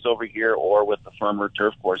Lasix over here or with the firmer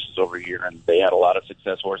turf courses over here. And they had a lot of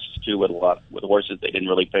success horses, too, with horses they didn't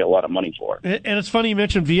really pay a lot of money for. And it's funny you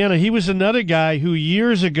mentioned Vienna. He was another guy who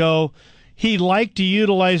years ago, he liked to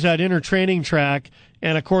utilize that inner training track.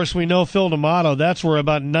 And, of course, we know Phil D'Amato, that's where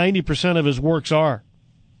about 90% of his works are.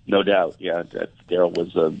 No doubt, yeah. Darrell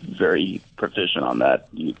was very proficient on that.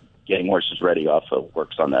 Getting horses ready off of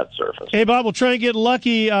works on that surface. Hey, Bob, we'll try and get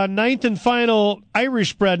lucky. 9th and final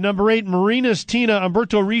Irish bred, number 8, Marina's Tina,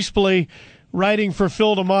 Umberto Rispoli, riding for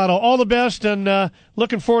Phil D'Amato. All the best, and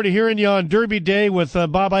looking forward to hearing you on Derby Day with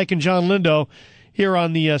Bob Ike and John Lindo here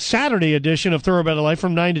on the Saturday edition of Thoroughbred Life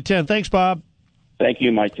from 9 to 10. Thanks, Bob. Thank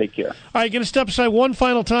you, Mike. Take care. All right, going to step aside one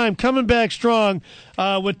final time. Coming back strong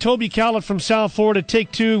with Toby Callett from South Florida.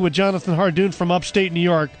 Take 2 with Jonathan Hardoon from upstate New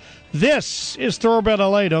York. This is Thoroughbred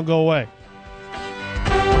LA. Don't go away.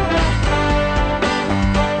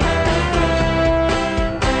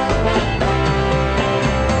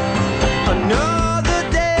 Another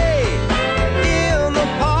day in the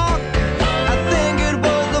park. I think it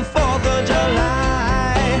was the 4th of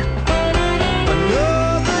July.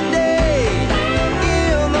 Another day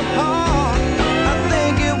in the park. I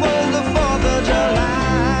think it was the 4th of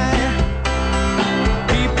July.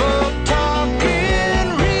 People talking,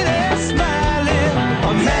 really smiling.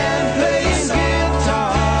 A man plays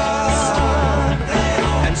guitar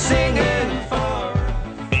and singing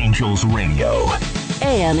for Angels Radio.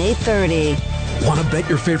 AM 830. Want to bet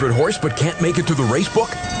your favorite horse but can't make it to the racebook?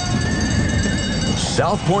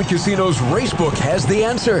 South Point Casino's Racebook has the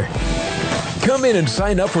answer. Come in and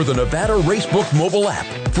sign up for the Nevada Racebook mobile app.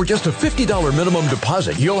 For just a $50 minimum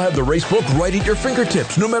deposit, you'll have the Racebook right at your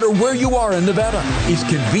fingertips, no matter where you are in Nevada. It's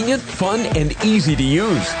convenient, fun, and easy to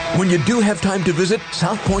use. When you do have time to visit,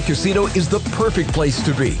 South Point Casino is the perfect place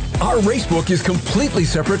to be. Our Racebook is completely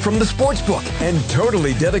separate from the Sportsbook and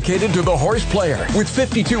totally dedicated to the horse player. With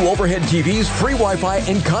 52 overhead TVs, free Wi-Fi,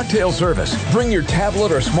 and cocktail service. Bring your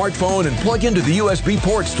tablet or smartphone and plug into the USB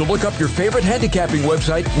ports to look up your favorite handicapping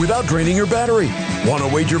website without draining your battery. Want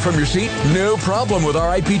to wager from your seat? No problem with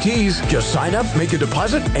our IPTs. Just sign up, make a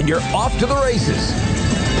deposit, and you're off to the races.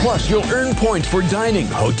 Plus, you'll earn points for dining,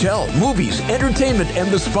 hotel, movies, entertainment, and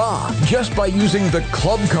the spa just by using the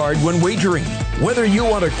club card when wagering. Whether you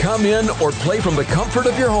want to come in or play from the comfort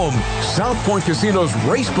of your home, South Point Casino's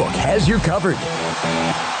Racebook has you covered.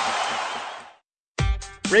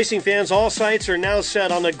 Racing fans, all sights are now set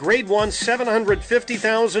on the Grade 1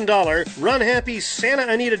 $750,000 Run Happy Santa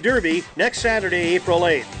Anita Derby next Saturday, April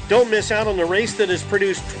 8th. Don't miss out on the race that has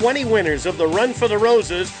produced 20 winners of the Run for the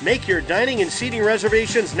Roses. Make your dining and seating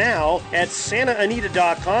reservations now at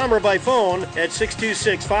santaanita.com or by phone at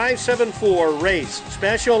 626-574-RACE.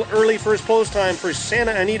 Special early first post time for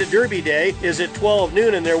Santa Anita Derby Day is at 12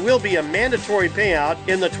 noon, and there will be a mandatory payout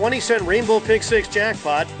in the 20-cent Rainbow Pick 6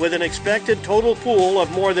 jackpot with an expected total pool of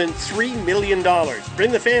more than $3 million.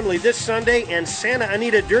 Bring the family this Sunday and Santa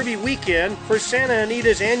Anita Derby weekend for Santa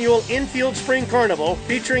Anita's annual Infield Spring Carnival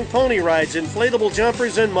featuring pony rides, inflatable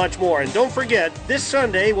jumpers, and much more. And don't forget, this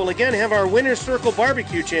Sunday we'll again have our Winner's Circle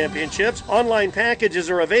Barbecue Championships. Online packages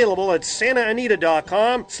are available at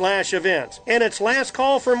santaanita.com/events. And it's last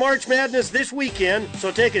call for March Madness this weekend,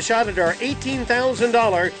 so take a shot at our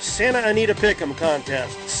 $18,000 Santa Anita Pick'em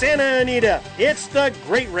contest. Santa Anita, it's the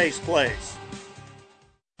great race place.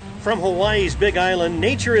 From Hawaii's Big Island,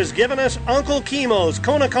 nature has given us Uncle Kimo's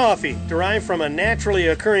Kona coffee, derived from a naturally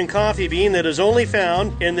occurring coffee bean that is only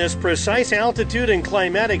found in this precise altitude and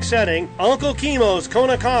climatic setting. Uncle Kimo's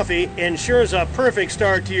Kona coffee ensures a perfect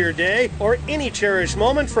start to your day or any cherished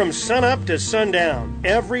moment from sunup to sundown.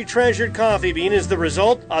 Every treasured coffee bean is the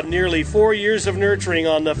result of nearly 4 years of nurturing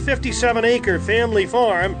on the 57-acre family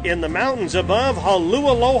farm in the mountains above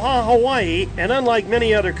Holualoha, Hawaii. And unlike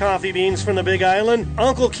many other coffee beans from the Big Island,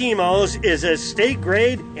 Uncle Kimo's is estate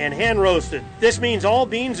grade and hand roasted. This means all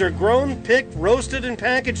beans are grown, picked, roasted, and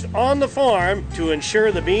packaged on the farm to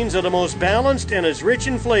ensure the beans are the most balanced and as rich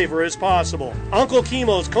in flavor as possible. Uncle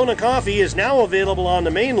Kimo's Kona coffee is now available on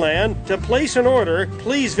the mainland. To place an order,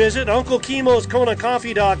 please visit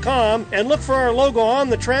UncleKimosKonaCoffee.com and look for our logo on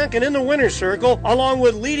the track and in the winner's circle, along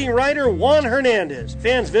with leading rider Juan Hernandez.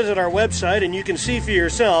 Fans, visit our website and you can see for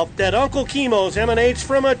yourself that Uncle Kimo's emanates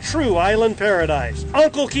from a true island paradise.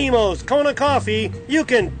 Uncle Kimo's Kona Coffee, you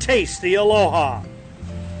can taste the aloha.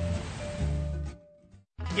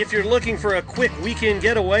 If you're looking for a quick weekend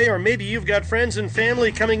getaway, or maybe you've got friends and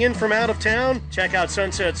family coming in from out of town, check out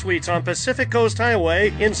Sunset Suites on Pacific Coast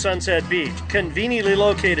Highway in Sunset Beach. Conveniently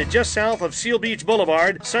located just south of Seal Beach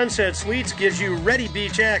Boulevard, Sunset Suites gives you ready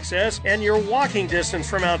beach access and your walking distance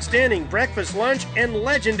from outstanding breakfast, lunch, and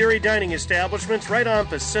legendary dining establishments right on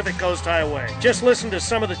Pacific Coast Highway. Just listen to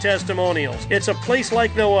some of the testimonials. It's a place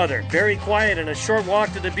like no other. Very quiet and a short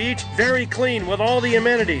walk to the beach. Very clean with all the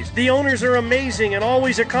amenities. The owners are amazing and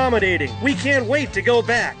always accommodating. We can't wait to go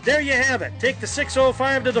back. There you have it. Take the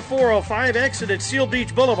 605 to the 405, exit at Seal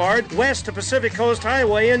Beach Boulevard, west to Pacific Coast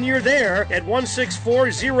Highway, and you're there at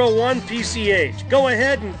 16401 PCH. Go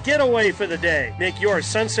ahead and get away for the day. Make your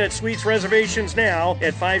Sunset Suites reservations now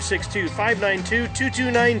at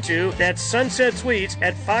 562-592-2292. That's Sunset Suites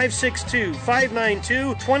at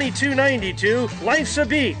 562-592-2292. Life's a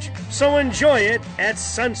beach, so enjoy it at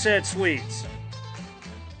Sunset Suites.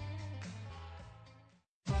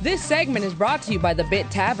 This segment is brought to you by the Bit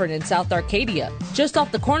Tavern in South Arcadia, just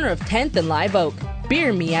off the corner of 10th and Live Oak.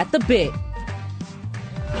 Beer me at the Bit.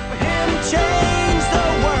 Change the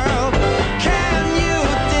world. Can you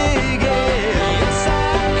dig it? Yes,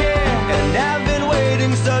 I can. And I've been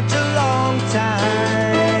waiting such a long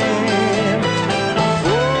time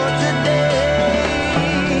for today.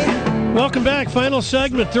 Welcome back. Final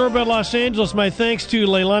segment, Thoroughbred Los Angeles. My thanks to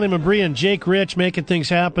Leilani Mabry and Jake Rich making things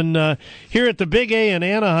happen here at the Big A in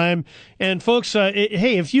Anaheim. And folks,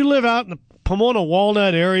 hey, if you live out in the Pomona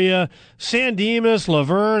Walnut area, San Dimas,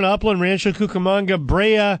 Laverne, Upland, Rancho Cucamonga,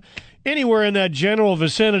 Brea, anywhere in that general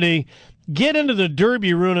vicinity, get into the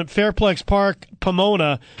Derby Room at Fairplex Park,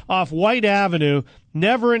 Pomona, off White Avenue.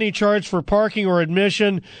 Never any charge for parking or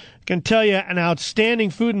admission. I can tell you, an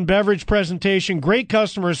outstanding food and beverage presentation, great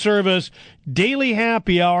customer service, daily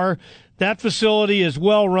happy hour. That facility is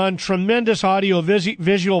well run, tremendous audio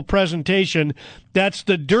visual presentation. That's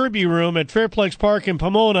the Derby Room at Fairplex Park in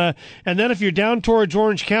Pomona. And then if you're down towards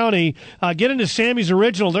Orange County, get into Sammy's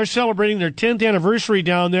Original. They're celebrating their 10th anniversary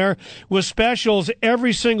down there with specials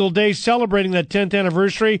every single day celebrating that 10th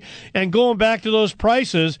anniversary and going back to those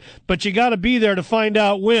prices. But you got to be there to find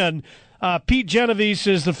out when. Pete Genovese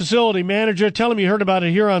is the facility manager. Tell him you heard about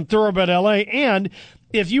it here on Thoroughbred LA. And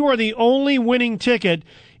if you are the only winning ticket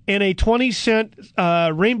in a 20-cent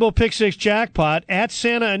Rainbow Pick 6 jackpot at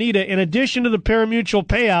Santa Anita, in addition to the pari-mutuel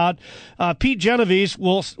payout, Pete Genovese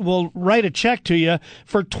will write a check to you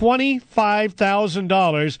for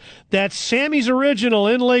 $25,000. That's Sammy's Original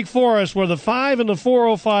in Lake Forest, where the 5 and the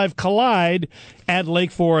 405 collide at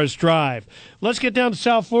Lake Forest Drive. Let's get down to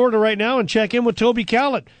South Florida right now and check in with Toby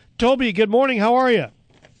Callett. Toby, good morning. How are you?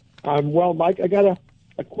 I'm well, Mike. I got a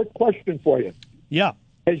quick question for you. Yeah.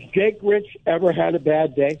 Has Jake Rich ever had a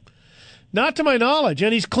bad day? Not to my knowledge,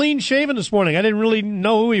 and he's clean shaven this morning. I didn't really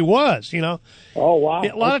know who he was, you know. Oh, wow.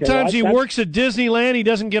 A lot of times he works at Disneyland. He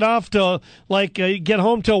doesn't get off till, get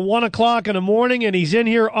home till 1 o'clock in the morning, and he's in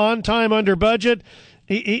here on time, under budget.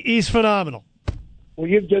 He's phenomenal. Well,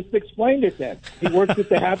 you've just explained it then. He works at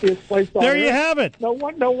the happiest place on There earth. you have it. No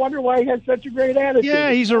wonder why he has such a great attitude.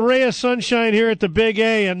 Yeah, he's a ray of sunshine here at the Big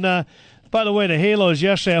A, and by the way, the Halos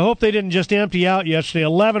yesterday, I hope they didn't just empty out yesterday.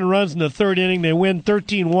 11 runs in the third inning. They win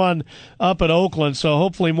 13-1 up at Oaklawn, so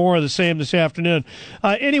hopefully more of the same this afternoon.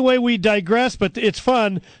 Anyway, we digress, but it's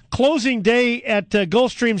fun. Closing day at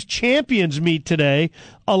Gulfstream's Champions Meet today.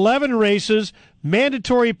 11 races,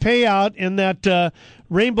 mandatory payout in that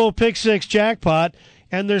Rainbow Pick 6 jackpot,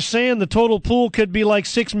 and they're saying the total pool could be like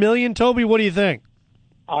 $6 million. Toby, what do you think?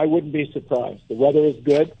 I wouldn't be surprised. The weather is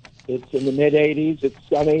good. It's in the mid-80s. It's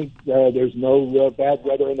sunny. There's no bad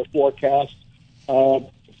weather in the forecast.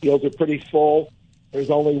 Fields are pretty full.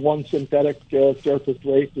 There's only one synthetic surface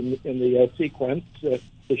race in the sequence. It's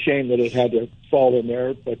a shame that it had to fall in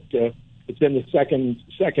there, but it's in the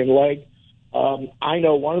second leg. I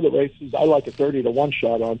know one of the races, I like a 30-1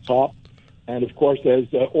 shot on top. And, of course, as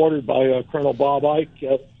ordered by Colonel Bob Ike,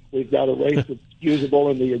 we've got a race that's usable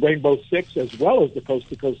in the Rainbow Six as well as the Coast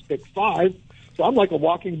to Coast Pick 5. So I'm like a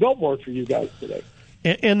walking billboard for you guys today.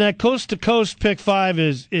 And that Coast to Coast Pick 5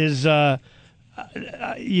 is you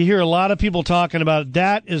hear a lot of people talking about it.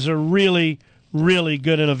 That is a really, really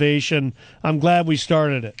good innovation. I'm glad we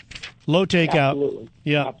started it. Low takeout. Absolutely.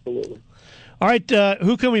 Yeah. Absolutely. All right,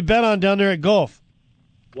 who can we bet on down there at Gulf?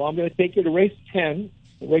 Well, I'm going to take you to race 10.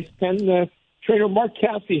 Race 10, trainer Mark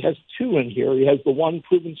Cassey has 2 in here. He has the 1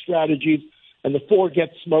 Proven Strategies and the 4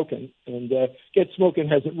 Get Smokin'. And Get Smokin'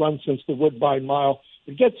 hasn't run since the Woodbine Mile.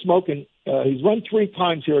 But Get Smokin', he's run 3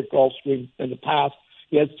 times here at Gulfstream in the past.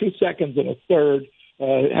 He has 2 seconds and a third.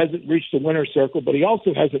 Hasn't reached the winner's circle, but he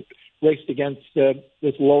also hasn't raced against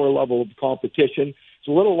this lower level of competition. It's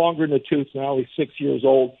a little longer in the tooth now. He's 6 years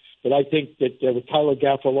old. But I think that with Tyler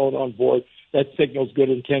Gaffalone on board, that signals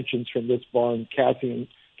good intentions from this barn. Cassey and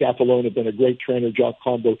Gaffalone have been a great trainer-jock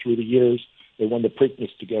combo through the years. They won the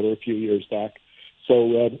Preakness together a few years back.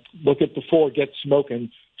 So look at the 4 Get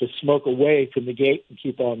Smokin' to smoke away from the gate and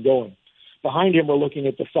keep on going. Behind him, we're looking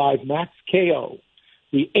at the 5 Max KO,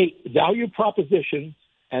 the 8 Value Proposition,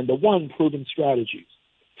 and the 1 Proven Strategies.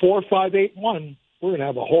 4, 5, 8, 1. We're going to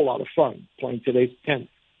have a whole lot of fun playing today's 10th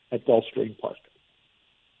at Gulfstream Park.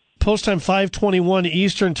 Post time 5:21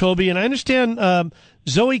 Eastern, Toby. And I understand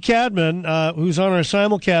Zoe Cadman, who's on our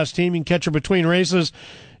simulcast team, you can catch her between races.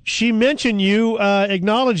 She mentioned you,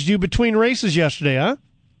 acknowledged you between races yesterday, huh?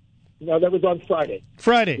 No, that was on Friday.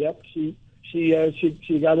 Friday. Yep.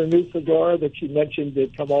 She got a new fedora that she mentioned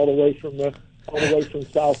had come all the way from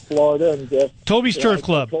South Florida, and Toby's Turf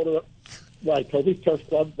Club. Right, Toby's Turf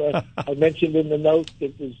Club. I mentioned in the notes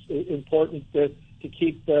it was important to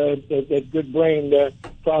keep the good brain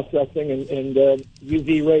processing and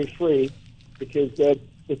UV ray free, because the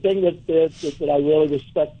thing that I really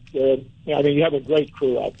respect, I mean, you have a great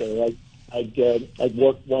crew out there. I'd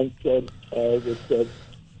worked once with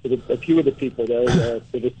a few of the people there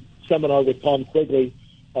for the seminar with Tom Quigley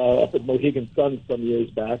up at Mohegan Sun some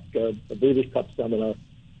years back, a Breeders' Cup seminar.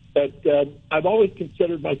 But I've always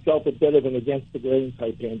considered myself a bit of an against-the-grain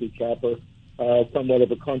type handicapper, somewhat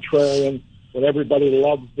of a contrarian. When everybody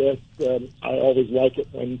loves this, I always like it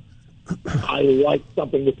when I like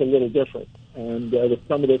something that's a little different. And with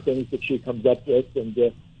some of the things that she comes up with, and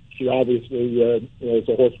she obviously is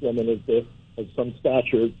a horsewoman of some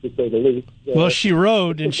stature, to say the least. Well, she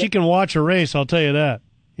rode, and she can watch a race, I'll tell you that.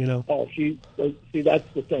 You know. Oh, see, that's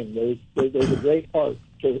the thing. There's a great art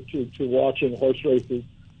to watching horse races.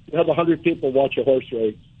 You have 100 people watch a horse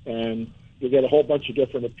race, and you get a whole bunch of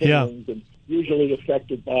different opinions, and usually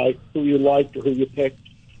affected by who you liked or who you picked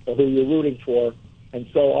or who you're rooting for. And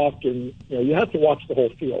so often, you have to watch the whole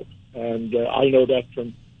field. And I know that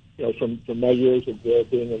from my years of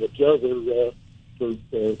being an observer for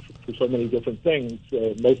so many different things,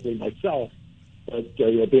 mostly myself. But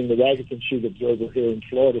being the Waggaton Shoot observer here in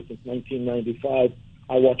Florida since 1995,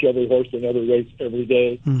 I watch every horse in every race every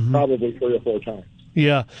day, probably 3 or 4 times.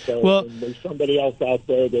 Yeah. So well, there's somebody else out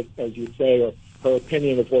there that, as you say, her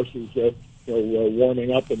opinion of horses,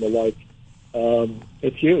 warming up and the like,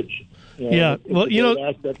 it's huge. Yeah. It's a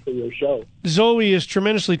asset for your show. Zoe is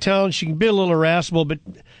tremendously talented. She can be a little irascible, but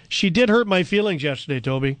she did hurt my feelings yesterday,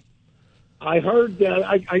 Toby. I heard that.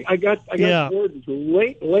 I got word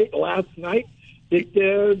late last night. She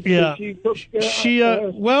took,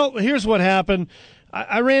 well, here's what happened.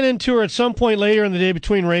 I ran into her at some point later in the day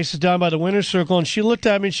between races down by the winner's circle, and she looked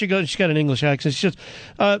at me and she got an English accent. She says,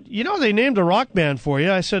 they named a rock band for you.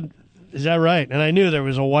 I said, is that right? And I knew there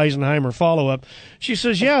was a Weisenheimer follow-up. She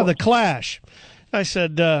says, yeah, The Clash. I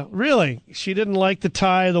said, really? She didn't like the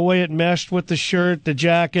tie, the way it meshed with the shirt, the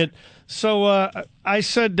jacket. So I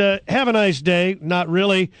said, have a nice day. Not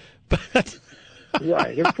really, but...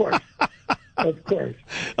 Right, of course. Of course.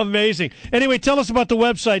 Amazing. Anyway, tell us about the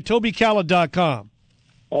website, TobyCalla.com.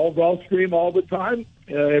 All Gulfstream all the time.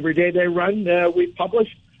 Every day they run, we publish.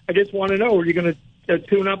 I just want to know, are you going to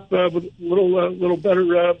tune up with a little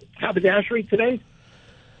better haberdashery today?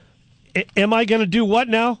 Am I going to do what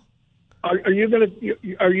now? Are you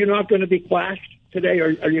not going to be clashed today?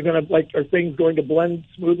 Are you going to are things going to blend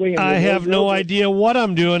smoothly? I have no idea what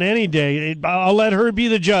I'm doing any day. I'll let her be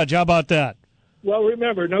the judge. How about that? Well,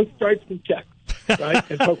 remember, no stripes and checks. Right,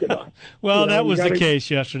 and polka dots. Well, that was the case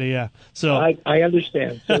yesterday. Yeah, so I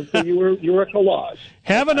understand. So you were a collage.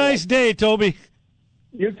 Have a nice day, Toby.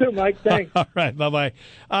 You too, Mike. Thanks. All right, bye.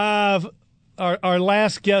 Our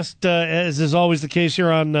last guest, as is always the case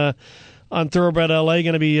here on Thoroughbred LA,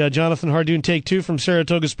 going to be Jonathan Hardoon, Take Two from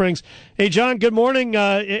Saratoga Springs. Hey, John. Good morning.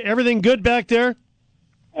 Everything good back there?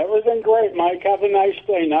 Everything great, Mike. Have a nice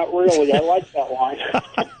day. Not really. I like that line.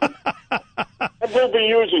 I will be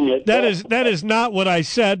using it. That is not what I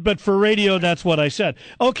said, but for radio, that's what I said.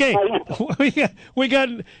 Okay, we got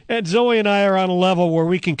and Zoe and I are on a level where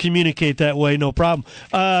we can communicate that way, no problem.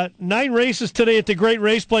 9 races today at the Great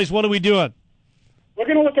Race Place. What are we doing? We're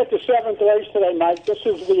going to look at the 7th race today, Mike. This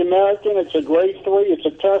is the American. It's a Grade 3. It's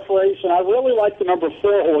a turf race, and I really like the number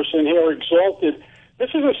 4 horse in here, Exalted.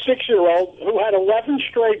 This is a 6-year-old who had 11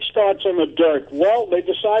 straight starts on the dirt. Well, they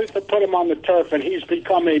decided to put him on the turf, and he's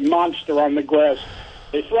become a monster on the grass.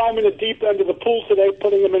 They throw him in the deep end of the pool today,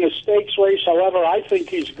 putting him in a stakes race. However, I think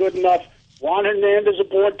he's good enough. Juan Hernandez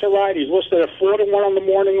aboard to ride. He's listed at 4-1 on the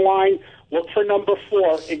morning line. Look for number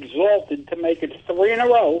 4, Exalted, to make it 3 in a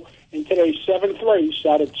row in today's 7th race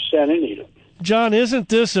out at Santa Anita. John, isn't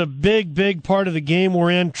this a big part of the game we're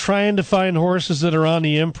in, trying to find horses that are on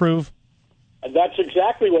the improve? And that's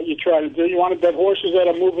exactly what you try to do. You want to bet horses that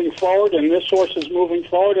are moving forward, and this horse is moving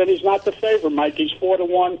forward, and he's not the favorite, Mike. He's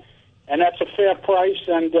 4-1, and that's a fair price,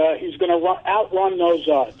 and he's going to outrun those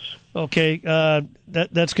odds. Okay,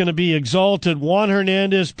 that's going to be Exalted. Juan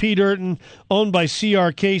Hernandez, Pete Urton, owned by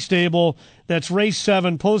CRK Stable. That's race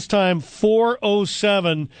 7, post time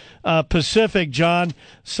 4:07 Pacific, John.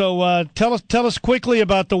 So tell us quickly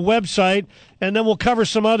about the website, and then we'll cover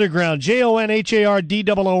some other ground.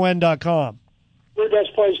 JONHARDOON.com. Blue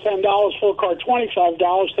Best plays $10, full card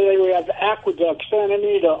 $25. Today we have Aqueduct, Santa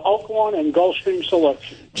Anita, Oaklawn, and Gulfstream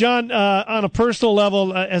selection. John, on a personal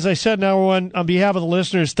level, as I said now on behalf of the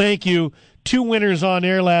listeners, thank you. 2 winners on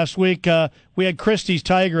air last week. We had Christie's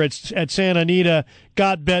Tiger at Santa Anita,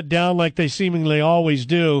 got bet down like they seemingly always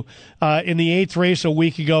do in the 8th race a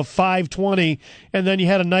week ago, 520. And then you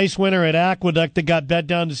had a nice winner at Aqueduct that got bet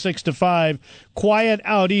down to 6-5. Quiet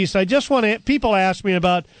out east. I just want to, people ask me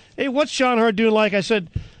about, hey, what's John Hardoon like? I said,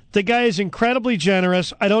 the guy is incredibly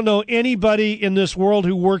generous. I don't know anybody in this world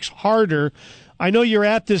who works harder. I know you're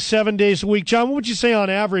at this 7 days a week. John, what would you say on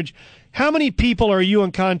average? How many people are you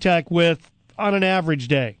in contact with on an average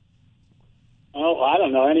day? Oh, I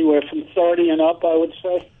don't know, anywhere from 30 and up, I would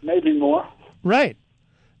say, maybe more. Right.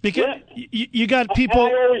 Because you got people...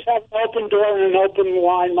 I always have an open door and an open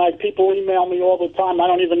line. My people email me all the time. I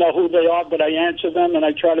don't even know who they are, but I answer them, and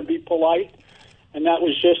I try to be polite. And that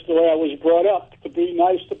was just the way I was brought up, to be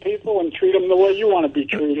nice to people and treat them the way you want to be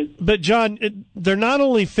treated. But, John, they're not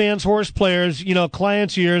only fans, horse players,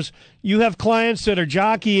 clients of yours. You have clients that are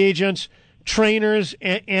jockey agents, trainers,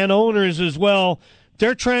 and owners as well.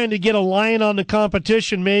 They're trying to get a line on the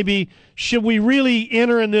competition, maybe. Should we really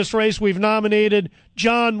enter in this race we've nominated?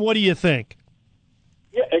 John, what do you think?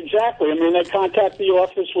 Yeah, exactly. I mean, they contact the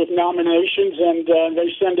office with nominations, and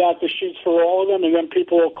they send out the sheets for all of them, and then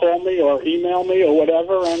people will call me or email me or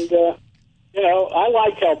whatever. And, I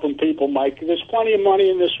like helping people, Mike. There's plenty of money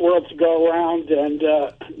in this world to go around, and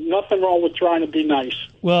nothing wrong with trying to be nice.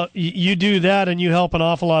 Well, you do that, and you help an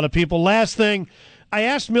awful lot of people. Last thing, I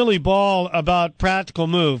asked Millie Ball about Practical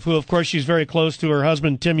Move, who, of course, she's very close to. Her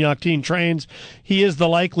husband, Tim Yachtin, trains. He is the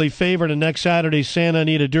likely favorite in next Saturday's Santa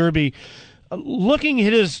Anita Derby. Looking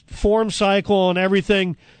at his form cycle and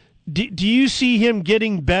everything, do you see him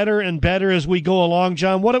getting better and better as we go along,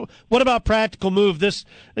 John? What about Practical Move? This,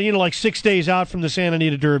 like 6 days out from the Santa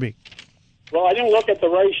Anita Derby. Well, I didn't look at the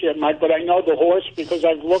race yet, Mike, but I know the horse because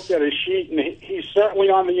I've looked at his sheet, and he's certainly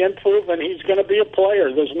on the improve, and he's going to be a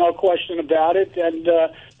player. There's no question about it. And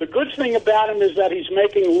the good thing about him is that he's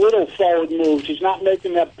making little forward moves. He's not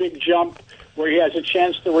making that big jump where he has a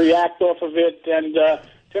chance to react off of it. And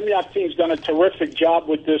Tim Yaktin's done a terrific job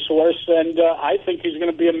with this horse, and I think he's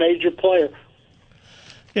going to be a major player.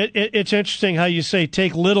 It's interesting how you say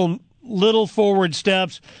take little forward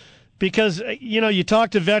steps. Because, you talk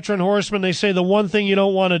to veteran horsemen, they say the one thing you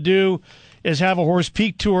don't want to do is have a horse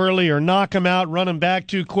peak too early or knock him out, run him back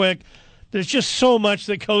too quick. There's just so much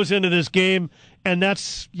that goes into this game, and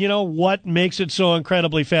that's, what makes it so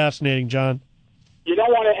incredibly fascinating, John. You don't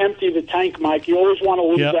want to empty the tank, Mike. You always want to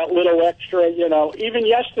leave that little extra, Even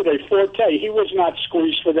yesterday, Forte, he was not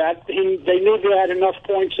squeezed for that. They knew they had enough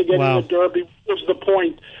points to get in the Derby. What was the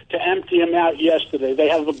point to empty him out yesterday? They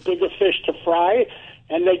have a bigger fish to fry.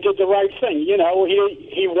 And they did the right thing. He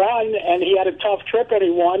won, and he had a tough trip, and he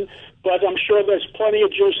won. But I'm sure there's plenty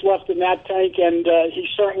of juice left in that tank, and he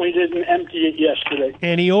certainly didn't empty it yesterday.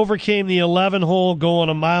 And he overcame the 11 hole going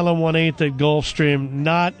a mile and 1/8 at Gulfstream.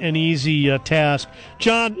 Not an easy task.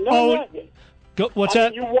 John, what's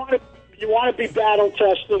that? You want to be battle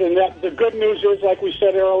tested, and that the good news is, like we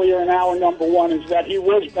said earlier in hour number one, is that he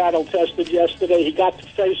was battle tested yesterday. He got to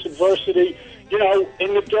face adversity.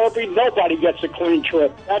 In the Derby, nobody gets a clean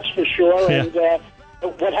trip. That's for sure. Yeah.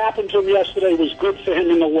 And what happened to him yesterday was good for him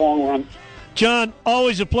in the long run. John,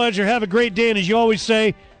 always a pleasure. Have a great day. And as you always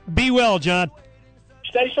say, be well, John.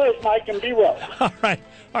 Stay safe, Mike, and be well. All right.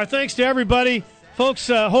 Our thanks to everybody. Folks,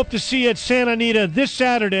 hope to see you at Santa Anita this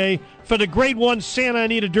Saturday for the Grade 1 Santa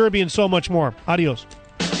Anita Derby and so much more. Adios.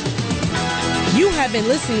 You have been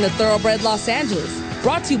listening to Thoroughbred Los Angeles,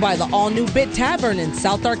 brought to you by the all-new Bit Tavern in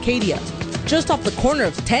South Arcadia, just off the corner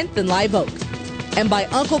of 10th and Live Oak, and by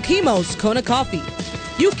Uncle Chemo's Kona Coffee.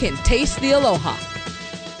 You can taste the aloha.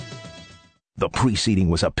 The preceding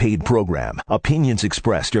was a paid program. Opinions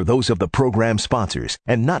expressed are those of the program sponsors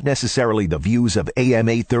and not necessarily the views of AM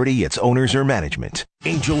 830, its owners, or management.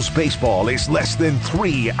 Angels Baseball is less than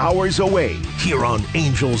 3 hours away here on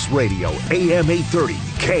Angels Radio, AM 830,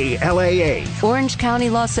 KLAA. Orange County,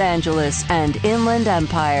 Los Angeles, and Inland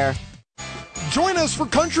Empire. Join us for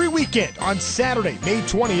Country Weekend on Saturday, May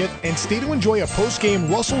 20th, and stay to enjoy a post-game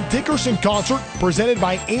Russell Dickerson concert presented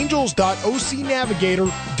by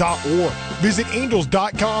angels.ocnavigator.org. Visit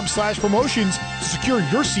angels.com/promotions to secure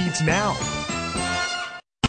your seats now.